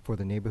for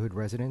the neighborhood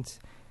residents,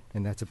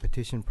 and that's a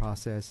petition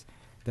process.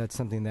 That's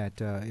something that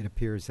it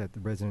appears that the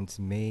residents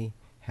may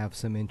have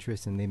some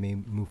interest and they may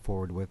move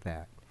forward with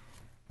that.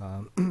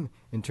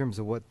 In terms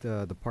of what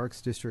the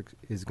Parks District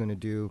is going to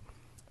do,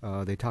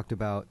 they talked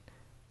about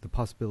the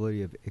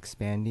possibility of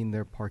expanding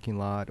their parking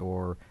lot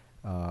or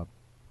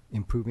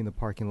improving the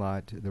parking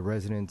lot. The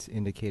residents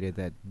indicated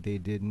that they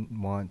didn't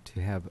want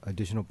to have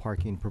additional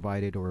parking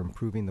provided or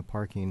improving the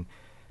parking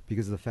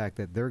because of the fact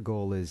that their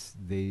goal is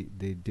they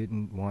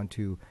didn't want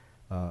to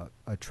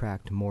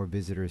attract more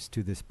visitors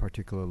to this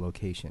particular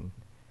location.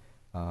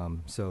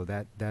 So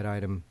that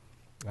item,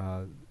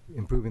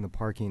 improving the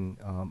parking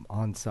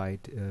on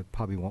site,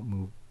 probably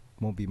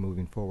won't be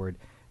moving forward.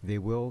 They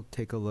will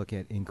take a look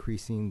at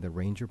increasing the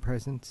ranger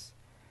presence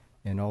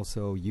and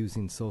also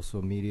using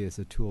social media as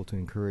a tool to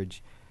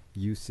encourage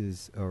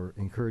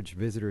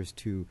visitors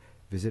to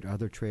visit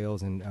other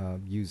trails and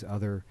use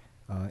other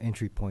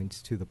entry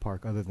points to the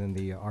park other than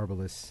the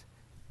Arboles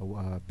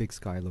Big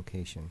Sky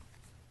location.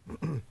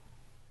 And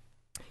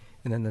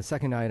then the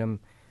second item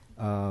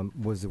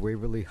was the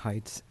Waverly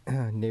Heights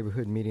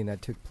neighborhood meeting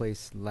that took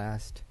place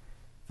last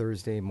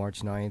Thursday,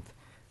 March 9th.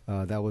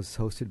 That was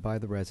hosted by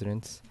the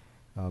residents.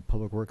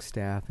 Public Works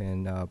staff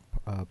and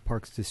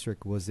Parks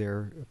District was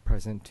there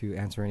present to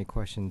answer any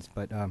questions.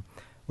 But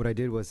what I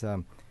did was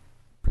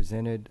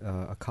presented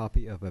a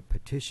copy of a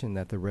petition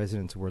that the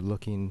residents were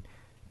looking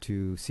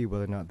to see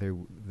whether or not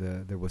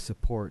there was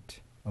support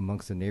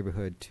amongst the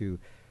neighborhood to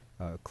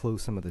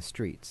close some of the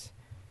streets.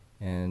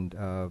 And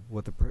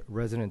what the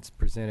residents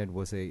presented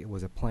was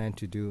a plan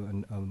to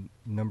do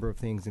a number of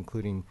things,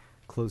 including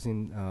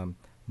closing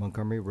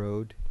Montgomery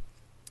Road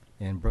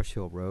and Brush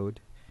Hill Road,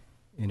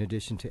 in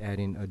addition to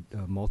adding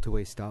a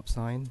multi-way stop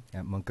sign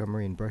at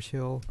Montgomery and Brush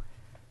Hill,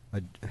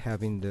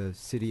 having the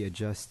city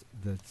adjust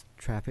the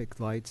traffic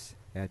lights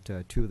at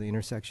 2 of the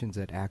intersections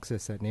that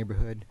access that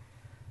neighborhood,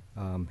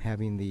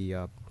 having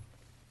the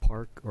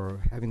park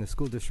or having the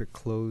school district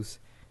close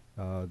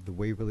the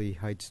Waverly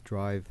Heights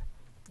Drive,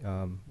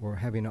 or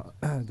having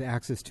the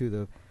access to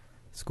the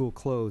school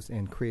closed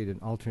and create an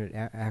alternate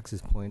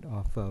access point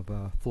off of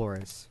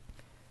Flores.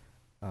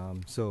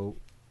 So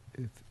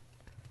if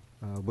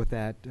with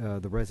that,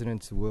 the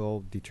residents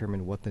will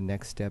determine what the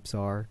next steps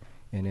are,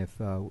 and if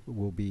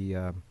we'll be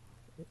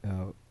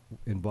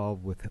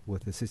involved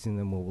with assisting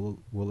them,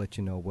 we'll let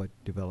you know what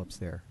develops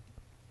there.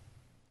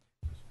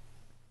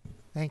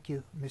 Thank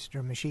you,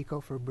 Mr.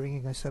 Machiko, for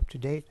bringing us up to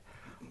date.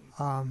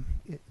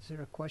 Is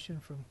there a question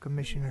from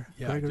Commissioner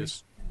Gregory?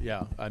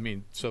 I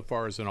mean, so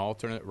far as an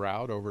alternate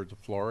route over to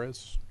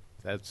Flores,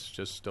 that's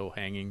just still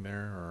hanging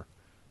there, or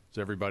is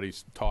everybody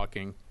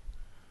talking?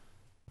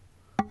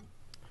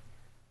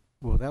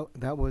 Well,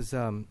 that was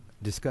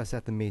discussed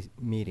at the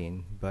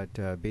meeting,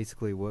 but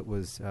basically what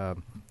was,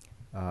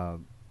 I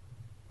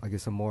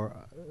guess, a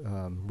more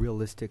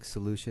realistic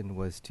solution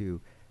was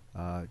to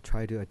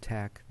try to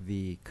attack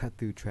the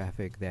cut-through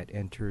traffic that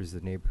enters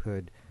the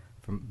neighborhood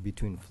from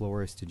between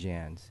Flores to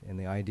Jans. And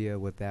the idea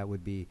with that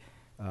would be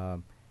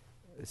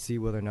see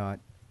whether or not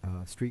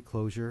street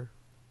closure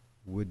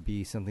would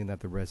be something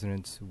that the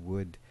residents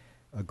would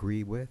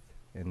agree with,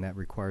 and that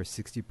requires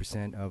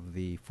 60% of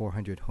the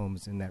 400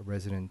 homes in that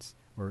residence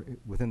or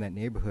within that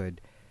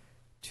neighborhood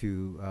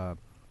to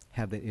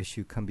have that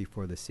issue come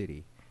before the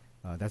city.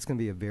 That's going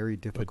to be a very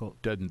difficult.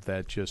 But doesn't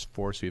that just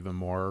force even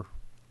more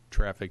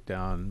traffic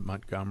down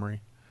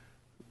Montgomery?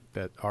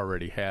 That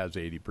already has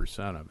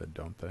 80% of it,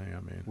 don't they? I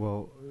mean,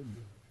 well,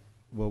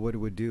 what it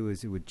would do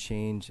is it would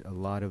change a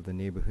lot of the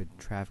neighborhood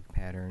traffic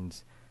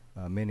patterns.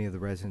 Many of the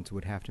residents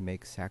would have to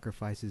make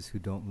sacrifices who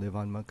don't live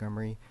on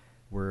Montgomery,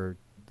 where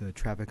the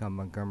traffic on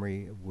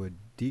Montgomery would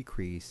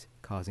decrease,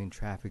 causing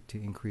traffic to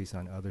increase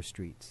on other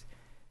streets.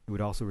 It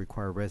would also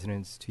require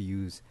residents to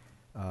use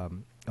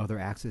other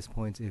access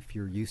points. If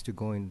you're used to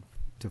going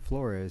to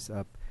Flores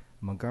up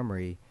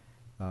Montgomery,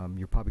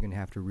 you're probably going to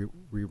have to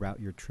reroute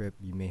your trip.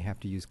 You may have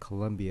to use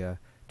Columbia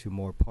to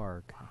Moore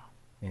Park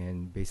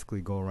and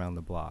basically go around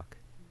the block.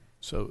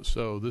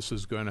 So this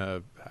is going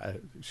to,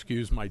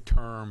 excuse my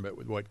term,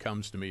 but what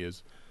comes to me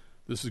is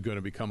this is going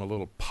to become a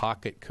little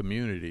pocket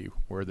community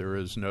where there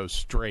is no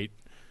straight,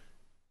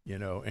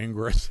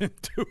 ingress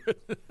into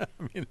it. I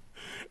mean,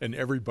 and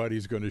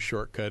everybody's going to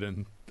shortcut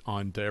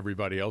onto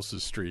everybody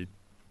else's street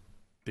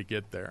to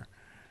get there.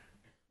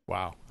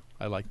 Wow.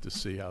 I like to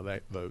see how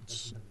that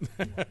votes.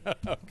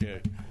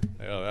 Okay.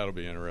 Yeah, that'll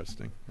be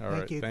interesting. All right.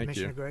 Thank you,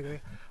 Commissioner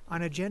Gregory.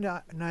 On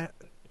agenda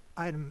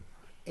item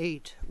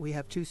 8, we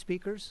have 2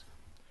 speakers.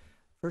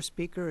 First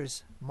speaker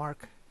is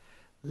Mark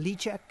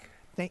Lichek.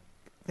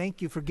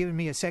 Thank you for giving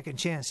me a second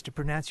chance to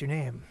pronounce your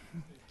name.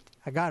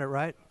 I got it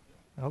right?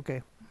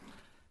 Okay.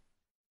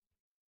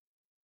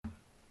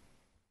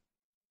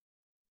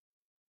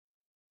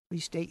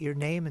 Please state your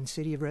name and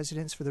city of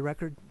residence for the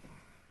record.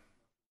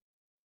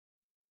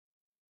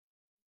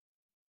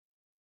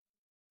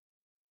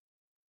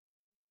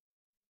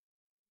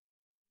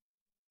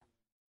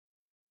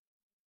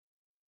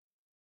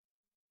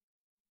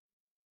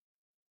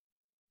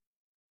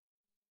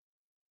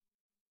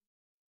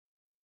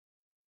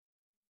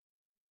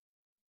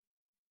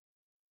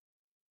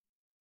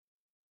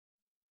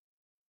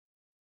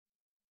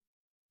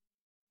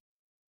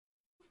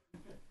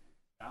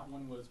 That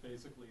one was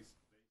basically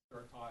they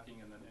start talking,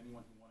 and then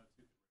anyone who wanted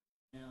to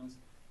raise hands.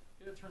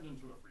 It turned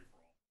into a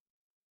free-for-all.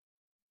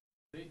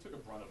 They took a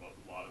brunt of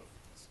a lot of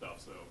stuff,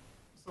 so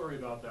sorry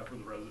about that for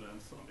the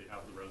residents, on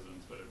behalf of the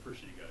residents, but I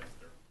appreciate you guys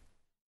there.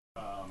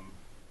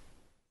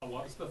 A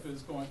lot of stuff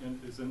is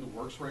in the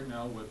works right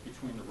now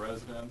between the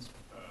residents,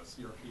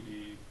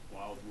 CRPD,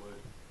 Wildwood.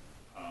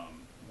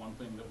 One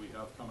thing that we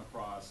have come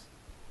across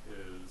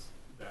is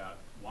that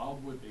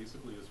Wildwood,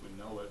 basically as we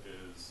know it,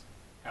 is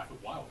half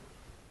of Wildwood.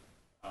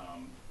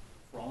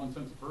 For all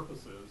intents and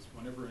purposes,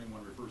 whenever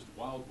anyone refers to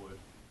Wildwood,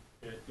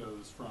 it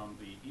goes from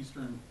the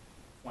eastern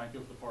flank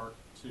of the park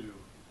to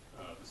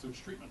the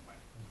sewage treatment plant.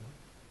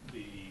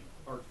 The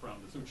part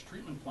from the sewage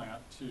treatment plant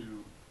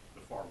to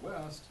the far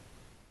west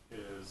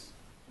is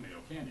Conejo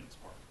Canyons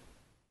Park.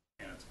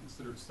 And it's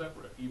considered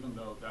separate, even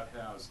though that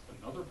has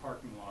another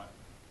parking lot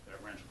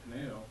at Rancho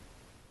Conejo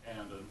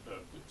and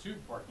the 2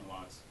 parking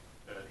lots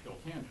at Hill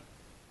Canyon.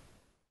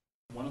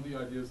 One of the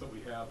ideas that we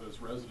have as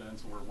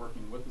residents, and we're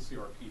working with the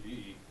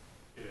CRPD,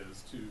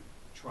 is to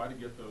try to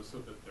get those so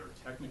that they're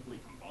technically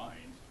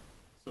combined,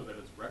 so that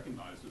it's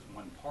recognized as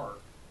one park,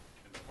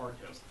 and the park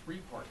has 3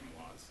 parking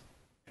lots,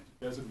 and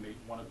to designate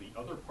one of the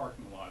other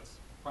parking lots,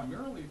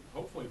 primarily,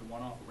 hopefully the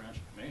one off of Rancho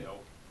Conejo,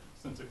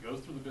 since it goes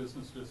through the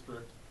business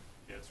district,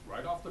 it's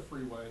right off the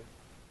freeway,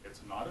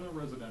 it's not in a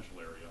residential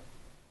area,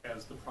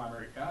 as the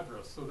primary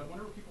address, so that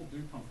whenever people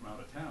do come from out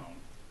of town,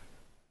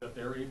 that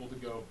they're able to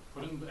go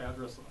put in the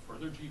address for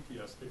their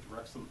GPS, it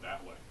directs them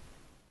that way.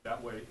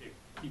 That way, it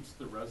keeps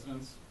the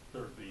residents,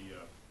 the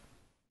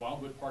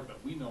Wildwood Park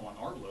that we know on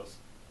our list,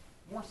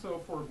 more so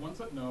for ones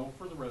that know,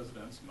 for the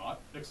residents, not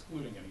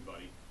excluding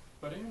anybody,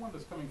 but anyone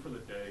that's coming for the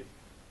day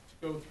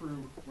to go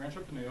through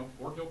Rancho Conejo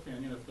or Hill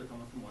Canyon if they're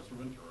coming from Western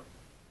Ventura.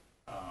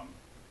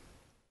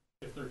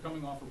 If they're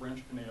coming off of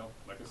Rancho Conejo,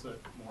 like I said,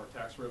 more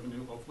tax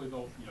revenue. Hopefully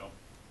they'll,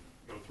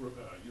 go through,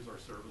 use our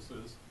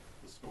services,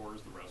 the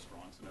stores, the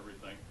restaurants, and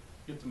everything.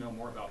 Get to know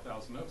more about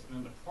Thousand Oaks, and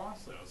in the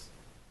process,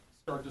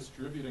 start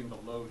distributing the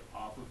load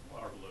off of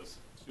our list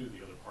to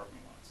the other parking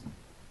lots.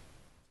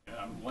 And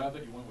I'm glad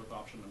that you went with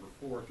option number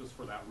 4 just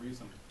for that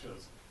reason,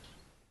 because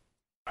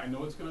I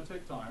know it's going to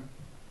take time,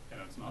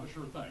 and it's not a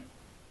sure thing,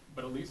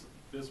 but at least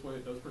this way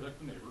it does protect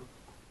the neighbor,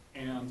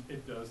 and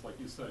it does, like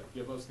you said,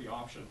 give us the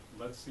option.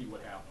 Let's see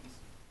what happens.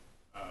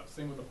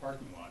 Same with the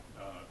parking lot.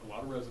 A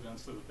lot of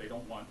residents said that they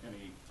don't want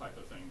any type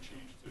of thing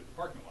changed to the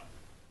parking lot.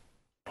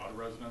 A lot of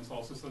residents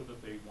also said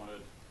that they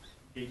wanted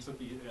gates at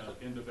the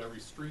end of every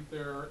street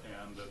there,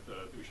 and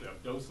that we should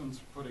have docents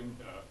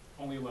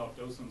only allow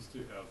docents to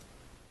have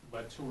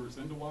led tours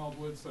into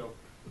Wildwood. So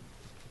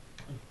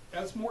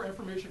as more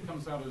information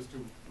comes out as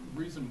to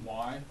reason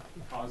why,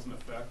 cause and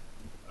effect,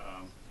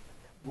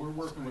 we're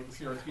working with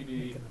the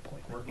CRPD,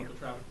 working with the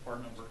traffic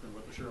department, working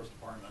with the sheriff's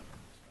department.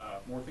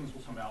 More things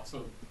will come out.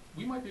 So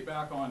we might be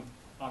back on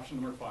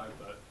option number 5,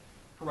 but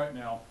for right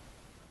now,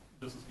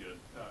 this is good.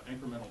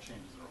 Incremental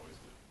changes are always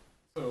good.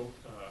 So,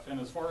 and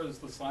as far as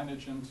the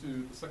signage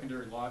into the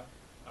secondary lot,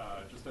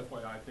 just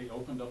FYI, they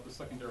opened up the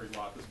secondary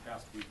lot this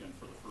past weekend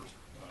for the first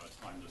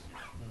time this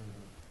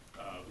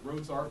year. The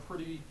roads are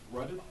pretty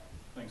rutted,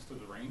 thanks to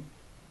the rain.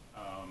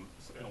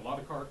 And a lot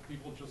of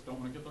people just don't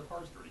want to get their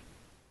cars dirty.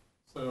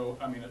 So,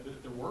 I mean,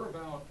 there were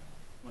about,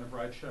 whenever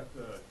I checked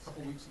a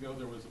couple weeks ago,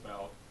 there was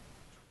about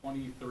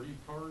 20, 30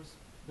 cars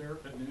there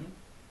at noon.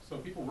 So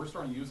people were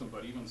starting to use them,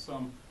 but even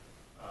some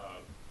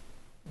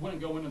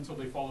wouldn't go in until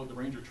they followed the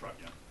Ranger truck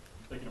in,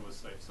 thinking it was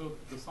safe. So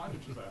the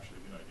signage is actually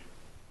a good idea.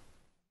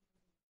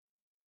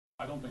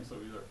 I don't think so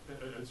either.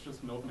 It's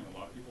just an opening. A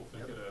lot of people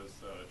think it as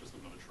just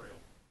another trail.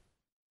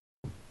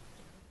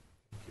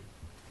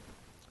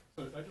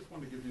 But I just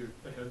wanted to give you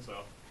a heads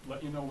up,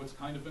 let you know what's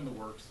kind of in the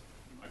works.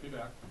 You might be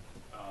back,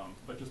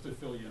 but just to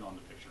fill you in on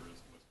the picture is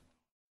what's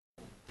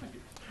going on. Thank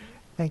you.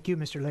 Thank you,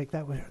 Mr. Lake.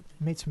 That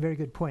made some very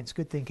good points.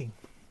 Good thinking.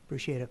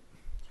 Appreciate it.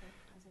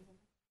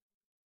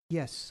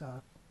 Yes,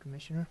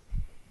 Commissioner.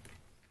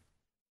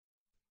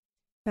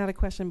 Not a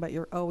question, but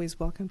you're always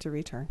welcome to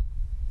return.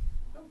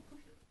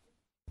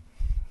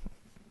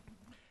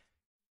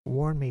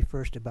 Warn me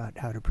first about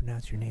how to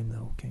pronounce your name,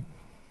 though, okay?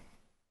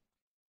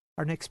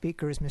 Our next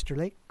speaker is Mr.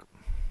 Lake.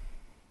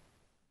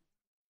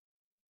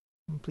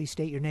 Please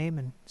state your name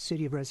and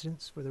city of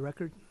residence for the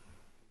record.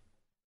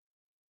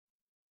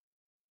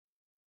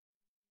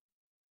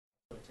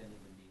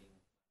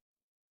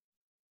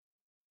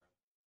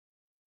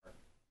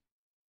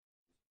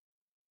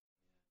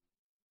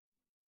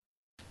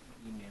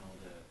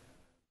 Emailed a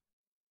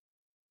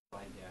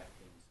slide deck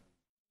and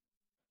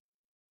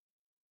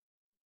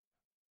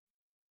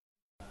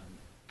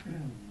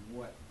some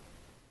what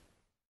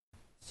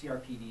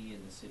CRPD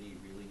and the city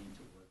really need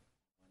to work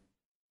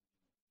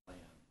on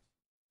plans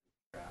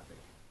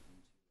traffic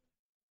into the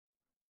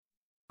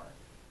park,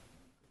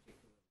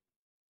 particularly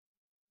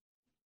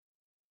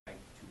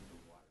right to the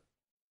water.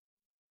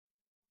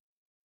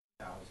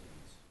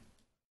 Thousands.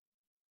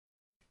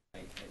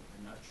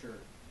 I'm not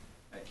sure.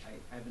 I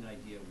have an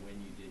idea when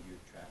you did your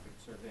traffic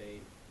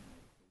survey.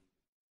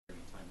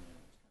 Every time when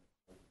it was kind of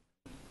cold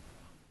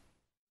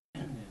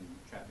and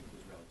traffic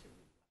was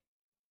relatively light.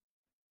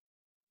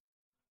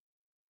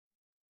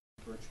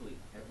 Virtually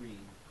every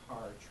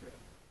car trip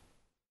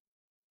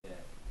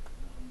that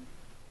is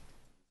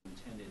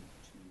intended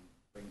to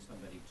bring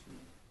somebody to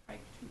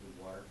hike to the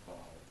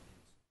waterfall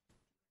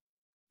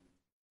is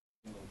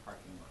single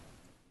parking lot.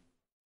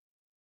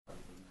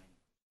 Probably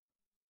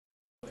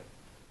 90. But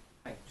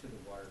hike to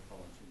the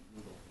waterfall into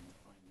Google and you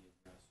find the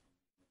address.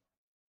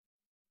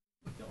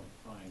 You don't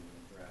find the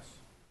address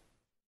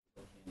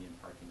for the Canyon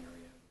parking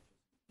area, which is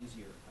an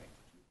easier hike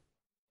to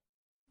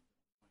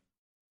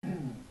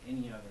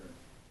any other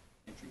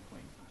entry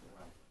point into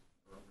Wildwood.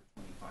 We're over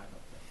 25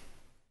 up there.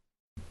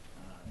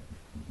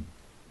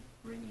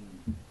 Bringing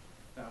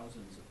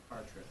thousands of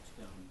car trips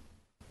down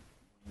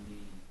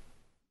Windy,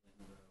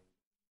 Lynn Road,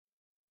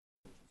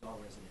 which is all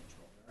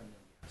residential. There are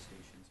no gas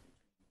stations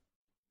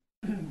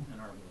between and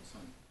Arbor's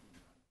on.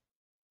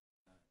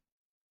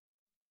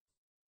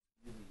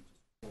 Really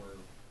just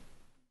for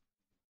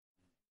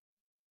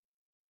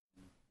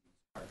these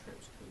car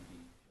trips could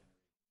be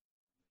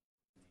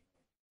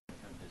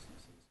generated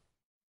businesses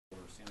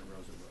or Santa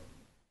Rosa Road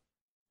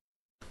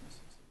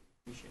businesses that would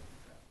appreciate the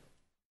traffic.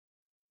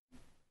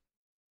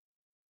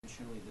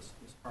 Additionally, this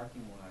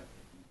parking lot at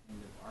the end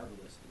of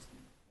Arborist is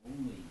the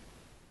only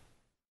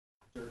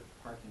dirt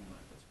parking lot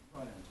that's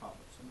right on top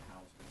of some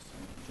houses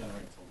and it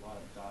generates a lot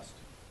of dust.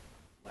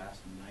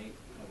 Last night,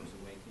 I was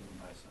awakened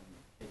by some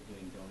kid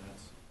doing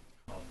donuts.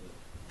 Called the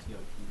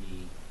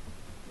TOPD,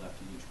 left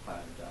a huge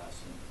cloud of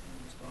dust and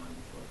was gone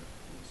before the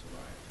police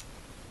arrived.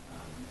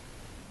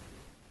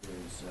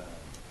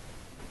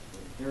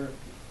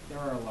 There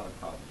are a lot of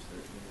problems.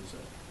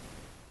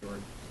 There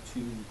were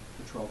 2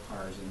 patrol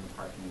cars in the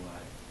parking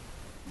lot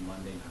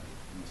Monday night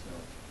until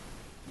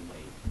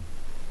late.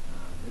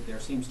 There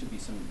seems to be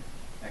some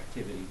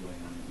activity going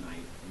on at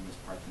night in this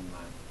parking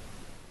lot.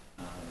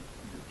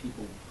 The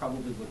people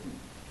probably wouldn't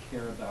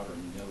care about or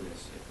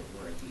notice if it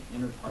were at the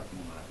inner parking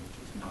lot, which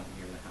is not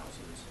near the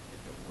houses.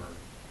 If it were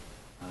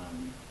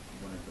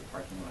one of the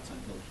parking lots on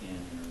Hill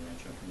Canyon or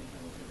Rancho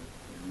Conejo that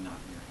are not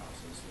near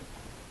houses,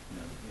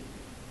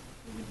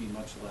 it would be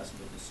much less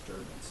of a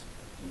disturbance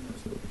in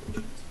those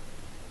locations.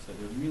 So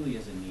there really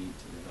is a need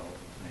to develop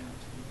a plan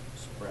to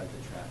spread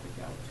the traffic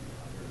out to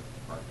other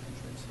park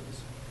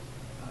entrances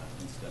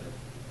instead of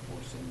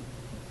forcing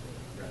the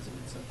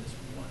residents of this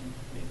one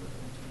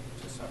neighborhood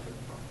to suffer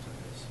the brunt of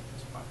this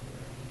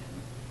popularity. And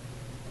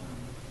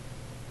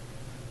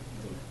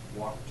the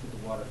walk to the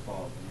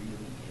waterfall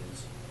really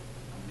is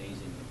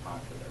amazingly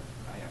popular.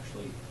 I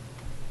actually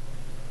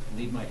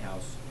leave my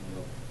house and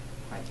go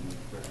hiking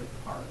at Griffith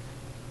Park.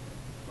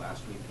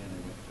 Last weekend I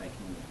went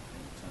hiking at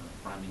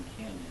Fryman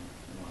Canyon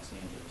in Los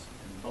Angeles,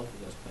 and both of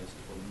those places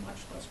were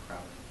much less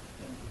crowded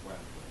than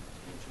Wildwood,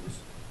 which is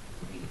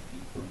 8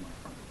 feet from my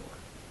front door.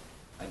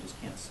 I just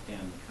can't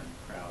stand the kind of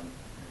crowd.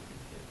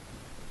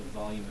 The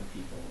volume of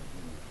people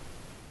and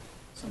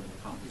some of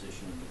the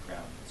composition of the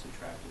crowd that's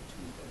attracted to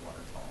the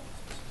waterfall.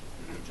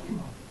 People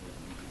jump off of it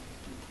and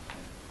do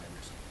kind of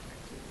high-risk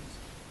activities.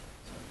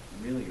 So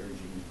I'm really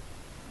urging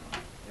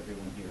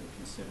everyone here to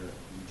consider a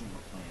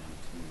regional plan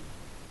to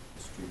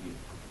distribute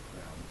the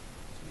crowd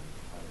to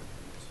other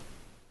groups,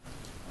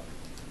 other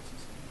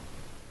entrances.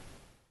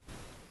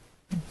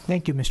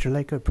 Thank you, Mr.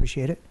 Lake. I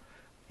appreciate it.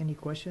 Any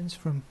questions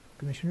from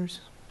commissioners?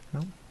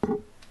 No?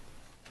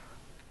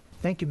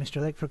 Thank you,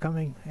 Mr. Lake, for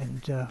coming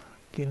and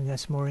giving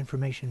us more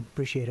information.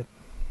 Appreciate it.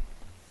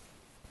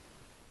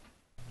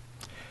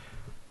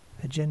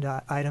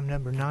 Agenda item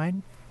number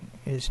 9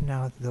 is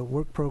now the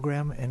work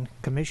program and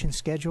commission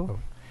schedule.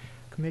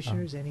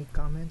 Commissioners, any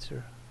comments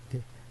or?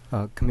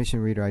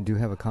 Commissioner Reader, I do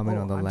have a comment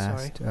on the I'm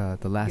last sorry.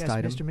 the last yes,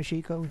 item. Mr.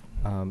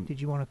 Mashiko, did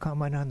you want to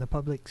comment on the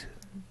public's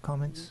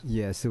comments?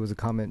 Yes, there was a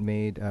comment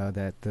made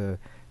that the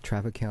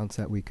traffic counts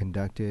that we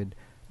conducted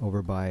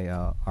over by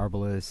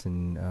Arbalest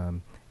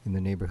and in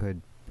the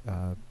neighborhood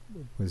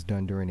was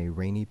done during a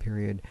rainy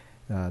period.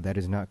 That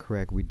is not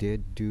correct. We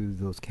did do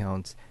those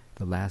counts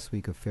the last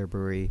week of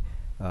February,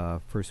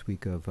 first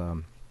week of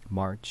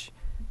March.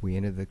 We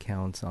ended the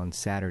counts on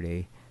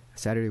Saturday.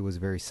 Saturday was a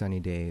very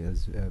sunny day. It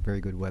was very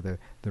good weather.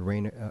 The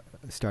rain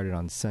started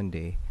on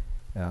Sunday.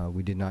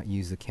 We did not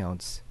use the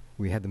counts.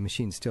 We had the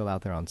machine still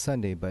out there on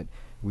Sunday, but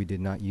we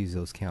did not use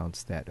those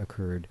counts that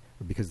occurred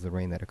because of the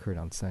rain that occurred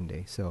on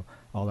Sunday. So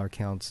all our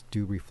counts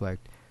do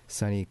reflect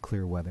sunny,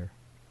 clear weather.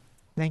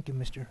 Thank you,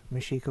 Mr.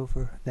 Mashiko,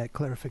 for that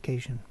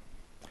clarification.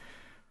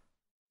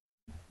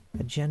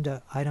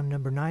 Agenda item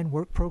number 9,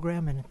 work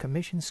program and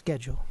commission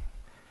schedule.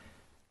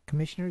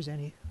 Commissioners,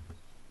 any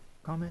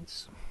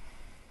comments?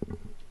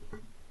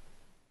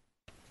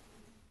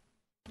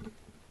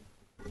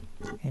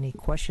 Any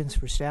questions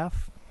for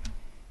staff?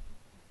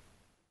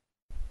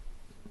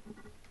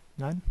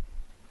 None?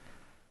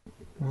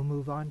 We'll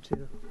move on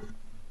to,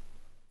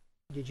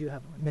 did you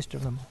have,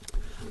 Mr. Limo?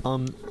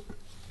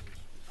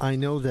 I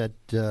know that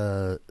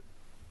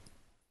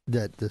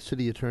that the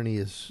city attorney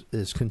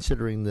is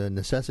considering the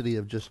necessity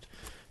of just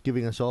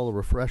giving us all a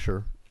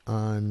refresher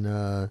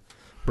on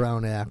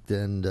Brown Act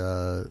and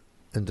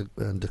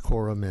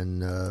decorum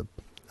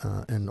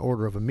and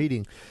order of a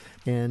meeting,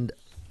 and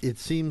it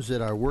seems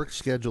that our work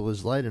schedule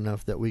is light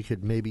enough that we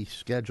could maybe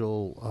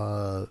schedule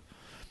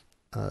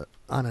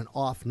on an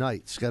off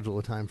night, schedule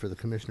a time for the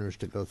commissioners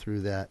to go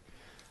through that.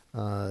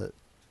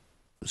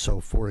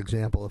 So, for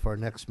example, if our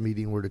next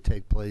meeting were to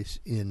take place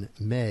in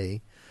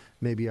May,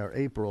 maybe our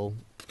April,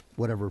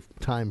 whatever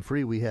time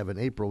free we have in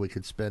April, we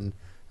could spend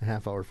a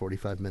half hour,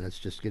 45 minutes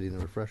just getting a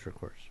refresher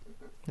course.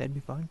 That'd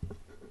be fine.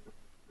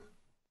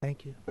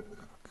 Thank you.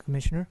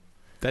 Commissioner?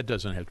 That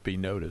doesn't have to be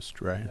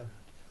noticed, right? No.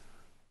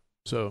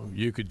 So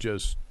you could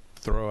just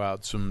throw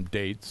out some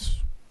dates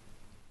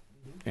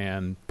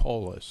and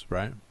poll us,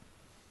 right?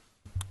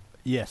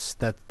 Yes,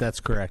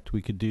 that's correct.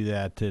 We could do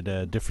that at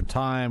a different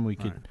time. We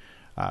could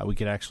we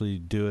could actually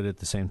do it at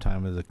the same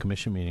time as a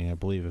commission meeting, I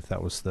believe, if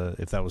that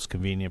was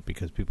convenient,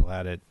 because people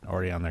had it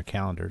already on their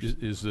calendars.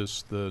 Is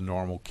this the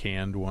normal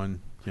canned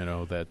one? You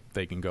know, that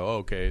they can go,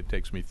 okay, it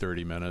takes me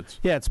 30 minutes.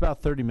 Yeah, it's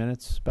about 30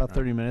 minutes. About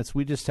 30 minutes.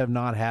 We just have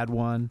not had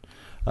one.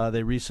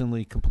 They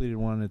recently completed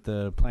one at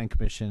the Plan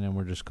Commission, and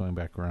we're just going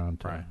back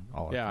around to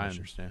all our Yeah, I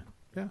commissioners.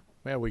 understand.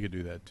 Yeah, we could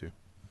do that too.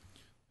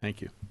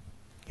 Thank you.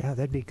 Yeah,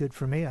 that'd be good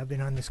for me. I've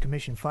been on this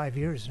commission 5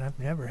 years, and I've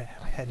never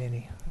had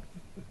any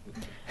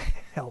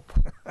help.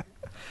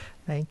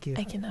 Thank you.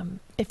 I can,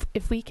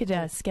 if we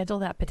could schedule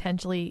that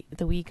potentially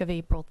the week of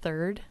April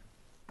 3rd,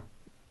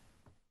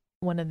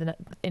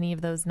 any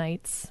of those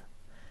nights,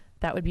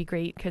 that would be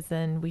great, because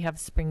then we have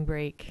spring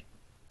break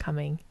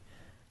coming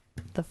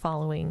the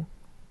following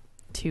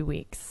 2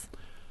 weeks.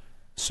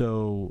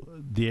 So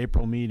the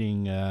April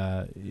meeting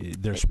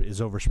is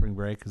over spring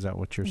break. Is that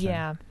what you're saying?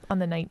 Yeah, on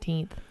the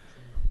 19th.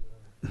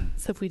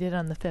 So if we did it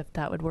on the 5th,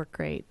 that would work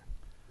great.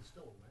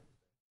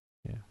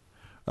 Yeah.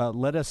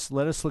 Let us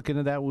look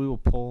into that. We will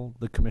pull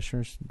the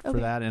commissioners for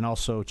that, and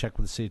also check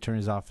with the city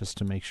attorney's office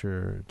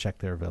to check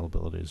their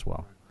availability as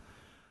well.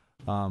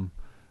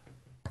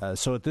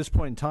 So at this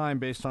point in time,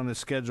 based on the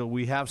schedule,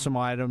 we have some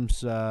items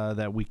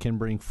that we can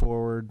bring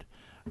forward.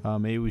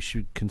 Maybe we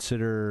should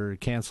consider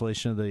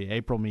cancellation of the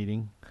April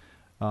meeting,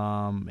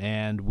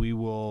 and we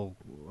will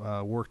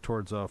work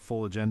towards a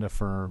full agenda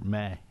for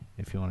May,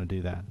 if you want to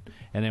do that.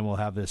 And then we'll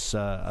have this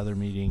other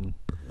meeting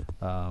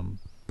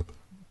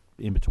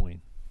in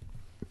between.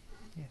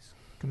 Yes.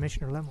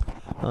 Commissioner Lemon.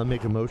 I'll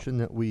make a motion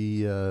that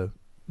we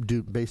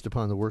do, based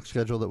upon the work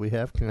schedule that we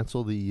have,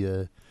 cancel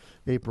the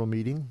April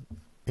meeting,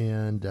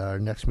 and our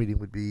next meeting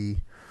would be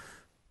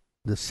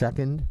the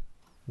second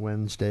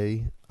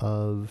Wednesday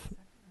of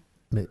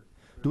May.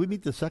 Do we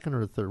meet the second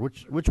or the third?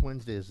 Which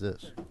Wednesday is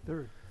this?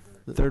 Third.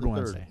 Third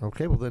Wednesday.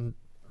 Okay, well then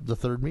the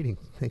third meeting.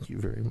 Thank you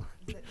very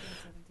much.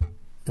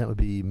 That would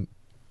be,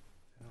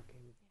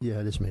 yeah,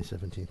 it is May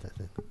 17th, I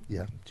think.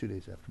 Yeah, 2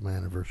 days after my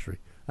anniversary.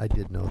 I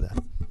did know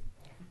that.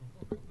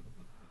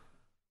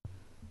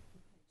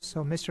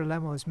 So Mr.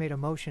 Lemo has made a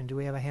motion. Do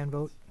we have a hand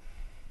vote?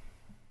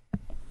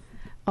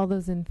 All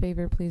those in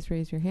favor, please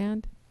raise your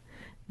hand.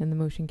 And the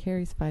motion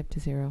carries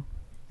 5-0.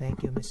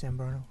 Thank you, Ms.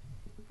 Zambrano.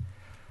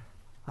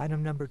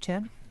 Item number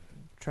 10,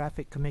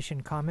 Traffic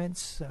Commission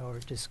comments or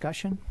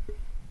discussion.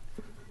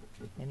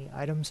 Any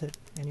items that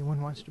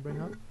anyone wants to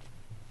bring up?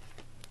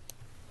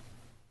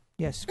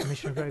 Yes,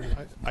 Commissioner Gregory.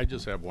 I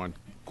just have one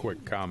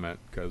quick comment,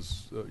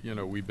 because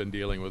we've been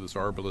dealing with this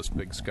Arbalest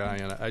Big Sky,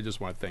 and I just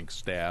want to thank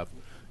staff.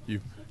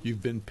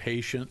 You've been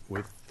patient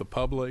with the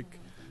public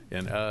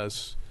and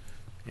us,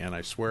 and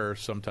I swear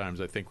sometimes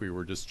I think we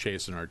were just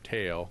chasing our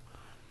tail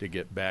to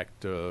get back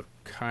to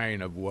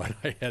kind of what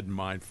I had in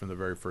mind from the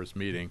very first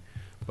meeting.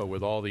 But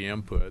with all the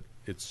input,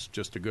 it's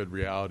just a good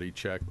reality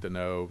check to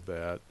know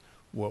that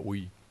what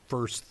we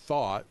first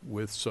thought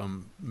with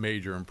some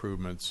major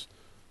improvements,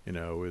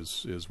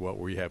 is what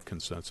we have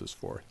consensus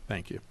for.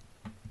 Thank you.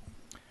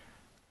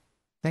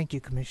 Thank you,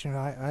 Commissioner.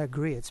 I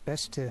agree. It's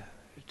best to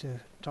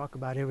talk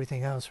about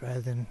everything else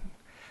rather than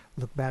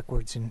look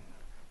backwards and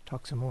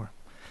talk some more.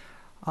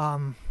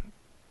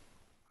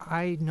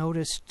 I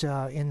noticed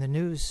in the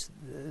news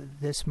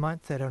this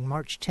month that on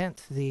March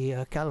 10th,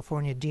 the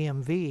California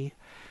DMV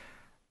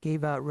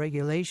gave out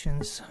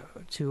regulations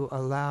to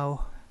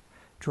allow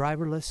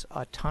driverless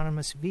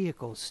autonomous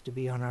vehicles to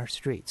be on our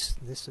streets.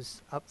 This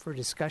is up for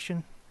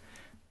discussion.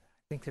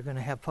 I think they're going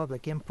to have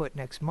public input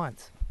next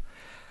month.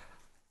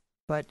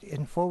 But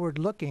in forward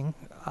looking,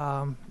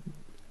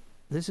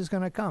 this is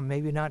going to come,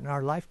 maybe not in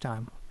our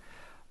lifetime.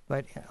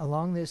 But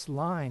along this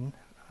line,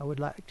 I would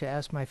like to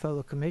ask my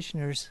fellow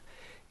commissioners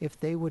if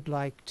they would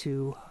like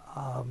to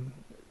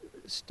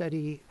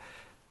study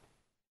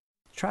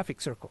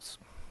traffic circles,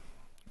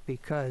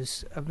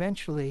 because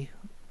eventually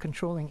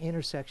controlling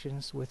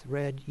intersections with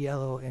red,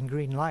 yellow, and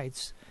green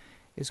lights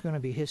is going to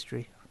be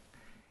history.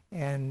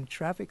 And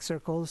traffic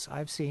circles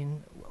I've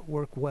seen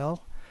work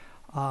well.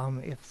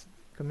 If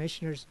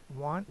commissioners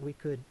want, we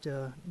could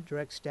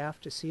direct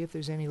staff to see if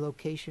there's any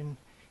location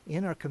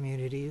in our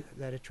community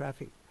that a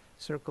traffic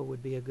circle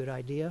would be a good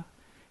idea,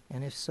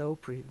 and if so,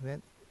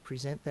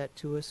 present that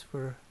to us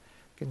for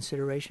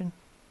consideration.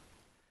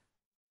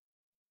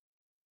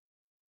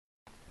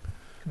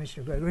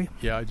 Commissioner Gregory?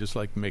 Yeah, I'd just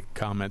like to make a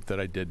comment that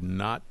I did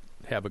not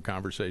have a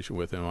conversation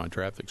with him on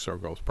traffic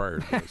circles prior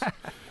to this.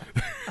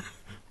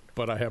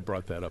 But I have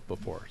brought that up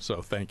before,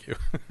 so thank you.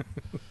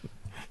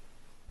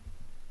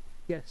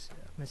 Yes,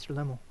 Mr.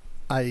 Lemmel.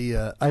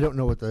 I don't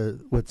know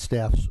what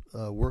staff's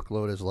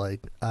workload is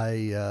like.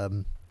 I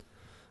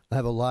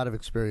have a lot of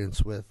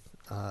experience with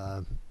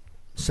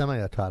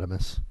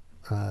semi-autonomous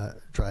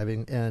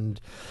driving,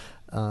 and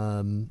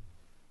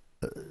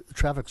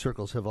traffic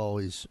circles have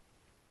always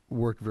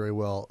worked very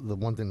well. The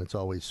one thing that's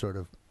always sort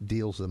of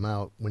deals them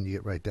out when you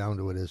get right down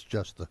to it is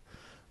just the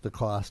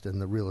cost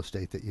and the real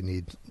estate that you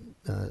need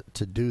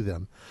to do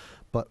them.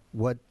 But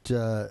what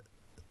I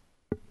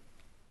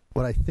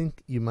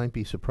think you might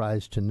be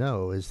surprised to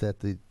know is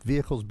that the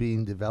vehicles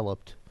being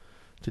developed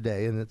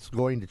today, and it's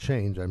going to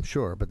change, I'm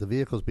sure, but the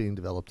vehicles being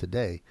developed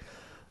today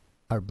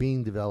are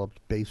being developed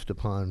based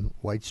upon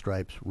white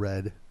stripes,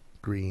 red,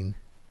 green,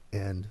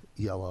 and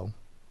yellow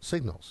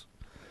signals,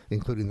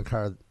 including the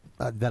car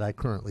that I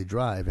currently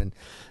drive. And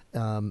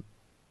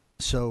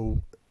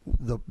so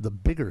the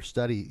bigger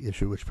study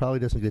issue, which probably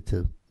doesn't get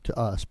to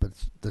us, but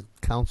the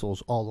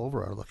councils all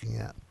over are looking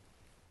at,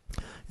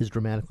 is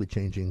dramatically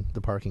changing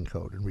the parking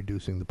code and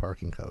reducing the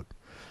parking code,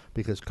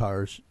 because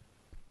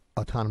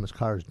autonomous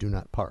cars do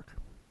not park.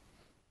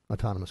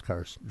 Autonomous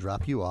cars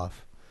drop you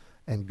off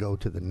and go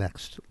to the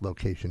next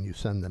location you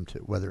send them to,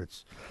 whether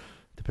it's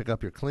to pick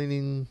up your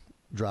cleaning,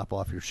 drop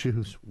off your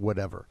shoes,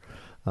 whatever.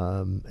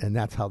 And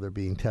that's how they're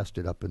being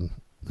tested up in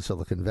the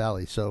Silicon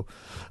Valley. So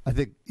I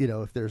think,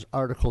 if there's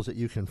articles that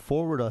you can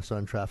forward us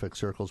on traffic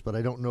circles, but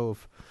I don't know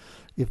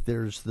if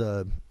there's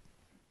the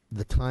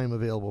time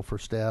available for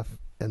staff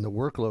and the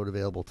workload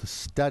available to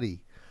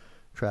study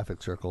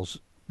traffic circles.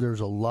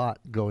 There's a lot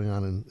going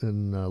on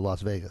in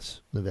Las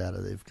Vegas,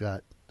 Nevada. They've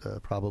got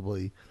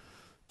probably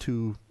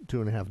two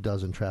and a half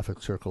dozen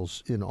traffic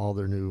circles in all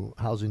their new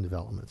housing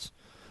developments.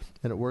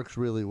 And it works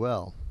really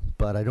well,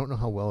 but I don't know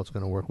how well it's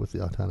going to work with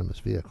the autonomous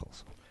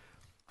vehicles.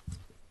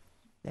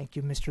 Thank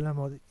you, Mr.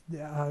 Lemmel.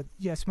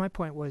 Yes, my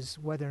point was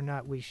whether or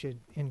not we should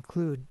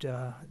include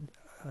a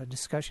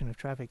discussion of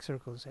traffic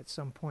circles at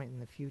some point in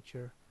the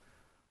future,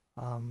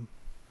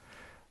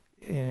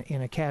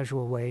 in a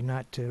casual way,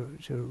 not to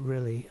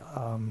really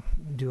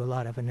do a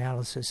lot of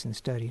analysis and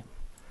study.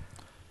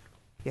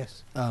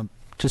 Yes.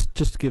 Just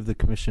to give the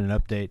commission an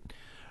update,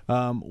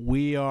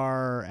 we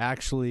are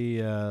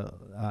actually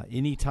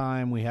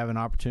anytime we have an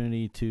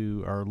opportunity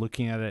are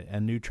looking at a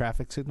new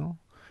traffic signal,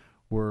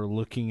 we're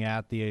looking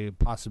at the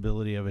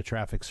possibility of a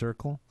traffic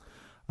circle.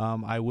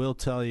 I will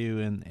tell you,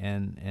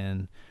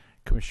 and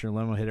Commissioner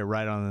Lemmel hit it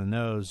right on the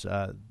nose.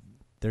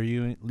 They're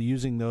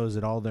using those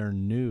at all their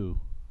new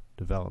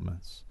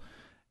developments,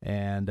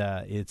 and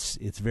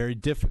it's very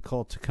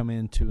difficult to come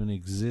into an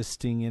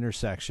existing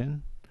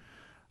intersection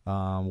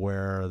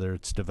where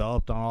it's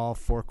developed on all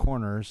four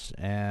corners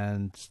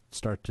and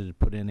start to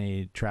put in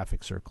a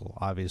traffic circle.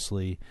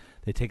 Obviously,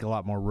 they take a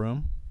lot more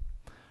room.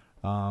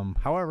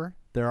 However,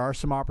 there are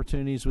some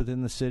opportunities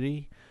within the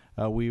city.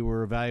 We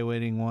were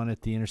evaluating one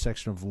at the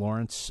intersection of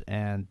Lawrence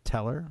and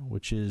Teller,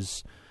 which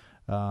is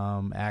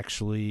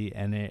actually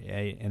an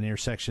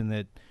intersection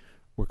that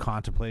we're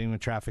contemplating a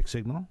traffic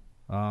signal.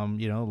 A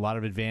lot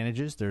of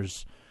advantages.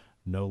 There's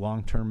no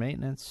long-term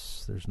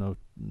maintenance. There's no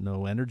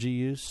energy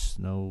use,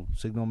 no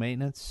signal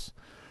maintenance.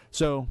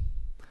 So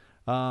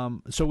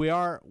we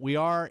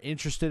are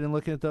interested in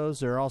looking at those.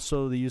 There are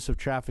also the use of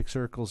traffic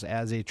circles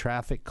as a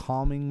traffic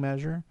calming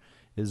measure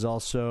is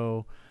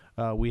also.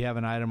 We have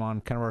an item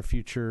on kind of our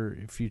future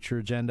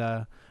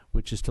agenda,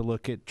 which is to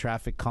look at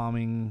traffic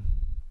calming,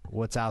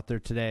 what's out there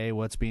today,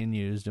 what's being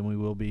used, and we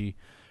will be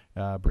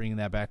bringing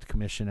that back to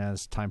commission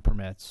as time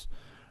permits.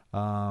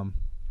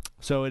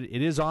 So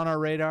it is on our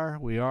radar.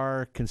 We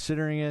are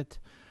considering it.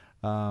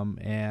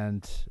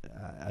 And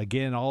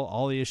again,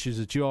 all the issues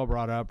that you all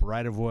brought up,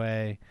 right of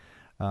way,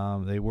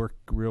 they work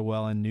real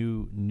well in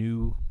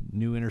new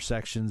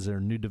intersections or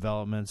new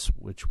developments,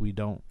 which we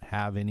don't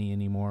have any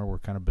anymore. We're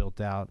kind of built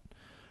out.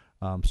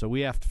 So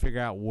we have to figure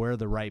out where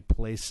the right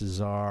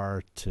places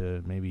are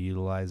to maybe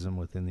utilize them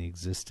within the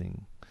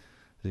existing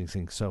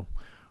things. So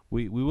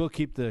we will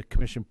keep the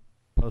commission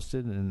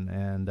posted,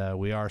 and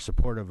we are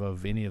supportive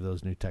of any of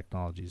those new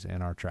technologies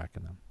and are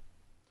tracking them.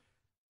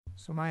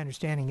 So my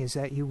understanding is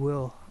that you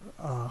will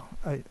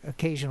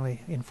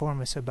occasionally inform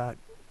us about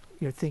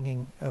your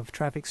thinking of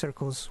traffic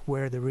circles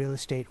where the real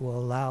estate will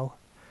allow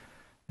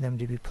them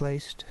to be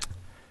placed.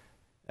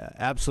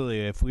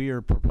 Absolutely. If we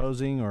are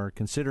proposing or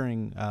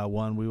considering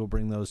one, we will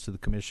bring those to the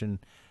commission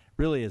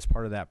really as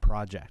part of that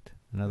project.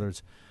 In other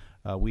words,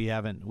 we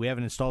haven't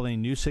installed any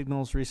new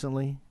signals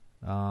recently.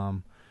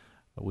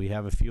 We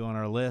have a few on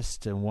our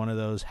list, and one of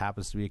those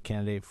happens to be a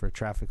candidate for a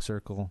traffic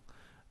circle.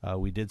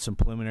 We did some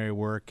preliminary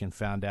work and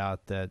found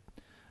out that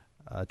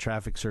a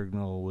traffic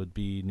signal would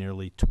be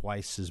nearly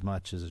twice as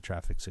much as a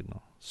traffic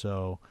signal.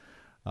 So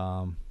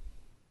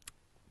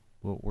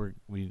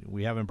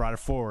we haven't brought it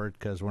forward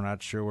because we're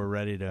not sure we're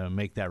ready to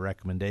make that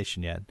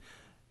recommendation yet.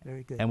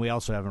 Very good. And we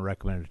also haven't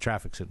recommended a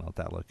traffic signal at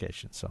that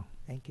location. So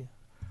thank you.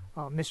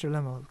 Mr.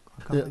 Limo.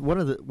 One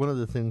of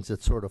the things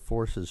that sort of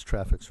forces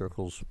traffic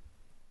circles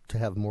to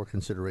have more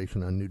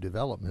consideration on new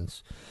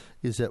developments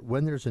is that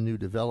when there's a new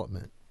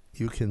development,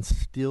 you can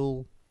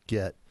still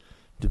get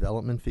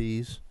development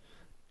fees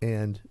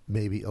and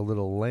maybe a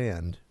little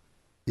land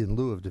in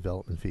lieu of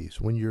development fees.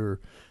 When you're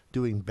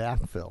doing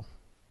backfill,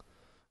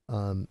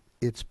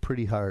 it's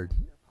pretty hard.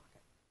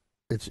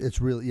 It's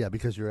really,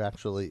 because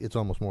it's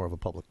almost more of a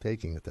public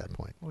taking at that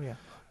point. Oh yeah.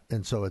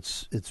 And so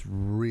it's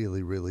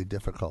really, really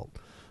difficult.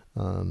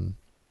 Well,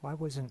 I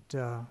wasn't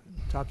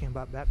talking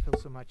about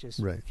backfill so much as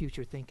right.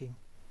 future thinking.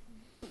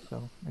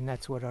 So, and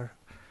that's what our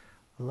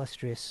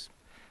illustrious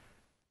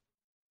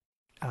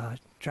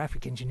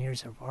traffic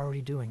engineers are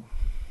already doing.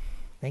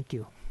 Thank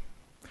you.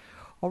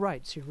 All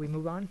right, should we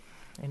move on?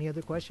 Any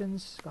other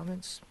questions,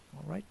 comments?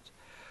 All right.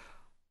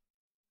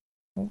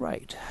 All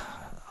right.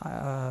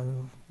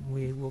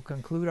 We will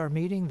conclude our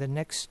meeting. The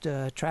next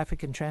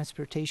Traffic and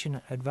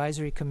Transportation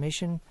Advisory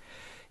Commission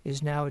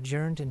is now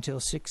adjourned until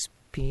 6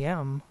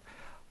 p.m.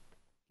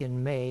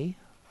 in May.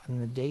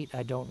 And the date,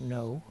 I don't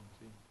know.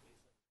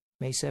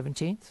 May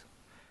 17th,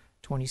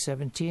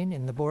 2017,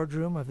 in the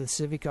boardroom of the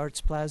Civic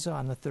Arts Plaza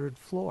on the 3rd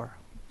floor.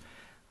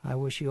 I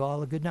wish you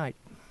all a good night.